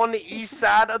not on the east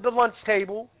side of the lunch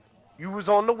table. You was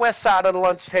on the west side of the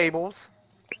lunch tables.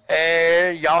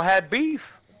 And y'all had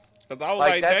beef. Cause I was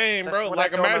Like, like, that's- dang, that's bro. what I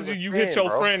Like, don't imagine you hit understand, your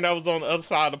bro. friend that was on the other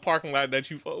side of the parking lot that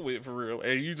you fuck with for real.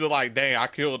 And you just like, dang, I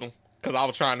killed him. Because I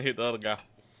was trying to hit the other guy.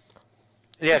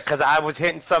 Yeah, because I was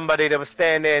hitting somebody that was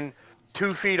standing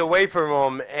 2 feet away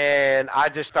from him, and I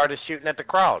just started shooting at the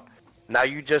crowd. Now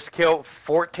you just killed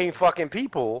 14 fucking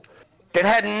people that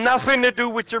had nothing to do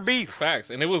with your beef. Facts,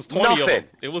 and it was 20 of them. Nothing.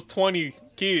 It was 20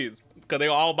 kids because they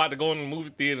were all about to go in the movie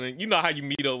theater. And you know how you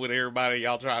meet up with everybody,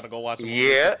 y'all trying to go watch the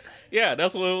movie. Yeah,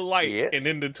 that's what it was like. Yeah. And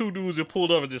then the 2 dudes just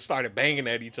pulled up and just started banging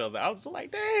at each other. I was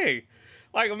like, dang.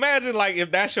 Like, imagine, like,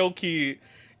 if that's your kid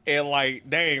and, like,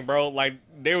 dang, bro, like,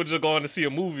 they were just going to see a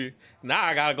movie. Now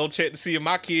I gotta go check to see if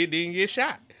my kid didn't get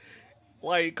shot.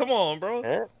 Like, come on, bro.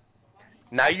 Yeah.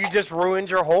 Now you just ruined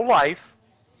your whole life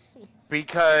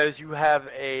because you have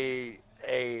a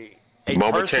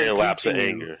momentary person lapse of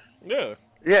teaching you- anger. Yeah.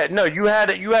 Yeah, no, you had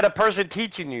a person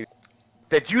teaching you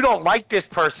that you don't like this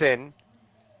person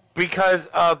because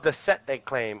of the set they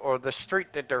claim or the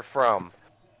street that they're from.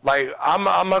 Like, I'm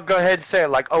gonna go ahead and say it,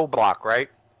 like O Block, right?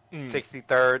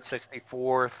 63rd,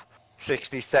 64th,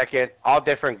 62nd, all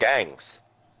different gangs.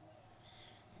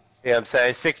 You know what I'm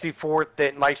saying? 64th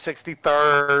didn't like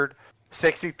 63rd.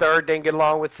 63rd didn't get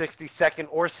along with 62nd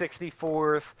or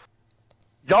 64th.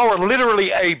 Y'all are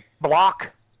literally a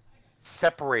block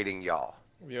separating y'all.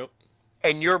 Yep.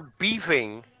 And you're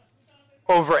beefing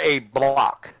over a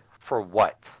block. For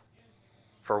what?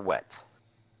 For what?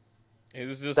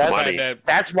 It's just That's, like that.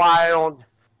 that's why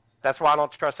I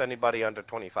don't trust anybody under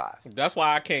 25. That's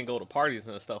why I can't go to parties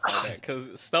and stuff like that,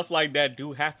 because stuff like that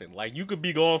do happen. Like, you could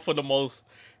be going for the most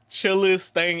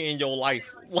chillest thing in your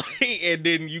life, like, and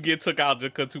then you get took out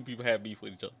just because 2 people had beef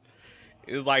with each other.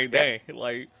 It's like, dang,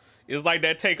 like, it's like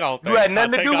that Takeoff thing. You had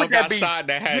nothing to do Takeoff with that got beef. shot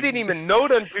that had, You didn't even know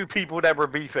them 2 people that were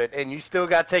beefing, and you still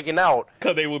got taken out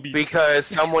because they would be because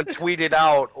someone tweeted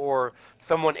out or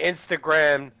someone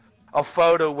Instagrammed a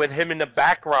photo with him in the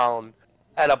background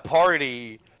at a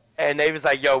party, and they was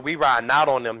like, yo, we riding out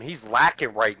on him. He's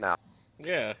lacking right now.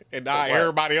 Yeah, and now what?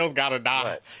 everybody else gotta die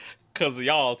What? because of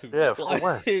y'all too. Yeah, for like,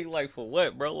 what? Like, for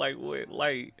what, bro? Like, what?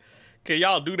 Like, can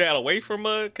y'all do that away from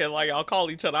us? Can, like, y'all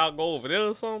call each other out, go over there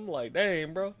or something? Like,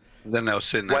 dang, bro. Then they'll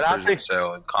sit in What that I prison think-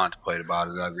 cell and contemplate about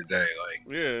it every day.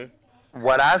 Like, Yeah.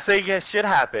 What I think it should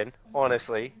happen,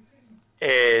 honestly,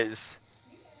 is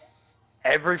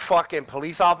every fucking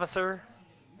police officer,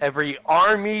 every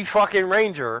army fucking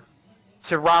ranger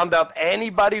should round up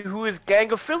anybody who is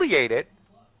gang affiliated,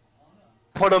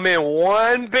 put them in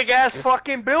one big ass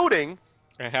fucking building,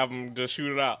 And have them just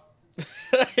shoot it out.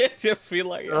 Just feel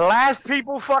like last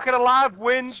people fucking alive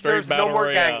wins. Straight There's no battle more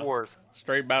royale. gang wars.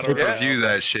 straight battle Yeah. royale. pay-per-view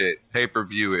that shit.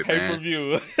 Pay-per-view it, man.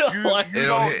 Pay-per-view. You, Like, you,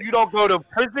 It'll don't, hit. you don't go to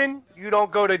prison. You don't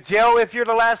go to jail if you're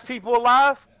the last people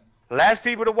alive. Last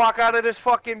people to walk out of this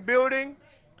fucking building.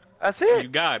 That's it. you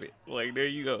got it. Like, there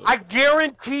you go. I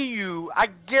guarantee you,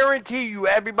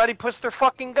 everybody puts their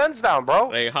fucking guns down, bro.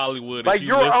 Hey, Hollywood, Like, if you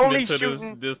you're listening only to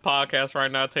shooting- this podcast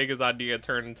right now, take his idea and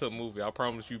turn it into a movie. I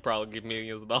promise you probably get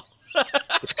millions of dollars.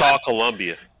 It's called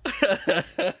Columbia.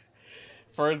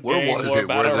 First Where gang was war it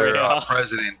battle where their royale.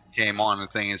 president came on the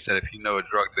thing and said, if you know a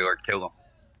drug dealer, kill him,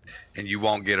 and you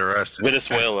won't get arrested.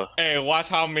 Venezuela. Hey, watch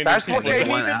how many That's people what they They need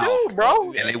went to out. do,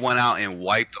 bro. And they went out and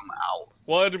wiped them out.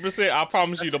 100%. I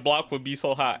promise you, the block would be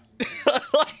so hot.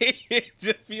 Like,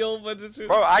 just feel a bunch of shit.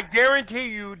 Bro, I guarantee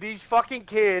you, these fucking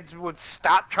kids would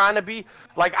stop trying to be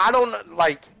like.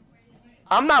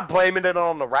 I'm not blaming it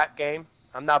on the rap game.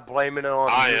 I'm not blaming it on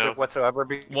I music am. whatsoever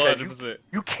because 100%.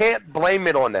 you can't blame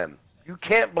it on them. You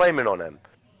can't blame it on them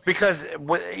because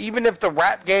even if the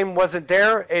rap game wasn't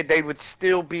there, they would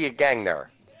still be a gang there.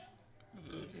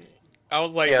 I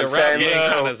was like, Yeah, the I'm rap saying, game yeah.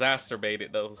 kind of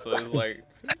exacerbated though, so it's like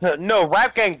No,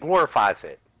 rap game glorifies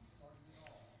it.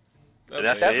 And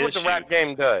that's That's the what the issue. rap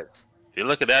game does. If you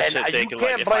look at that And, shit you thinking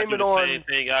can't like, if I blame do it the on- same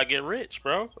thing, I'll get rich,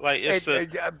 bro. Like,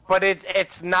 But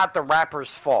it's not the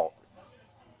rapper's fault.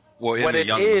 Well, in What the it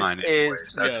young is mind, is-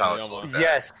 anyways. That's Yeah, how the it's young looked mind. at.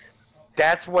 Yes,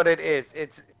 that's what it is.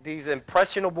 It's these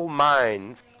impressionable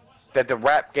minds that the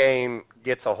rap game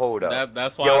gets a hold of.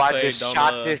 that's why Yo, I I say just don't.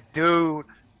 shot this dude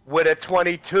with a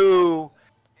 22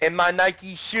 in my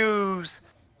Nike shoes,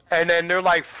 and then they're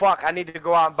like, "Fuck, I need to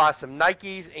go out and buy some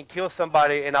Nikes and kill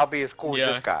somebody, and I'll be as cool as yeah,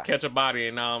 this guy." catch a body,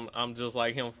 and now I'm just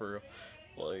like him for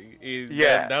real. Like,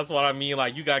 Yeah. that's what I mean.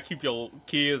 Like, you gotta keep your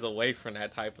kids away from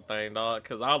that type of thing, dog.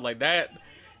 Because I was like that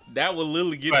would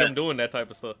literally get But- them doing that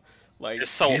type of stuff. Like,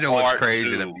 it's so You know what's hard crazy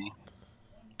to to me?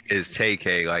 Is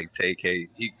TK. Like, TK,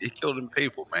 he killed them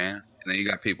people, man. And then you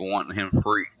got people wanting him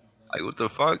free. Like, what the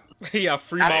fuck? yeah,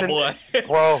 free That's my an- boy.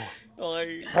 Bro, Like,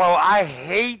 bro, I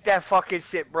hate that fucking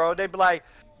shit, bro. They be like,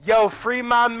 "Yo, free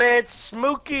my man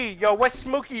Smokey. Yo, what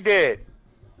Smokey did?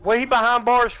 What he behind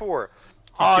bars for?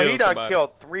 Oh, he killed done somebody.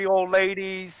 killed 3 old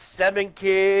ladies, 7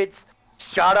 kids,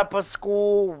 shot up a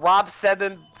school, robbed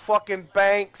 7 fucking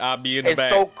banks, I'll be in the and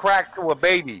back. sold crack to a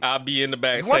baby. I'll be in the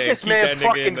back You want saying, this keep man that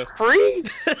nigga in fucking the... free?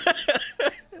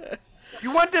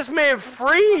 You want this man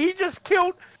free? He just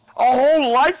killed a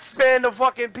whole lifespan of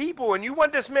fucking people, and you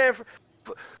want this man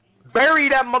bury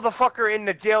that motherfucker in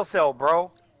the jail cell,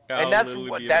 bro. I'll And that's literally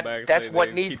what be in the back that's saying, what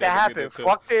 "Keep needs to that nigga in happen. the cook."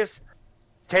 Fuck this.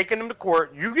 Taking him to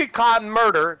court. You get caught in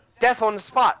murder, death on the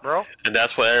spot, bro. And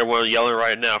that's what everyone yelling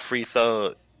right now. Free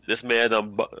Thug. This man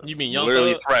done You mean Young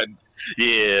literally Thug? threatened.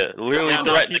 Yeah, literally Yeah,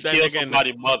 no, threatened keep to that kill nigga in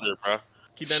somebody's mother, bro.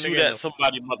 Keep that Shoot nigga in at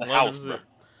somebody's mother's house, bro.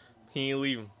 He ain't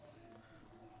leaving.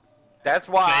 That's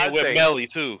why Same I with say Melly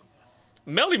too.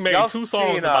 Melly made Y'all 2 songs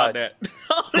seen, about that.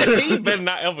 He better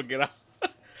not ever get out.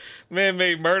 Man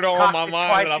made Murder on cock My me Mind,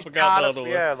 twice, and I you forgot shot the him. other one.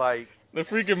 Yeah, like The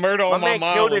freaking Murder my on My man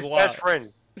Mind killed was his wild. best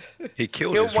friend. He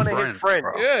killed, Killed his one friend. of his friends.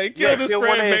 Bro. Yeah, he killed his killed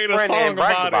one friend, of his made a friend song and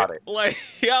bragged about about it. Like,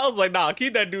 yeah, I was like, nah,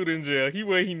 keep that dude in jail. He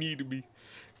where he need to be.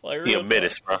 Like, He real a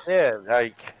menace, bro. Yeah,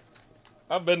 like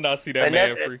I better not see that And man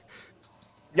that- free.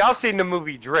 y'all seen the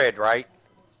movie Dread, right?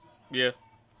 Yeah.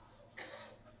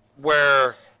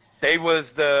 Where they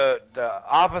was the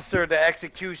officer, the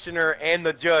executioner, and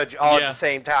the judge all at Yeah. the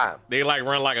same time. They like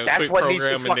run like a That's quick what needs to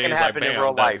program and fucking then it's like, happen bam, in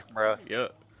real done. life, bro. Yeah.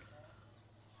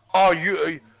 Oh,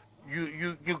 you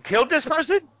killed this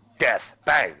person? Death.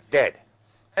 Bang. Dead.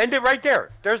 End it right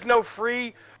there. There's no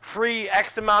free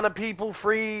X amount of people,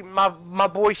 free my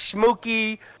boy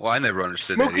Smokey. Well, I never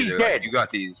understood that Smokey's either. dead. Like, you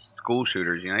got these school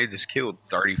shooters, he just killed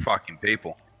 30 fucking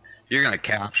people. You're gonna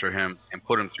capture him and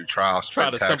put him through trial, Try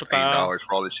spend to taxpaying sympathize. dollars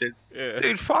for all this shit. Yeah.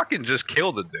 Dude, fucking just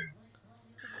kill the dude.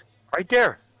 Right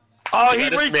there. Oh, He he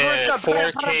got this reached man for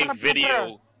the 4K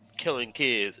video killing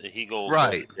kids, and he gonna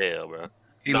Right. go to jail, bro.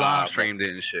 He Nah, live streamed it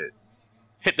and shit.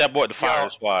 Hit that boy at the firing Yo.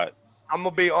 squad. I'm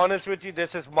gonna be honest with you.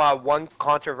 This is my one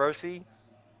controversy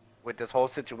with this whole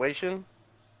situation.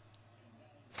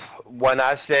 When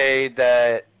I say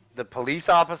that the police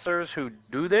officers who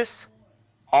do this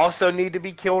also need to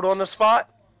be killed on the spot,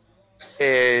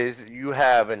 is you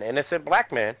have an innocent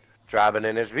black man driving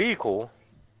in his vehicle,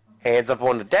 hands up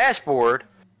on the dashboard.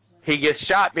 He gets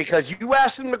shot because you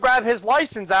asked him to grab his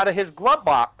license out of his glove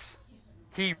box.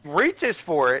 He reaches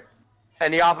for it,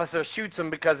 and the officer shoots him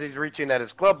because he's reaching at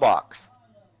his glove box.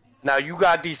 Now you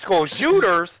got these school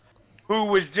shooters who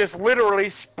was just literally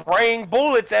spraying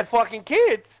bullets at fucking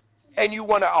kids, and you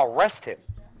want to arrest him.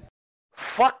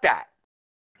 Fuck that.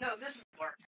 No, this is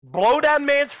work. Blow that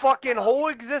man's fucking whole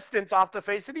existence off the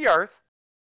face of the earth.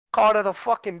 Call it a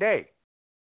fucking day.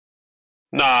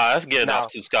 Nah, that's getting No.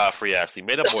 off too scot-free, actually.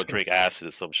 Made that boy drink acid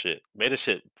or some shit. Made the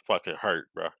shit fucking hurt,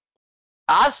 bro.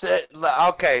 I said,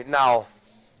 okay, now,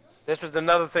 this is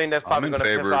another thing that's probably I'm in going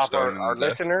to piss favor of off starting our with that.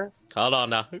 listener. Hold on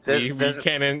now. This-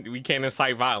 We can't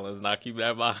incite violence. Now keep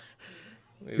that in mind.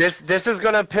 This is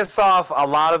going to piss off a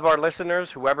lot of our listeners,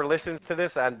 whoever listens to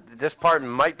this, and this part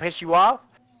might piss you off.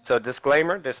 So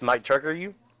disclaimer, this might trigger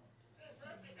you.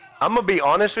 I'm going to be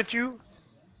honest with you.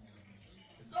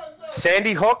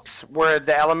 Sandy Hooks, where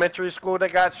the elementary school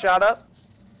that got shot up,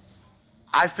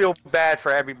 I feel bad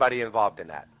for everybody involved in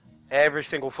that. Every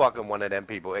single fucking one of them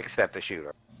people except the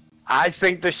shooter. I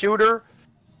think the shooter,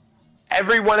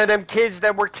 every one of them kids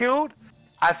that were killed,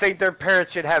 I think their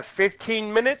parents should have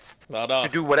 15 minutes Hold to on.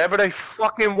 do whatever they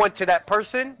fucking want to that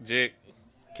person. Jake,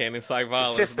 can't incite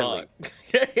violence. Consistently.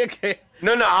 Dog.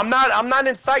 No, I'm not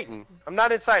inciting. I'm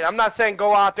not saying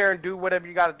go out there and do whatever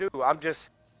you got to do. I'm just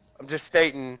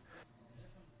stating.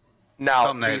 Now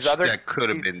Something that could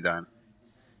have been done.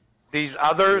 These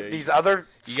other You gotta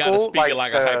school, speak it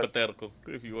like a the- hypothetical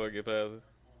if you want to get past it.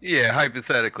 Yeah,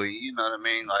 hypothetically, you know what I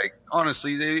mean? Like,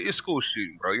 honestly, it's school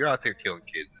shooting, bro. You're out there killing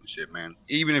kids and shit, man.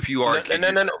 Even if you are No, kidding no,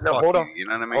 yourself, fuck hold you, on. you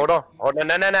know what I mean? Hold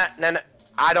on. No.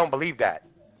 I don't believe that.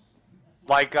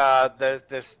 Like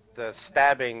the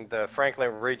stabbing, the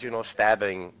Franklin Regional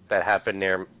stabbing that happened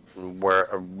there, where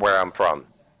I'm from.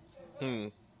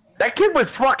 That kid was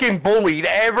fucking bullied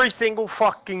every single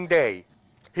fucking day.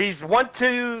 He's went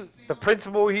to the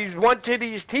principal. He's went to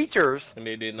these teachers. And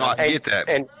they did No, not. I get that,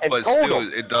 and but told still,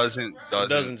 them. it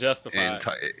doesn't justify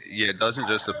it. Yeah, it doesn't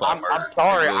justify I'm murder.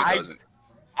 sorry, It really doesn't.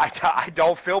 I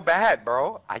don't feel bad,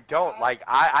 bro. I don't. Like,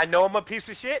 I know I'm a piece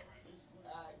of shit,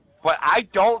 but I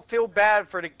don't feel bad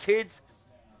for the kids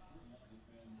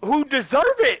who deserve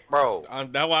it, bro.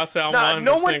 That's why I say I'm Nah, 100%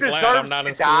 no one glad I'm deserves not to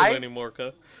in school die. anymore,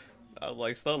 cuz. I was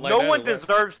like, stuff like No that. one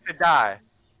deserves to die,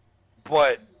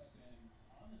 but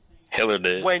Hitler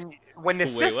did. when the Wait,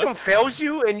 system what? fails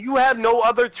you and you have no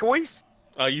other choice,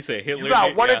 Oh, you said Hitler. you got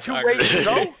did? one Yeah, or two I ways agree.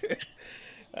 to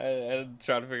go. I'm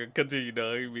trying to figure. Continue,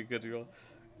 though. You be cut you off.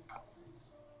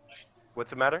 What's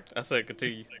the matter? I said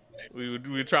continue. We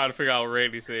were trying to figure out what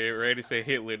Randy said. Randy said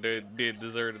Hitler did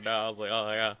deserve to die. I was like,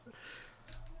 oh yeah.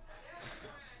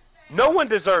 No one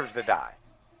deserves to die.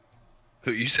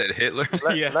 Who you said Hitler?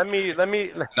 Yeah. Let me.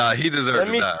 Nah, he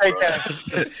deserved to die. State Bro.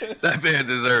 that. That man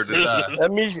deserved to die.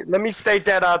 Let me state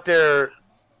that out there.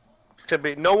 To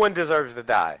be, no one deserves to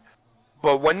die.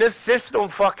 But when this system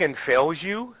fucking fails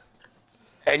you,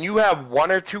 and you have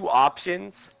one or two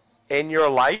options in your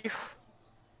life,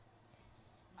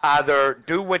 either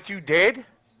do what you did,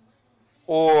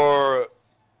 or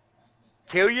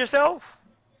kill yourself.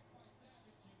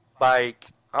 Like,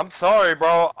 I'm sorry,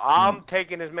 bro. I'm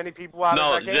taking as many people out as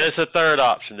No, I can. there's a third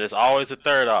option. There's always a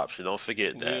third option. Don't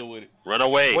forget that. Deal with it. Run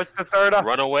away. What's the third option?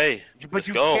 Run away. But Let's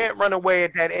you go. can't run away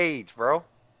at that age, bro.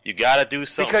 You gotta do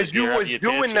something. Because you to was get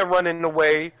doing attention. the running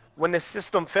away when the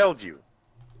system failed you.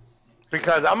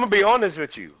 Because I'm gonna be honest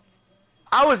with you,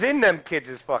 I was in them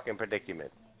kids' fucking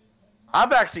predicament.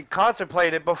 I've actually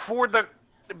contemplated before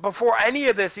any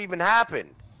of this even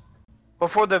happened,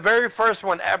 before the very first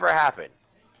one ever happened.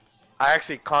 I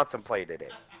actually contemplated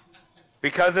it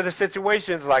because of the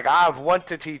situations. Like, I've went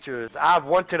to teachers, I've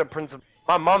went to the principal.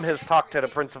 My mom has talked to the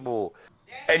principal,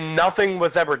 and nothing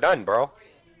was ever done, bro.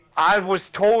 I was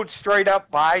told straight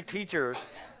up by teachers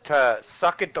to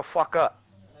suck it the fuck up.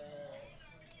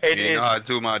 It You is know how I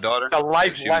told my daughter? a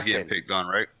life She was getting lesson. picked on,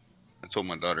 right? I told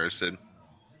my daughter, I said,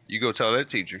 you go tell that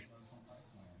teacher.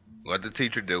 Let the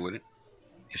teacher deal with it.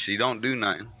 If she don't do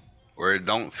nothing, or it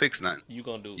don't fix nothing, You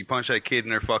gonna do you it. punch that kid in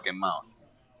their fucking mouth.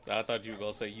 I thought you were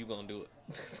gonna say you gonna do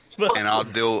it. And I'll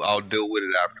deal with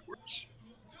it afterwards.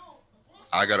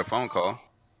 I got a phone call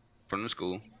from the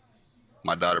school.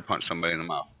 My daughter punched somebody in the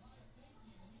mouth.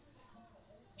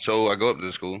 So I go up to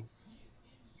the school.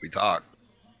 We talk.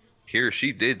 Here,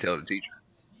 she did tell the teacher,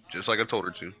 just like I told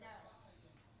her to.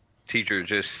 Teacher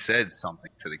just said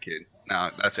something to the kid.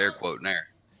 Now, that's air quote there.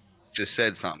 Just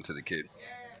said something to the kid.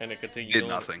 And it continued. Did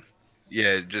nothing.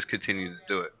 Yeah, just continued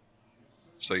to do it.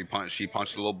 So she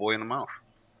punched the little boy in the mouth.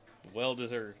 Well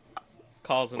deserved.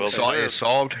 Causing. Well effect. deserved. It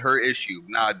solved her issue.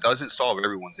 Now, it doesn't solve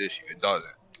everyone's issue. It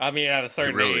doesn't. I mean, at a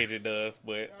certain Really? age it does,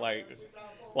 but like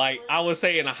I would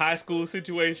say in a high school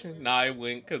situation, nah, it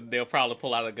wouldn't, because they'll probably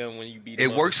pull out a gun when you beat them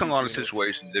It up works and in a lot shoot of you.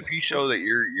 situations. If you show that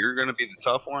you're going to be the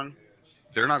tough one,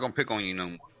 they're not going to pick on you no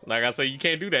more. Like I said, you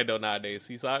can't do that though nowadays,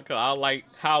 Seaside. Cause I like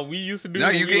how we used to do. No,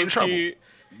 when you we get in was trouble. kid.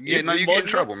 You get in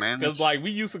trouble, man. Because like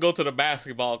we used to go to the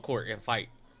basketball court and fight.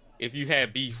 If you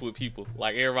had beef with people,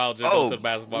 like everybody would just go to the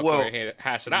basketball court and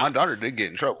hash it My out. daughter did get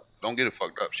in trouble. Don't get it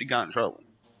fucked up. She got in trouble.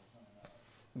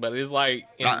 But it's like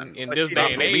in But this she day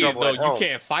not and from age, trouble though, at you home.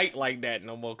 can't fight like that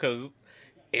no more because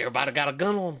everybody got a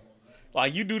gun on them.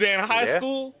 Like you do that in high Yeah.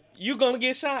 school, you gonna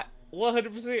get shot.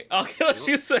 100%. Okay, what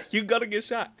you say, you gonna get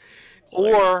shot.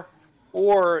 Or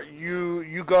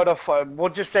you go to we'll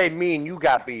just say me and you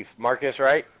got beef, Marcus,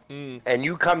 right? Mm. And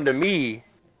you come to me,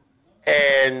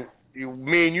 and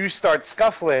me and you start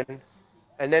scuffling,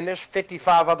 and then there's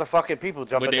 55 other fucking people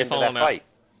jumping they into that falling out. fight.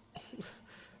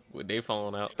 With they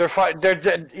falling out.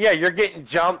 Yeah, you're getting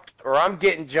jumped, or I'm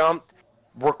getting jumped,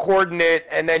 recording it,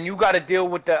 and then you got to deal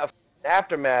with the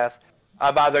aftermath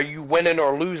of either you winning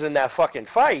or losing that fucking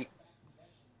fight,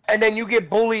 and then you get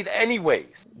bullied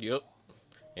anyways. Yep.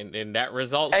 And that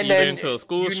results And either then, into a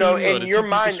school you shooting know, or in the your two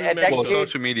mind, people at shooting that Well, each other.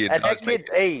 social media At does that make kid's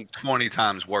it age, 20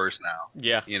 times worse now.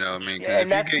 Yeah, You know what I mean? 'Cause Yeah, and if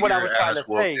that's you get what I your was trying ass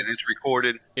to whooped say. and it's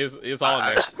recorded, it's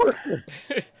on there.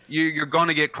 you're going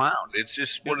to get clowned. It's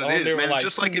just what It's on it there is, with man. like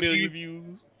Just 2 like if million you,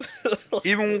 views.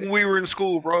 even when we were in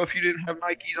school, bro, if you didn't have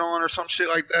Nikes on or some shit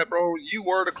like that, bro, you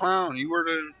were the clown. You were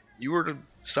the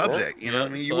subject. You know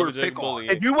what I mean? You were the Subject pick on.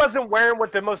 bullying. if you wasn't wearing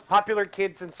what the most popular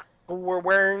kids in school were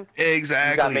wearing, you got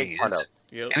Exactly. made fun of.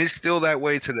 Yep. And it's still that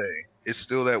way today. It's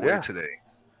still that way Yeah. today.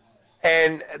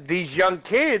 And these young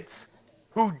kids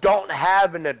who don't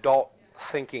have an adult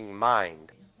thinking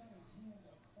mind,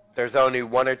 there's only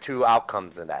one or two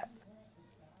outcomes in that.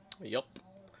 Yep.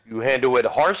 You handle it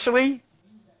harshly,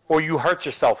 or you hurt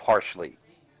yourself harshly.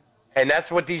 And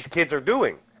that's what these kids are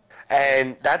doing.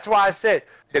 And that's why I said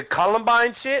the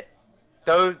Columbine shit,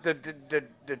 those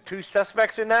the two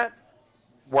suspects in that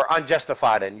were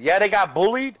unjustified. And yeah, they got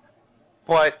bullied,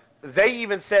 but they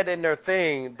even said in their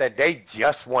thing that they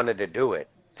just wanted to do it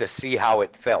to see how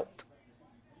it felt.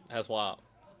 That's wild.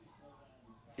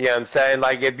 You know what I'm saying?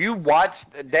 Like, if you watched,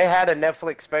 they had a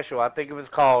Netflix special, I think it was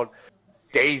called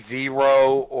Day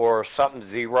Zero or something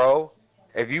Zero.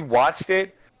 If you watched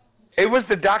it, it was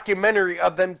the documentary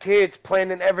of them kids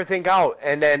planning everything out,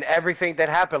 and then everything that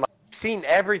happened. Like, you've seen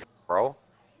everything, bro.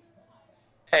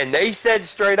 And they said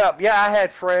straight up, yeah, I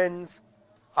had friends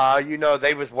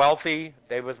They was wealthy.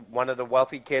 They was one of the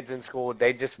wealthy kids in school.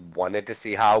 They just wanted to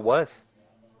see how it was,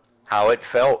 how it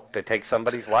felt to take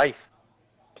somebody's life.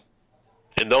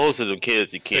 And those are the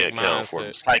kids you Sick can't count for.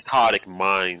 mindset. Psychotic Yep.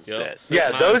 mindset. Sick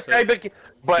Yeah, those mindset. type of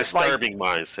but Disturbing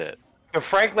mindset. the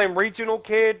Franklin Regional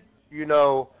kid,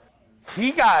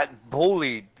 he got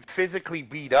bullied, physically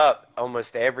beat up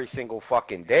almost every single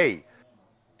fucking day.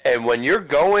 And when you're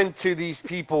going to these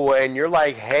people and you're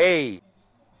like, hey,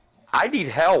 I need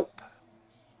help.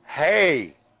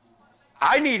 Hey,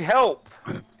 I need help.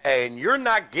 And you're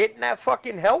not getting that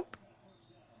fucking help.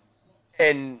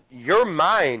 In your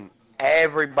mind,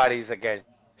 everybody's against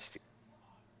you.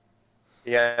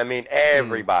 Yeah, I mean,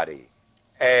 everybody.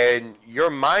 And your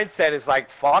mindset is like,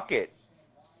 fuck it.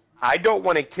 I don't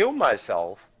want to kill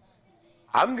myself.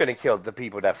 I'm going to kill the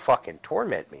people that fucking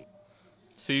torment me.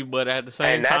 See, but at the same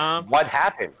And that's time, what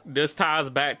happened. this ties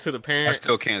back to the I parents.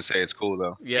 still can't say it's cool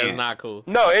though. Yeah, it's not cool.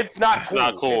 No, it's not It's cool.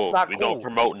 not cool. It's not We cool. don't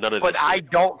promote none of But this I shit.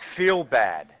 don't feel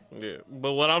bad Yeah,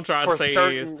 but what I'm trying for to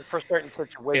say is, certain and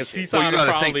situations. Seaside Well, you would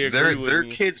gotta probably think agree with they're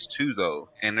me. kids too though,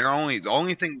 and the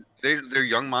only thing their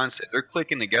young mindset, they're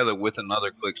clicking together with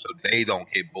another clique so they don't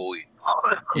get bullied.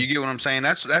 You get what I'm saying?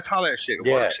 That's how that shit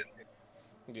Yeah. works.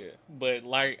 Yeah, but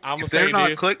like I'm gonna If they're say not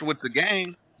this. clicked with the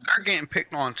gang, they're getting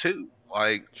picked on too.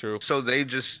 Like, True. so they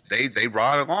just they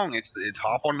ride along. It's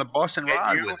hop on the bus and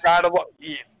ride And with you it. ride along,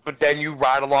 but then you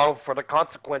ride along for the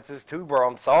consequences too, bro.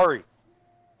 I'm sorry.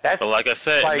 That's But like I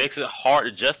said, like- it makes it hard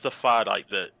to justify like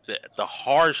the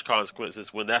harsh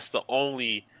consequences when that's the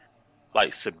only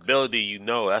like stability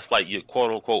That's like your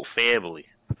quote unquote family.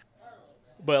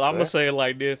 But I'm Yeah. gonna say it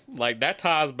like this, like that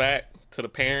ties back to the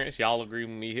parents. Y'all agree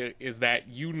with me here? Is that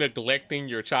you neglecting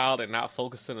your child and not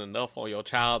focusing enough on your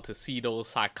child to see those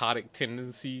psychotic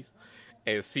tendencies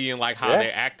and seeing like how Yeah.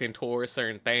 they're acting towards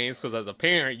certain things? Because as a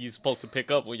parent, you're supposed to pick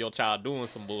up when your child doing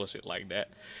some bullshit like that.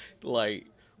 Like,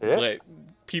 Yeah. but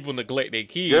people neglect their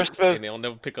You're kids supposed- and they'll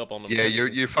never pick up on them. Yeah,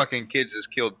 tendencies. your fucking kid just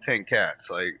killed 10 cats.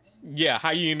 Like, Yeah, how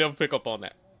you ain't never pick up on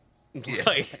that? Yeah.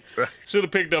 Like, should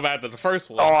have picked up after the first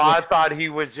one. Oh, I thought he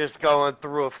was just going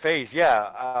through a phase.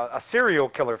 Yeah, a serial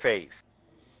killer phase.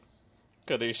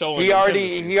 Because they showing He them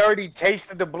already tendencies.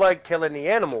 tasted the blood killing the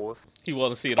animals. He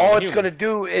wasn't seeing it on All the it's human. gonna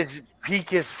do is pique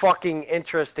his fucking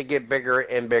interest to get bigger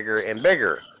and bigger and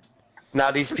bigger.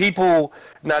 Now these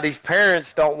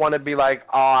parents don't want to be like,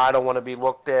 oh, I don't want to be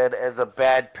looked at as a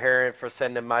bad parent for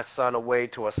sending my son away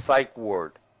to a psych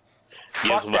ward. Gives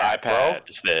Fuck them that, an iPad bro.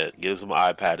 instead. Gives them an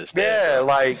iPad instead. Yeah, bro.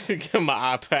 like Give him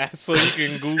an iPad so you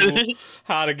can Google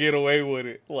how to get away with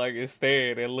it. Like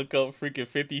instead, and look up freaking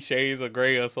 50 Shades of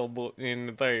Grey or some book in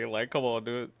the thing. Like, come on,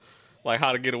 dude. Like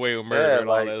how to get away with murder Yeah, and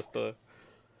all like- that stuff.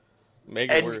 Make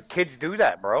it and work. kids do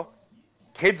that, bro.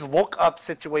 Kids look up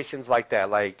situations like that,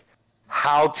 like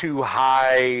how to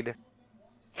hide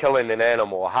killing an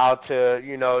animal, how to,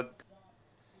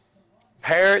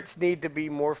 parents need to be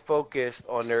more focused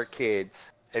on their kids.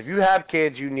 If you have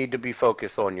kids, you need to be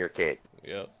focused on your kids.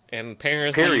 Yep. And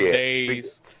parents Period.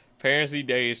 these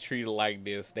days treat it like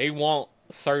this. They want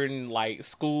certain like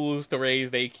schools to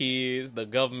raise their kids, the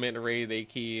government to raise their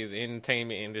kids,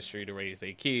 entertainment industry to raise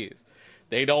their kids.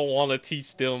 They don't want to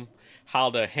teach them how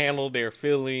to handle their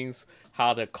feelings,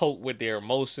 how to cope with their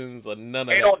emotions, or none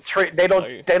of They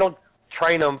that. they don't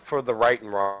train them for the right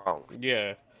and wrong.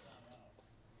 Yeah.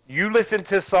 You listen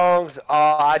to songs,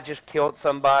 oh, I just killed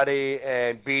somebody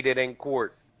and beat it in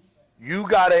court. You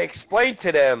got to explain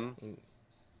to them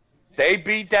they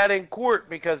beat that in court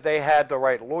because they had the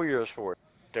right lawyers for it.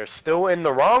 They're still in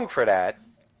the wrong for that,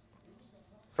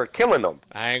 for killing them.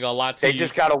 I ain't gonna lie to They you.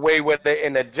 just got away with it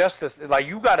in the justice. Like,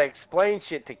 you got to explain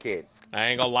shit to kids. I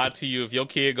ain't gonna lie to you. If your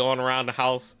kid going around the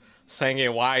house singing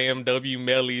YMW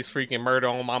Melly's freaking Murder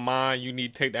on My Mind, you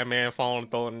need to take that man's phone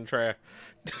and throw it in the trash.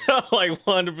 Like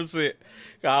 100%.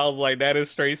 I was like, that is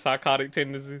straight psychotic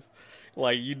tendencies.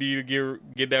 Like, you need to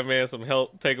get that man some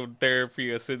help, take him to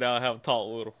therapy, or sit down and have a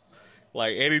talk with him.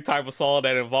 Like, any type of song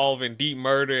that involving deep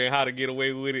murder and how to get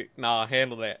away with it, nah,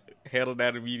 handle that. Handle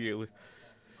that immediately.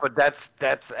 But that's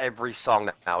every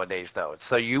song nowadays, though.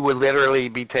 So you would literally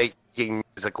be taking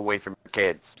music away from your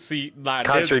kids. See, like,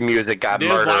 Country music got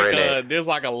there's murder like in it. there's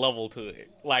like a level to it.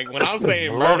 Like when I'm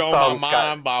saying Love Murder on My songs got-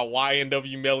 Mind by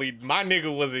YNW Melly, my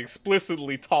nigga was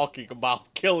explicitly talking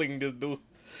about killing this dude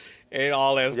and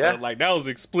all that Yeah. stuff. Like that was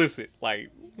explicit, like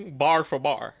bar for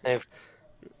bar.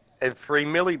 And Free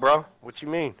Millie, bro. What you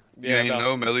mean? you ain't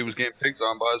know Melly was getting picked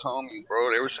on by his homies,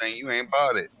 bro. They were saying you ain't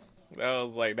bought it. That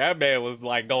was like that man was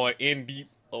like going in deep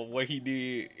of what he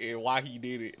did and why he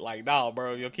did it. Like, nah,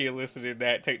 bro, your kid listening to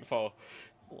that, take the phone.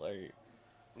 Like,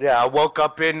 Yeah, I woke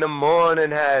up in the morning,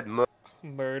 had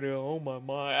Murder on my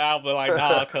mind. I'll be like,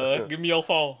 nah, cuz, give me your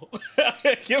phone.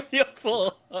 Give me your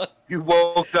phone. You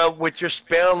woke up with your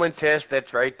spelling test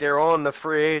that's right there on the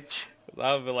fridge.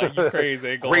 I'll be like, you crazy.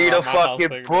 Ain't going Read around a my house fucking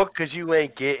saying book because you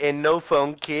ain't getting no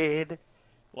phone, kid.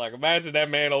 Like, imagine that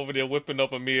man over there whipping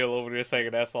up a meal over there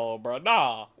singing that song, bro.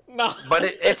 Nah. But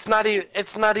it's not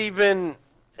even.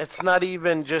 It's not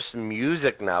even just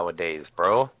music nowadays,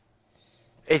 bro.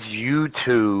 It's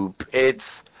YouTube.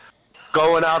 It's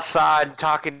going outside and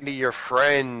talking to your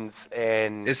friends,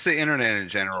 and It's the internet in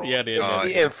general. Yeah, it is. it's the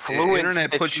The influence.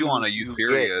 internet that puts you on a you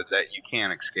euphoria that you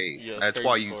can't escape. Yeah, That's straight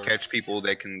why you euphoria. catch people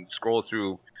that can scroll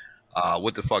through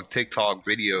what the fuck TikTok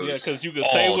videos Yeah, because you can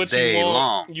all say what day you want,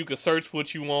 long. you can search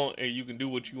what you want, and you can do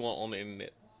what you want on the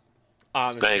internet. I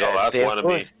Honestly. ain't gonna lie, That's that's the one of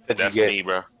me. influence that you That's get. me,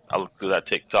 bro. I look through that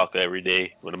TikTok every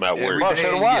day when I'm at Every work. Well, day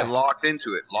so do you I. get locked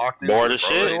into it. More Bro. the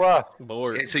shit. So,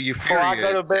 Bored. It's a Before I euphoria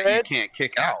go to that you bed- can't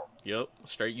kick out. Yep,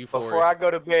 straight before euphoria. I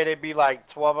go to bed, it'd be like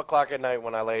 12 o'clock at night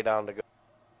when I lay down to go.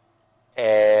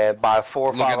 And by 4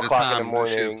 or Look 5 at the o'clock in the time,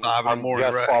 this shit, morning, 5 in the I'm morning,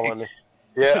 just right? falling.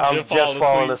 Yeah, I'm just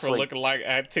falling for asleep. looking like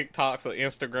at TikToks or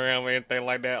Instagram or anything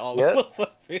like that. All Yep. over.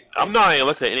 I'm not even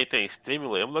looking at anything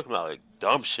stimulating. I'm looking at like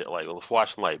dumb shit, like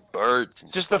watching like birds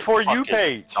and Just the like, For You fucking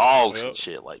page. dogs Yep. and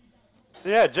shit. Like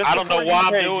Yeah, just I the don't know For why You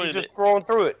I'm page. doing You're just it. scrolling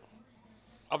through it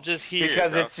I'm just here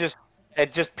because bro.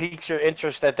 it just piques your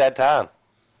interest at that time.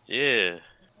 Yeah.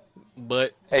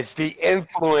 But It's the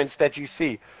influence that you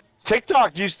see.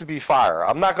 TikTok used to be fire.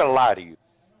 I'm not gonna lie to you.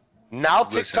 Now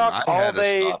Listen, TikTok, I had all to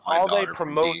they stop my daughter from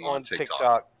promote being on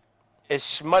TikTok is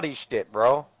smutty shit,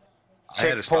 bro. I had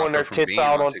to Chicks stop pulling her their from tits being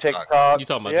out on TikTok TikTok. You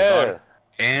talking about your yeah. daughter?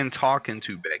 and talking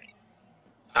to Becky.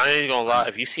 I ain't gonna lie.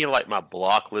 If you see like my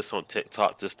block list on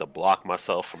TikTok just to block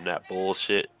myself from that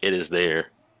bullshit, it is there.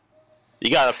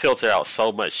 You gotta filter out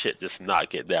so much shit just to not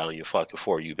get down on your fucking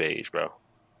For You page, bro.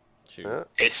 Shoot. Yeah.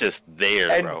 It's just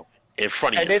there, And- bro, in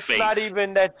front of And your it's face. not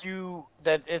even that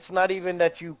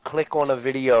you click on a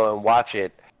video and watch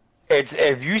it. It's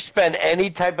if you spend any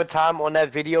type of time on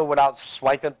that video without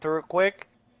swiping through it quick,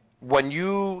 when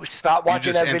you stop You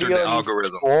watching just that entered video the and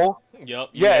algorithm. you scroll, Yep.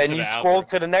 yeah, into and you the scroll algorithm.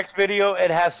 to the next video,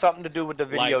 it has something to do with the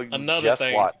video Like you another just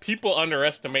thing, watched. people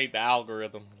underestimate the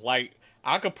algorithm. Like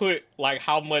I could put like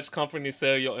how much companies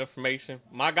sell your information.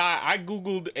 My guy, I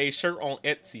googled a shirt on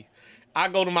Etsy. I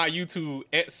go to my YouTube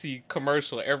Etsy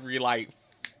commercial every like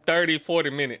 30, 40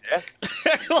 minutes.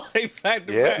 Yeah. Like back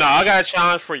to Yeah. back. No, I got a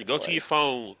challenge for you. Go to your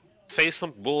phone, say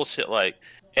some bullshit like,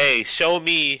 "Hey, show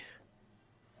me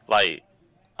like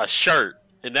a shirt,"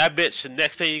 and that bitch. The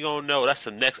next thing you gonna know, that's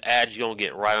the next ad you gonna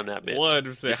get right on that bitch.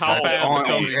 100%. How On- fast the on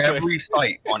company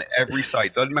every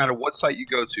site, doesn't matter what site you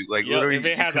go to. Like Yep, literally, if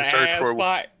it has you an can search ad for.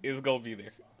 spot, it's gonna be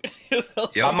there.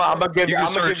 Yep. I'm gonna give You you. can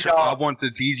I'm gonna search. give I y'all. want the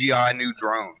DJI new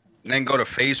drone, and then go to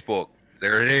Facebook.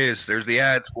 There it is. There's the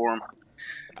ads for them.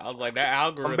 I was like, that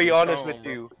algorithm. I'm gonna be honest strong, with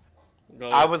bro. you. Go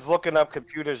I ahead. was looking up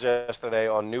computers yesterday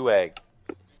on Newegg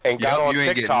and got Yep, on you ain't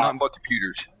getting TikTok. nothing but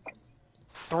computers.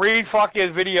 3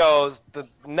 fucking videos. The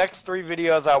next 3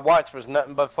 videos I watched was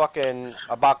nothing but fucking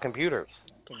about computers.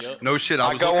 Yep. No shit. I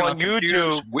I was go looking on up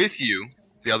computers YouTube. with you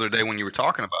the other day when you were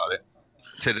talking about it.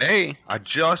 Today, I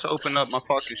just opened up my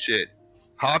fucking shit.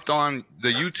 Hopped on.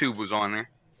 The YouTube was on there.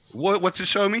 What's it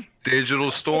show me?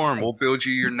 Digital Storm. We'll build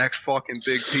you your next fucking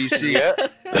big PC.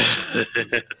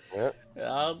 Yeah.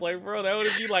 I was like, bro, that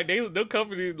would be like them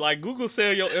companies like Google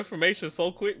sell your information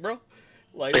so quick, bro.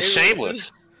 Like It's they-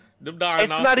 shameless. Them darn It's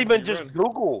not knocks even be just running.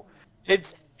 Google.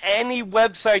 It's any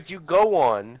website you go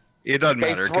on. It doesn't They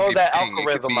matter. It throw could be that Bing, it could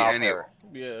algorithm be out any of there.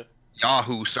 them. Yeah.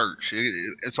 Yahoo search.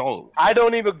 It's all over. I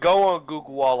don't even go on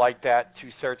Google all like that to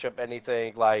search up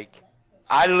anything. Like,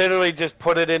 I literally just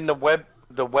put it in the web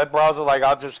browser. Like,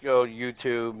 I'll just go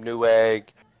YouTube, Newegg,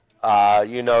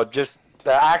 just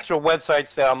the actual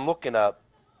websites that I'm looking up,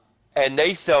 and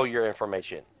they sell your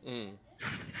information. Mm.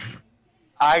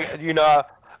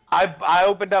 I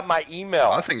opened up my email.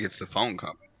 I think it's the phone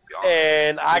company. To be honest.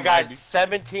 And I It might got be.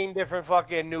 17 different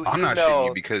fucking new I'm not shitting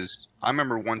you emails. because I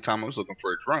remember one time I was looking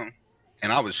for a drone,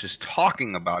 and I was just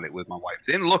talking about it with my wife.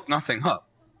 Didn't look nothing up.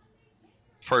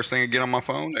 First thing I get on my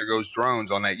phone, there goes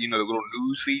drones on that. You know, the little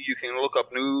news feed. You can look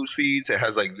up news feeds. It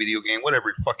has like video game,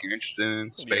 whatever the fuck you're interested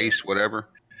in, space, whatever.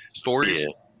 Stories. Yeah.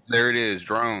 There it is,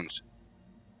 drones.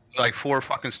 Like 4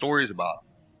 fucking stories about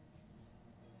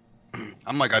it.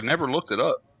 I'm like, I never looked it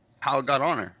up. How it got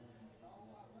on there.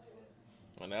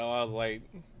 And now I was like,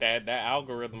 that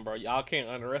algorithm, bro. Y'all can't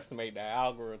underestimate that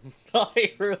algorithm.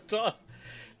 Like real talk.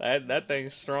 That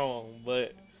thing's strong,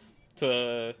 but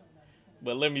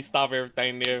let me stop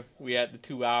everything there. We at the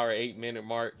 2 hour 8 minute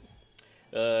mark.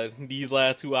 These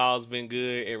last 2 hours been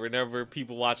good. And remember,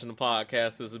 people watching the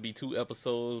podcast, this will be 2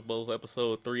 episodes, both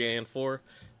episode 3 and 4.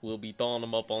 We'll be throwing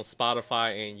them up on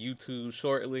Spotify and YouTube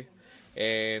shortly.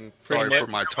 And pretty Sorry much, for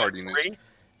my tardiness.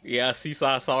 yeah,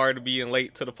 Seaside, sorry to being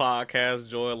late to the podcast.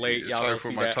 Joy late. Yeah, Y'all sorry don't for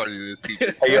see my that. tardiness,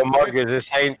 teacher. Hey, yo, Marcus,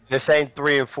 this ain't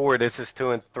 3 and 4. This is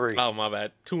 2 and 3. Oh, my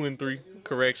bad. 2 and 3.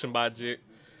 Correction by Jit.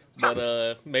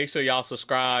 But make sure y'all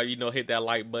subscribe, hit that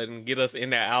like button. Get us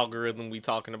in that algorithm we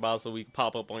talking about so we can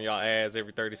pop up on y'all ads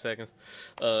every 30 seconds.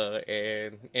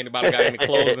 And anybody got any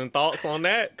closing thoughts on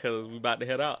that? Because we about to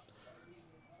head out.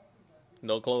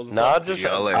 No closing No, thoughts? just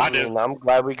I do. I'm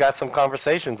glad we got some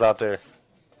conversations out there.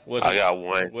 I got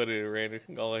one. What is it, Randy?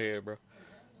 Go ahead, bro.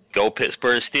 Go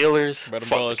Pittsburgh Steelers. Brother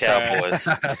Fuck Bros the Cowboys.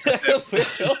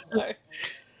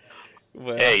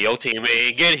 Well, Hey, your team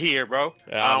ain't get here, bro.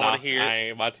 I don't want to hear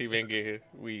it. My team ain't get here.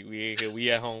 We ain't here.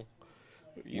 We at home.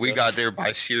 We got there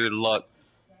by sheer luck.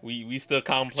 We still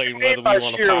contemplating What you whether mean we by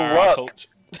want to sheer fire our luck? coach.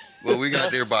 Well, we got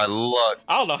there by luck.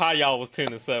 I don't know how y'all was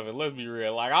 10-7. Let's be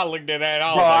real. Like I looked at that. Bro,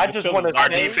 Was like, I the just Steelers wanna not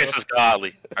Our say- good. defense is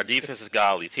godly. Our defense is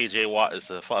godly. TJ Watt is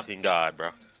a fucking god, bro.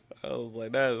 I was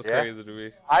like, that is Yeah. crazy to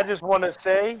me. I just want to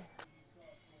say,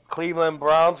 Cleveland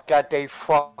Browns got their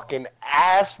fucking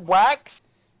ass waxed.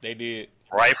 They did.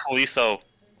 Rightfully so.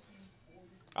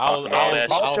 I was All that shit.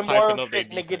 Baltimore hyping up their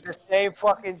fitting to get defense. the same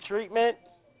fucking treatment,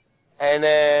 and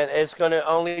then it's gonna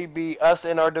only be us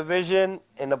in our division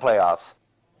in the playoffs.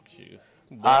 Shoot.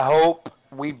 I hope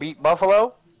we beat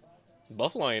Buffalo.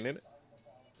 Buffalo ain't in it.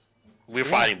 We're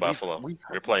fighting Buffalo.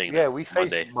 We're playing Yeah, them we faced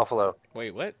Monday. Buffalo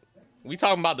Wait, what? We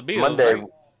talking about the Bills, Monday. right?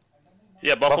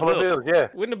 Yeah, Buffalo Bills. Yeah.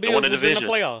 When the They Bills won the was in the division.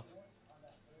 playoffs.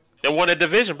 They won a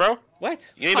division, bro.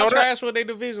 What? You ain't How know that? trash were they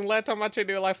division? Last time I checked,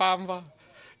 they were like 5-5.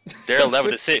 They're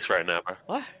 11-6 right now, bro.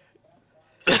 What?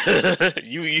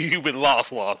 you been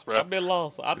lost, bro. I've been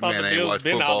lost. I thought Man, the I ain't Bills watched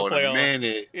been out football of the in a playoffs.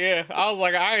 minute. Yeah, I was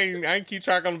like, I ain't keep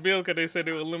track on the Bills because they said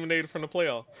they were eliminated from the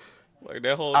playoff. Like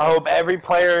that whole. I hope every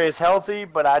player is healthy,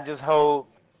 but I just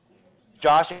hope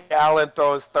Josh Allen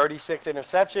throws 36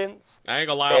 interceptions, I ain't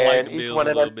gonna lie, I like and the each Bills one a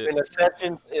of little those bit.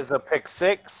 interceptions is a pick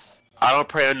six. I don't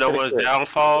pray on no Pretty one's good.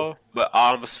 downfall, but all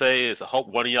I'm gonna say is I hope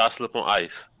one of y'all slip on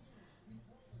ice.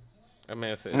 That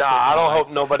man said. Nah, I don't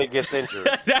hope nobody gets injured.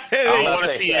 I don't want to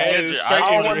say see that. you injured. I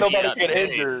don't wanna want see nobody y'all get get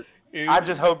injured. I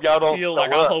just hope y'all don't feel throw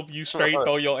like I up. hope you straight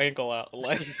throw your ankle out.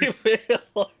 Like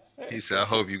He said, I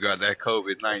hope you got that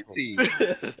COVID-19.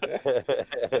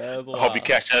 that's I hope you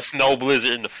catch that snow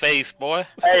blizzard in the face, boy.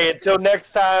 Hey, until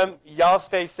next time, y'all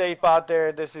stay safe out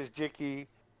there. This is Jicky.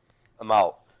 I'm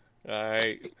out. All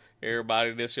right,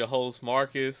 everybody. This your host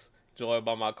Marcus, joined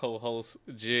by my co-host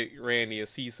Jig, Randy, and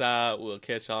Seaside. We'll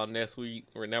catch y'all next week.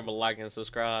 Remember, like and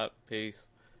subscribe. Peace.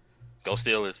 Go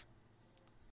Steelers.